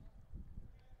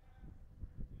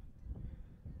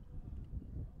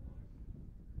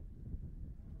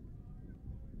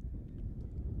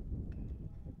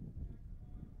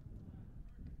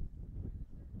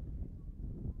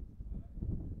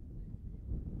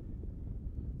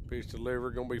 Pitch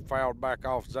delivered, going to be fouled back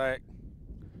off Zach.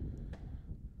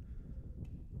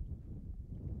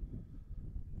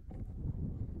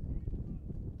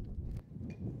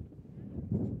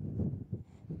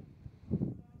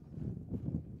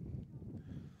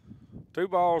 Two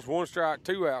balls, 1 strike,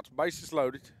 2 outs, bases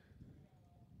loaded.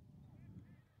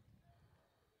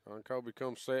 John Kobe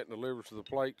comes set and delivers to the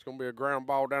plate. It's going to be a ground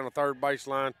ball down the third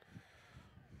baseline.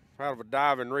 Out of a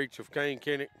diving reach of Kane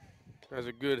Kinnick. That's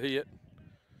a good hit.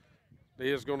 He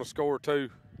is going to score 2.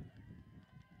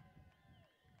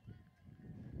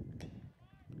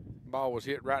 Ball was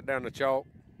hit right down the chalk.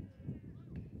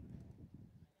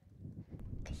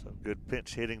 So good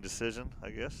pinch hitting decision, I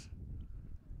guess.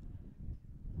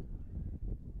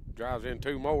 Drives in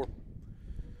 2 more.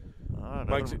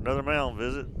 Another mound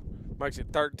visit. Makes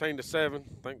it 13-7. I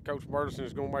think Coach Burleson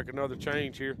is going to make another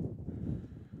change here.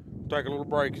 Take a little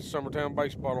break. It's Summertown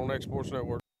Baseball on X Sports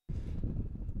Network.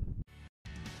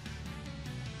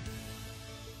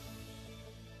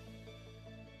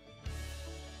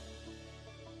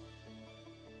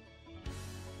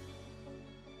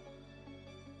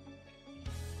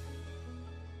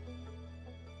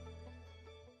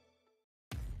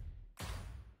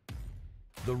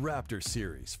 The Raptor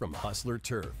Series from Hustler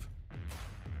Turf.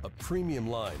 A premium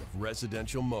line of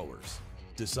residential mowers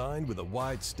designed with a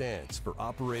wide stance for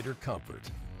operator comfort.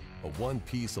 A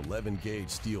one-piece 11-gauge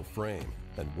steel frame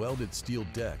and welded steel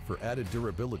deck for added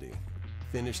durability.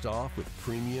 Finished off with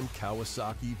premium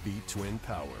Kawasaki V-twin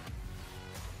power.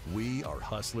 We are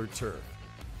Hustler Turf,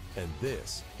 and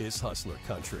this is Hustler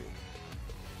Country.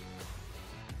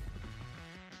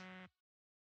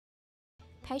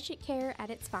 Patient care at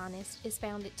its finest is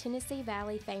found at Tennessee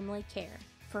Valley Family Care.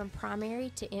 From primary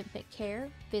to infant care,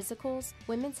 physicals,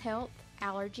 women's health,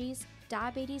 allergies,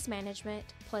 diabetes management,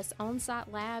 plus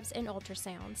on-site labs and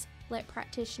ultrasounds. Let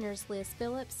practitioners Liz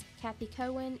Phillips, Kathy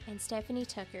Cohen, and Stephanie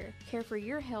Tucker care for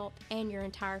your health and your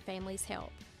entire family's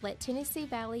health. Let Tennessee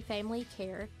Valley Family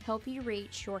Care help you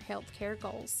reach your health care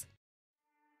goals.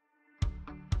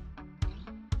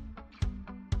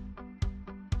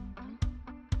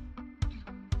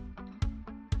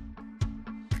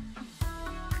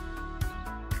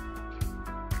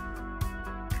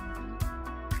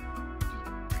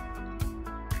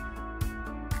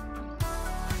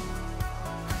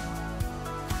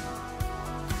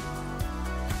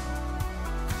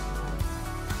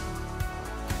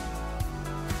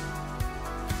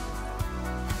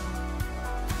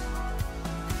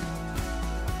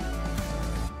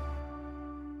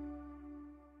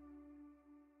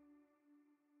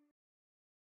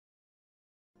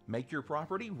 Make your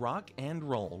property rock and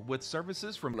roll with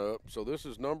services from... Up. So this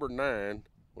is number 9,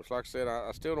 which like I said,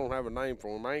 I still don't have a name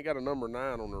for him. I ain't got a number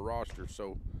 9 on the roster,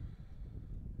 so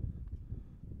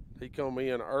he come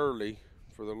in early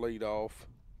for the leadoff.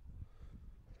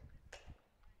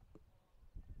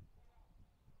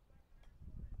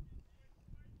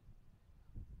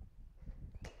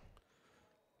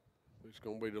 It's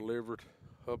going to be delivered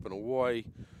up and away.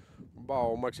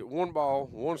 Ball makes it 1 ball,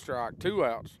 1 strike, 2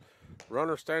 outs.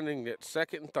 Runner standing at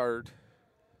second and third.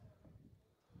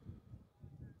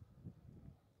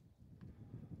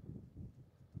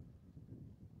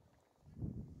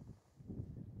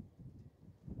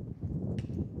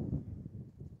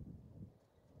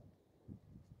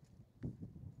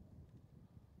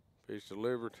 Pitch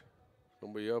delivered. It's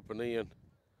going to be up and in.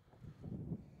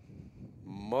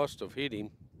 Must have hit him.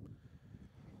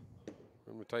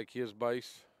 Let me take his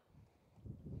base.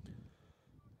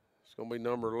 It's going to be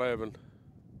number 11,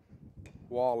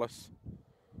 Wallace.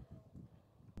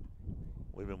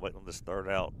 We've been waiting on this third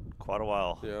out quite a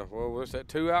while. Yeah, well, it's that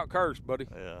 2-out curse, buddy.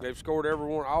 Yeah. They've scored every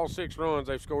one, all 6 runs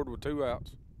they've scored with 2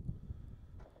 outs.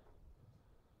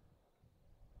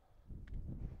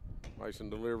 Mason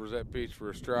delivers that pitch for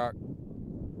a strike.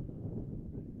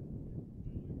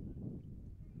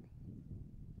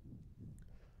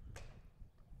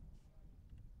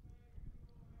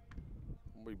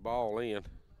 Be ball in.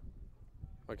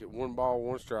 Make it 1 ball,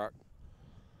 1 strike.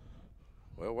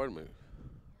 Well, wait a minute.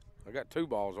 I got 2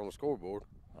 balls on the scoreboard.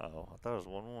 Oh, I thought it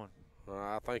was 1-1.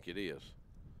 I think it is.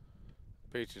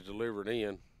 Pitch is delivered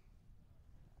in.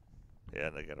 Yeah,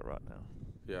 they got it right now.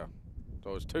 Yeah.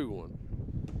 So it's 2-1.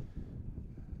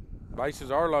 Bases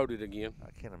are loaded again. I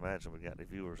can't imagine we got any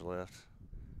viewers left.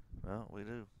 No, we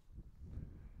do.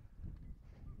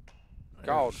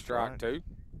 Called strike 2.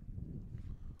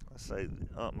 I say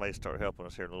Ump may start helping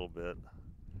us here in a little bit.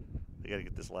 We got to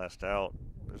get this last out.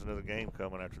 There's another game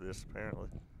coming after this, apparently.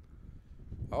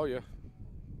 Oh, yeah.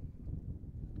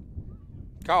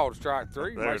 Called strike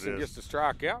 3. There Mason it is. gets the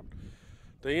strike out.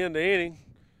 To end the inning.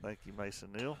 Thank you,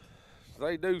 Mason Neal.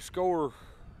 They do score,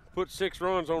 put 6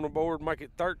 runs on the board, make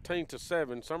it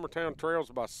 13-7. Summertown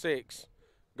trails by 6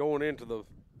 going into the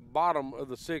bottom of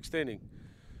the 6th inning.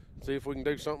 See if we can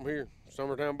do something here.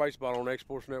 Summertown Baseball on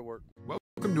X-Sports Network.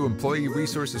 Welcome to Employee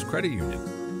Resources Credit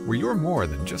Union, where you're more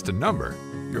than just a number,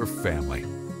 you're family.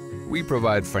 We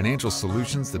provide financial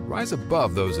solutions that rise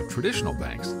above those of traditional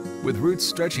banks. With roots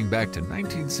stretching back to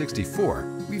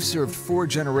 1964, we've served 4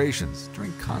 generations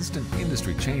during constant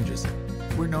industry changes.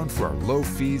 We're known for our low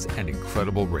fees and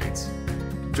incredible rates.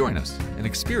 Join us and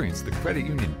experience the credit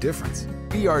union difference.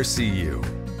 ERCU,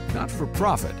 not for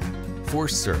profit, for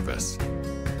service.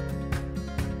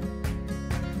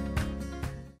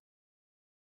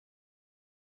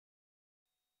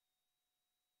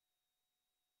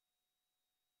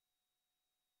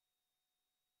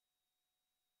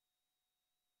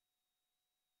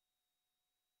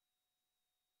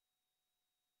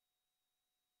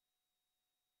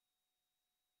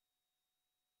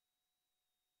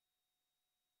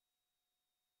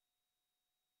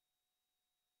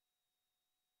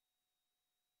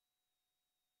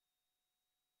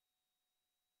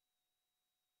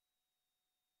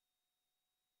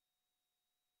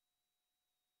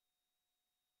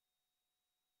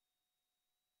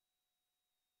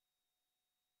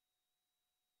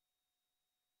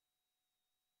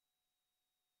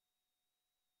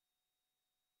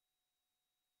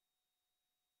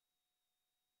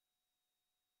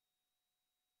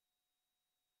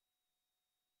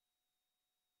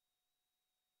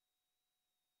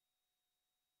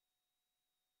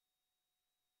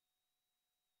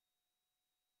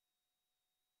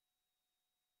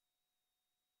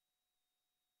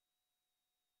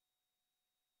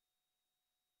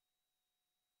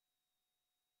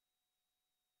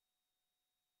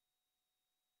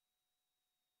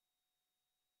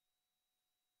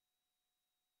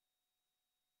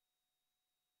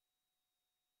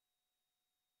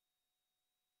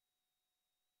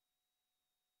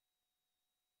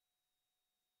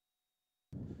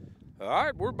 All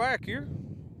right, we're back here.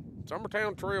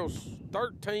 Summertown trails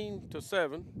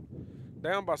 13-7,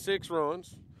 down by 6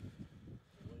 runs.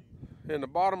 In the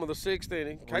bottom of the 6th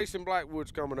inning, Case and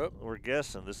Blackwood's coming up. We're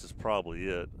guessing this is probably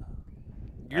it.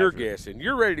 You're guessing.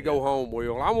 You're ready to go home,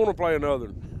 Will. I want to play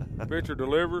another. Pitcher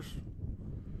delivers.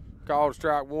 Called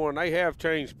strike 1. They have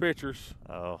changed pitchers.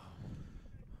 Oh.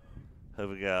 Who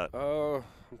we got? I'm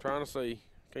trying to see.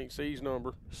 Can't see his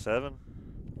number. 7?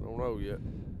 Don't know yet.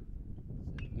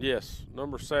 Yes,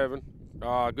 number 7.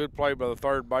 Good play by the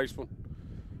third baseman.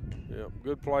 Yeah,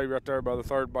 good play right there by the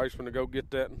third baseman to go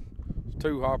get that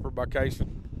 2-hopper by Casey.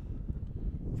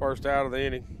 First out of the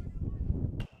inning.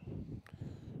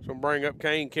 So bring up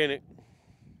Kane Kennick.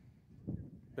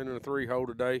 Been in a 3-hole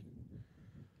today.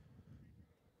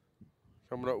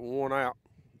 Coming up with 1 out.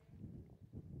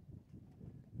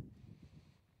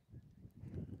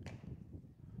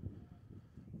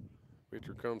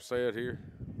 Pitcher comes set here.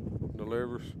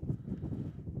 Delivers.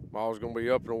 Ball's going to be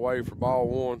up and away for ball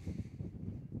 1.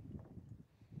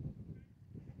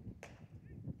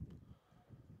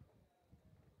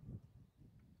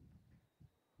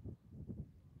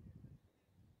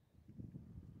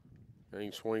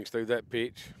 Kane swings through that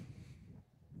pitch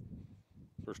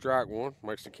for strike 1.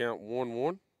 Makes the count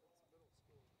 1-1.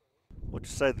 What'd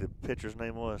you say the pitcher's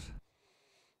name was?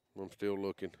 I'm still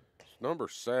looking. It's number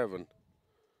 7.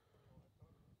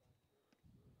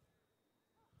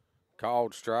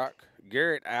 Called strike.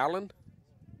 Garrett Allen.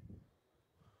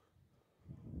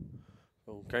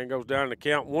 So Kane goes down to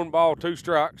count 1 ball, 2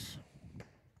 strikes.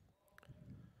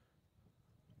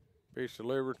 Pitch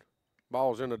delivered.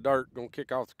 Ball's in the dirt. Going to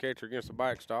kick off the catcher against the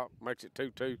backstop. Makes it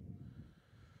 2-2.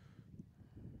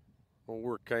 Well,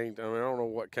 we're Kane. I don't know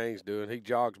what Kane's doing. He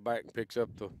jogs back and picks up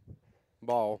the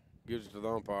ball, gives it to the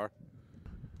umpire.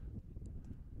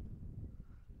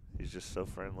 He's just so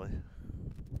friendly.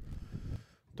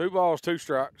 2 balls, 2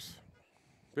 strikes.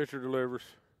 Pitcher delivers.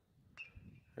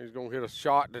 He's going to hit a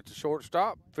shot at the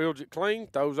shortstop. Fields it clean.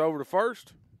 Throws over to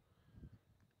first.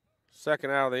 2nd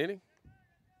out of the inning.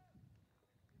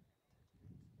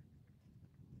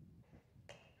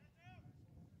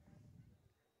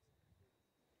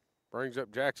 Brings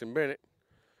up Jackson Bennett.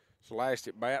 Slashed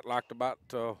at bat, locked about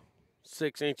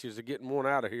 6 inches of getting 1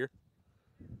 out of here.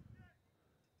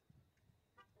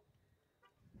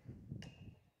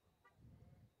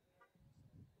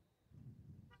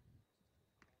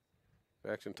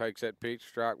 Jackson takes that pitch,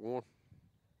 strike 1.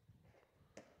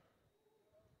 A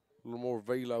little more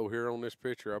velo here on this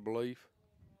pitcher, I believe.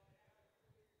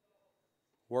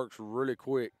 Works really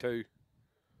quick, too.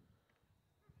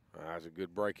 That's a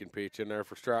good breaking pitch in there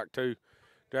for strike 2.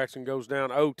 Jackson goes down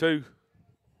 0-2.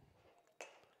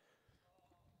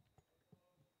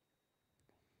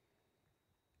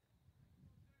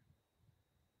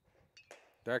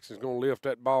 Jackson's going to lift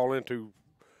that ball into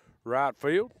right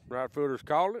field. Right fielder's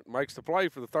calling it. Makes the play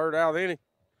for the 3rd out of the inning.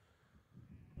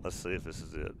 Let's see if this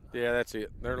is it. Yeah, that's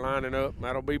it. They're lining up.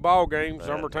 That'll be ball game.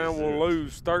 Summertown will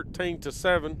lose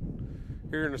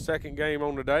 13-7 here in the 2nd game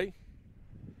on the day.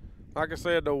 Like I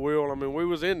said, though, Will, I mean, we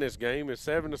was in this game. It's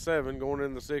 7-7 going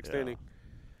into the 6th inning.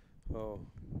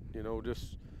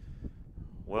 Just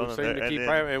we seem to keep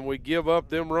having, and we give up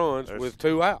them runs with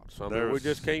 2 outs. I mean, we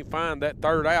just can't find that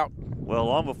 3rd out. Well,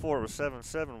 long before it was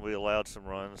 7-7, we allowed some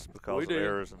runs because of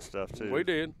errors and stuff too. We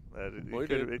did.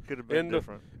 It could have been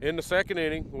different. In the 2nd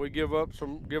inning, we give up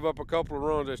a couple of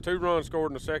runs. There's 2 runs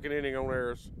scored in the 2nd inning on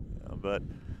errors. But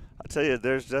I tell you,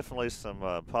 there's definitely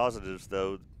some positives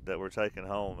though that we're taking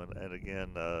home, and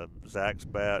again, Zach's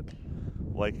bat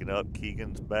waking up.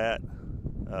 Keegan's bat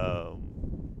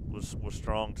was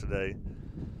strong today.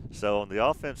 So on the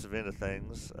offensive end of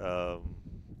things,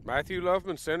 Matthew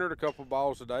Luffman centered a couple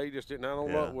balls today. He just didn't have no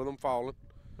luck with them falling.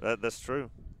 That's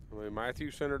true. I mean, Matthew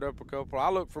centered up a couple.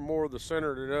 I look for more of the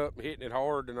centered it up, hitting it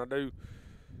hard than I do.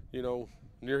 When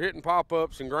you're hitting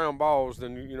pop-ups and ground balls,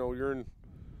 then you're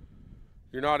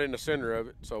not in the center of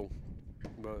it. So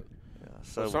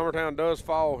Summertown does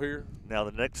fall here. Now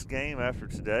the next game after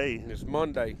today is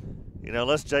Monday.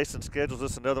 Unless Jason schedules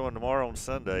us another one tomorrow on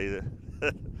Sunday.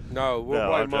 No, we'll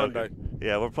play Monday.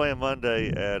 Yeah, we're playing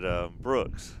Monday at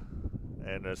Brooks,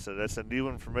 and so that's a new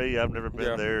one for me. I've never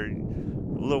been there. A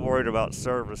little worried about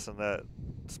service in that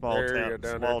small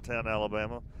town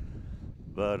Alabama,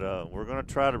 but we're going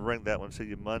to try to bring that one to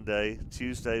you Monday.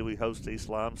 Tuesday we host East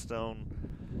Limestone,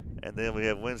 and then we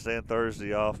have Wednesday and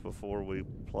Thursday off before we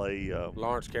play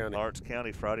Lawrence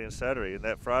County Friday and Saturday. And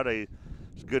that Friday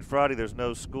is Good Friday. There's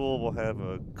no school. We'll have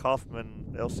a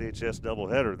Kaufman LCHS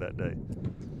doubleheader that day.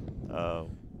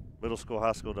 Middle school,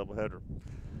 high school doubleheader.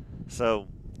 So,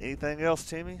 anything else,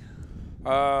 Timmy?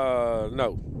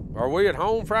 No. Are we at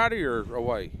home Friday or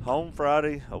away? Home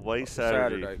Friday, away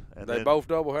Saturday. And they both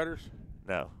doubleheaders?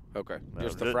 No. Okay. No,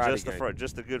 just the Friday game.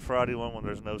 Just the Good Friday one when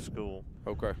there's no school.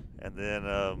 Okay. And then,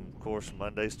 of course,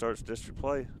 Monday starts district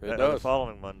play. It does. The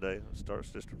following Monday starts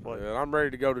district play. Yeah, I'm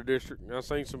ready to go to district. I've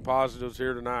seen some positives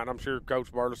here tonight. I'm sure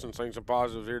Coach Burleson seen some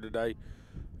positives here today.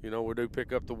 You know, we do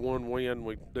pick up the one win.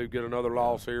 We do get another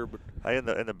loss here, but hey, in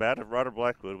the bat of Ryder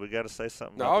Blackwood, we got to say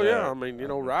something about that. Yeah, I mean, you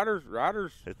know,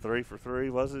 Ryder's hit 3 for 3,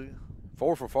 was he?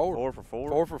 4 for 4. 4 for 4.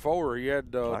 4 for 4. He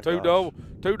had two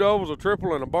doubles, a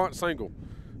triple, and a bunt single.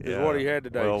 Is what he had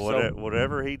today. Well,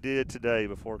 whatever he did today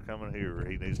before coming here,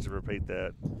 he needs to repeat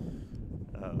that.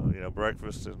 You know,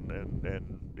 breakfast and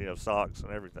you know, socks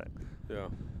and everything. Yeah.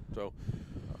 So.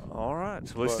 All right.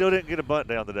 So we still didn't get a bunt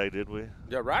down today, did we?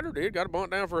 Yeah, Ryder did. Got a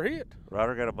bunt down for a hit.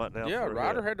 Ryder got a bunt down. Yeah, for a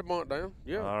Ryder hit. had the bunt down.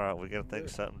 Yeah. All right, we got to think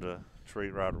of something to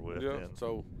treat Ryder with. Yeah. Then.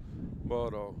 So,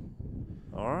 but all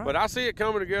right. But I see it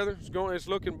coming together. It's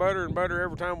looking better and better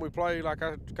every time we play. Like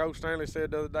Coach Stanley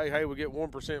said the other day, hey, we get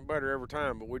 1% better every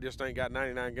time, but we just ain't got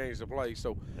 99 games to play.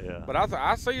 So, yeah. But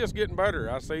I see us getting better.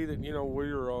 I see that, you know,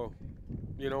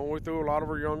 we threw a lot of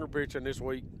our younger pitching this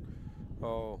week.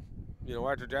 You know,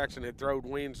 after Jackson had throwed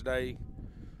Wednesday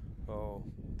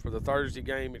for the Thursday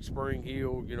game at Spring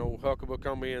Hill, you know, Huckabee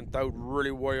come in, throwed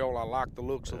really well. I like the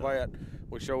looks of that.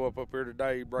 We show up here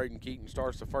today. Braden Keaton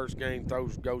starts the first game,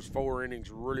 goes 4 innings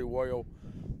really well.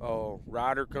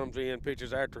 Ryder comes in,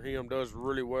 pitches after him, does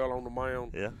really well on the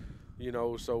mound. Yeah. You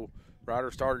know, so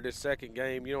Ryder started this second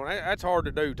game. You know, that's hard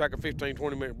to do. Take a 15,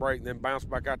 20-minute break and then bounce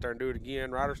back out there and do it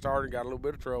again. Ryder started, got a little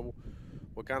bit of trouble.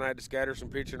 We kind of had to scatter some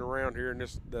pitching around here in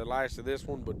the last of this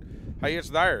one, but hey, it's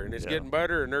there and it's getting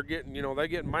better, and they're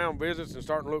getting mound visits and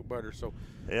starting to look better. So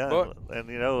yeah, and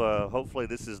you know, hopefully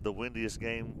this is the windiest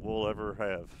game we'll ever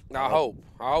have. I hope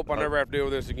I never have to deal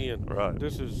with this again. Right.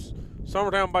 This is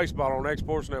Summertown baseball on X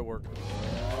Sports Network.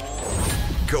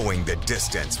 Going the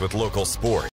distance with local sports.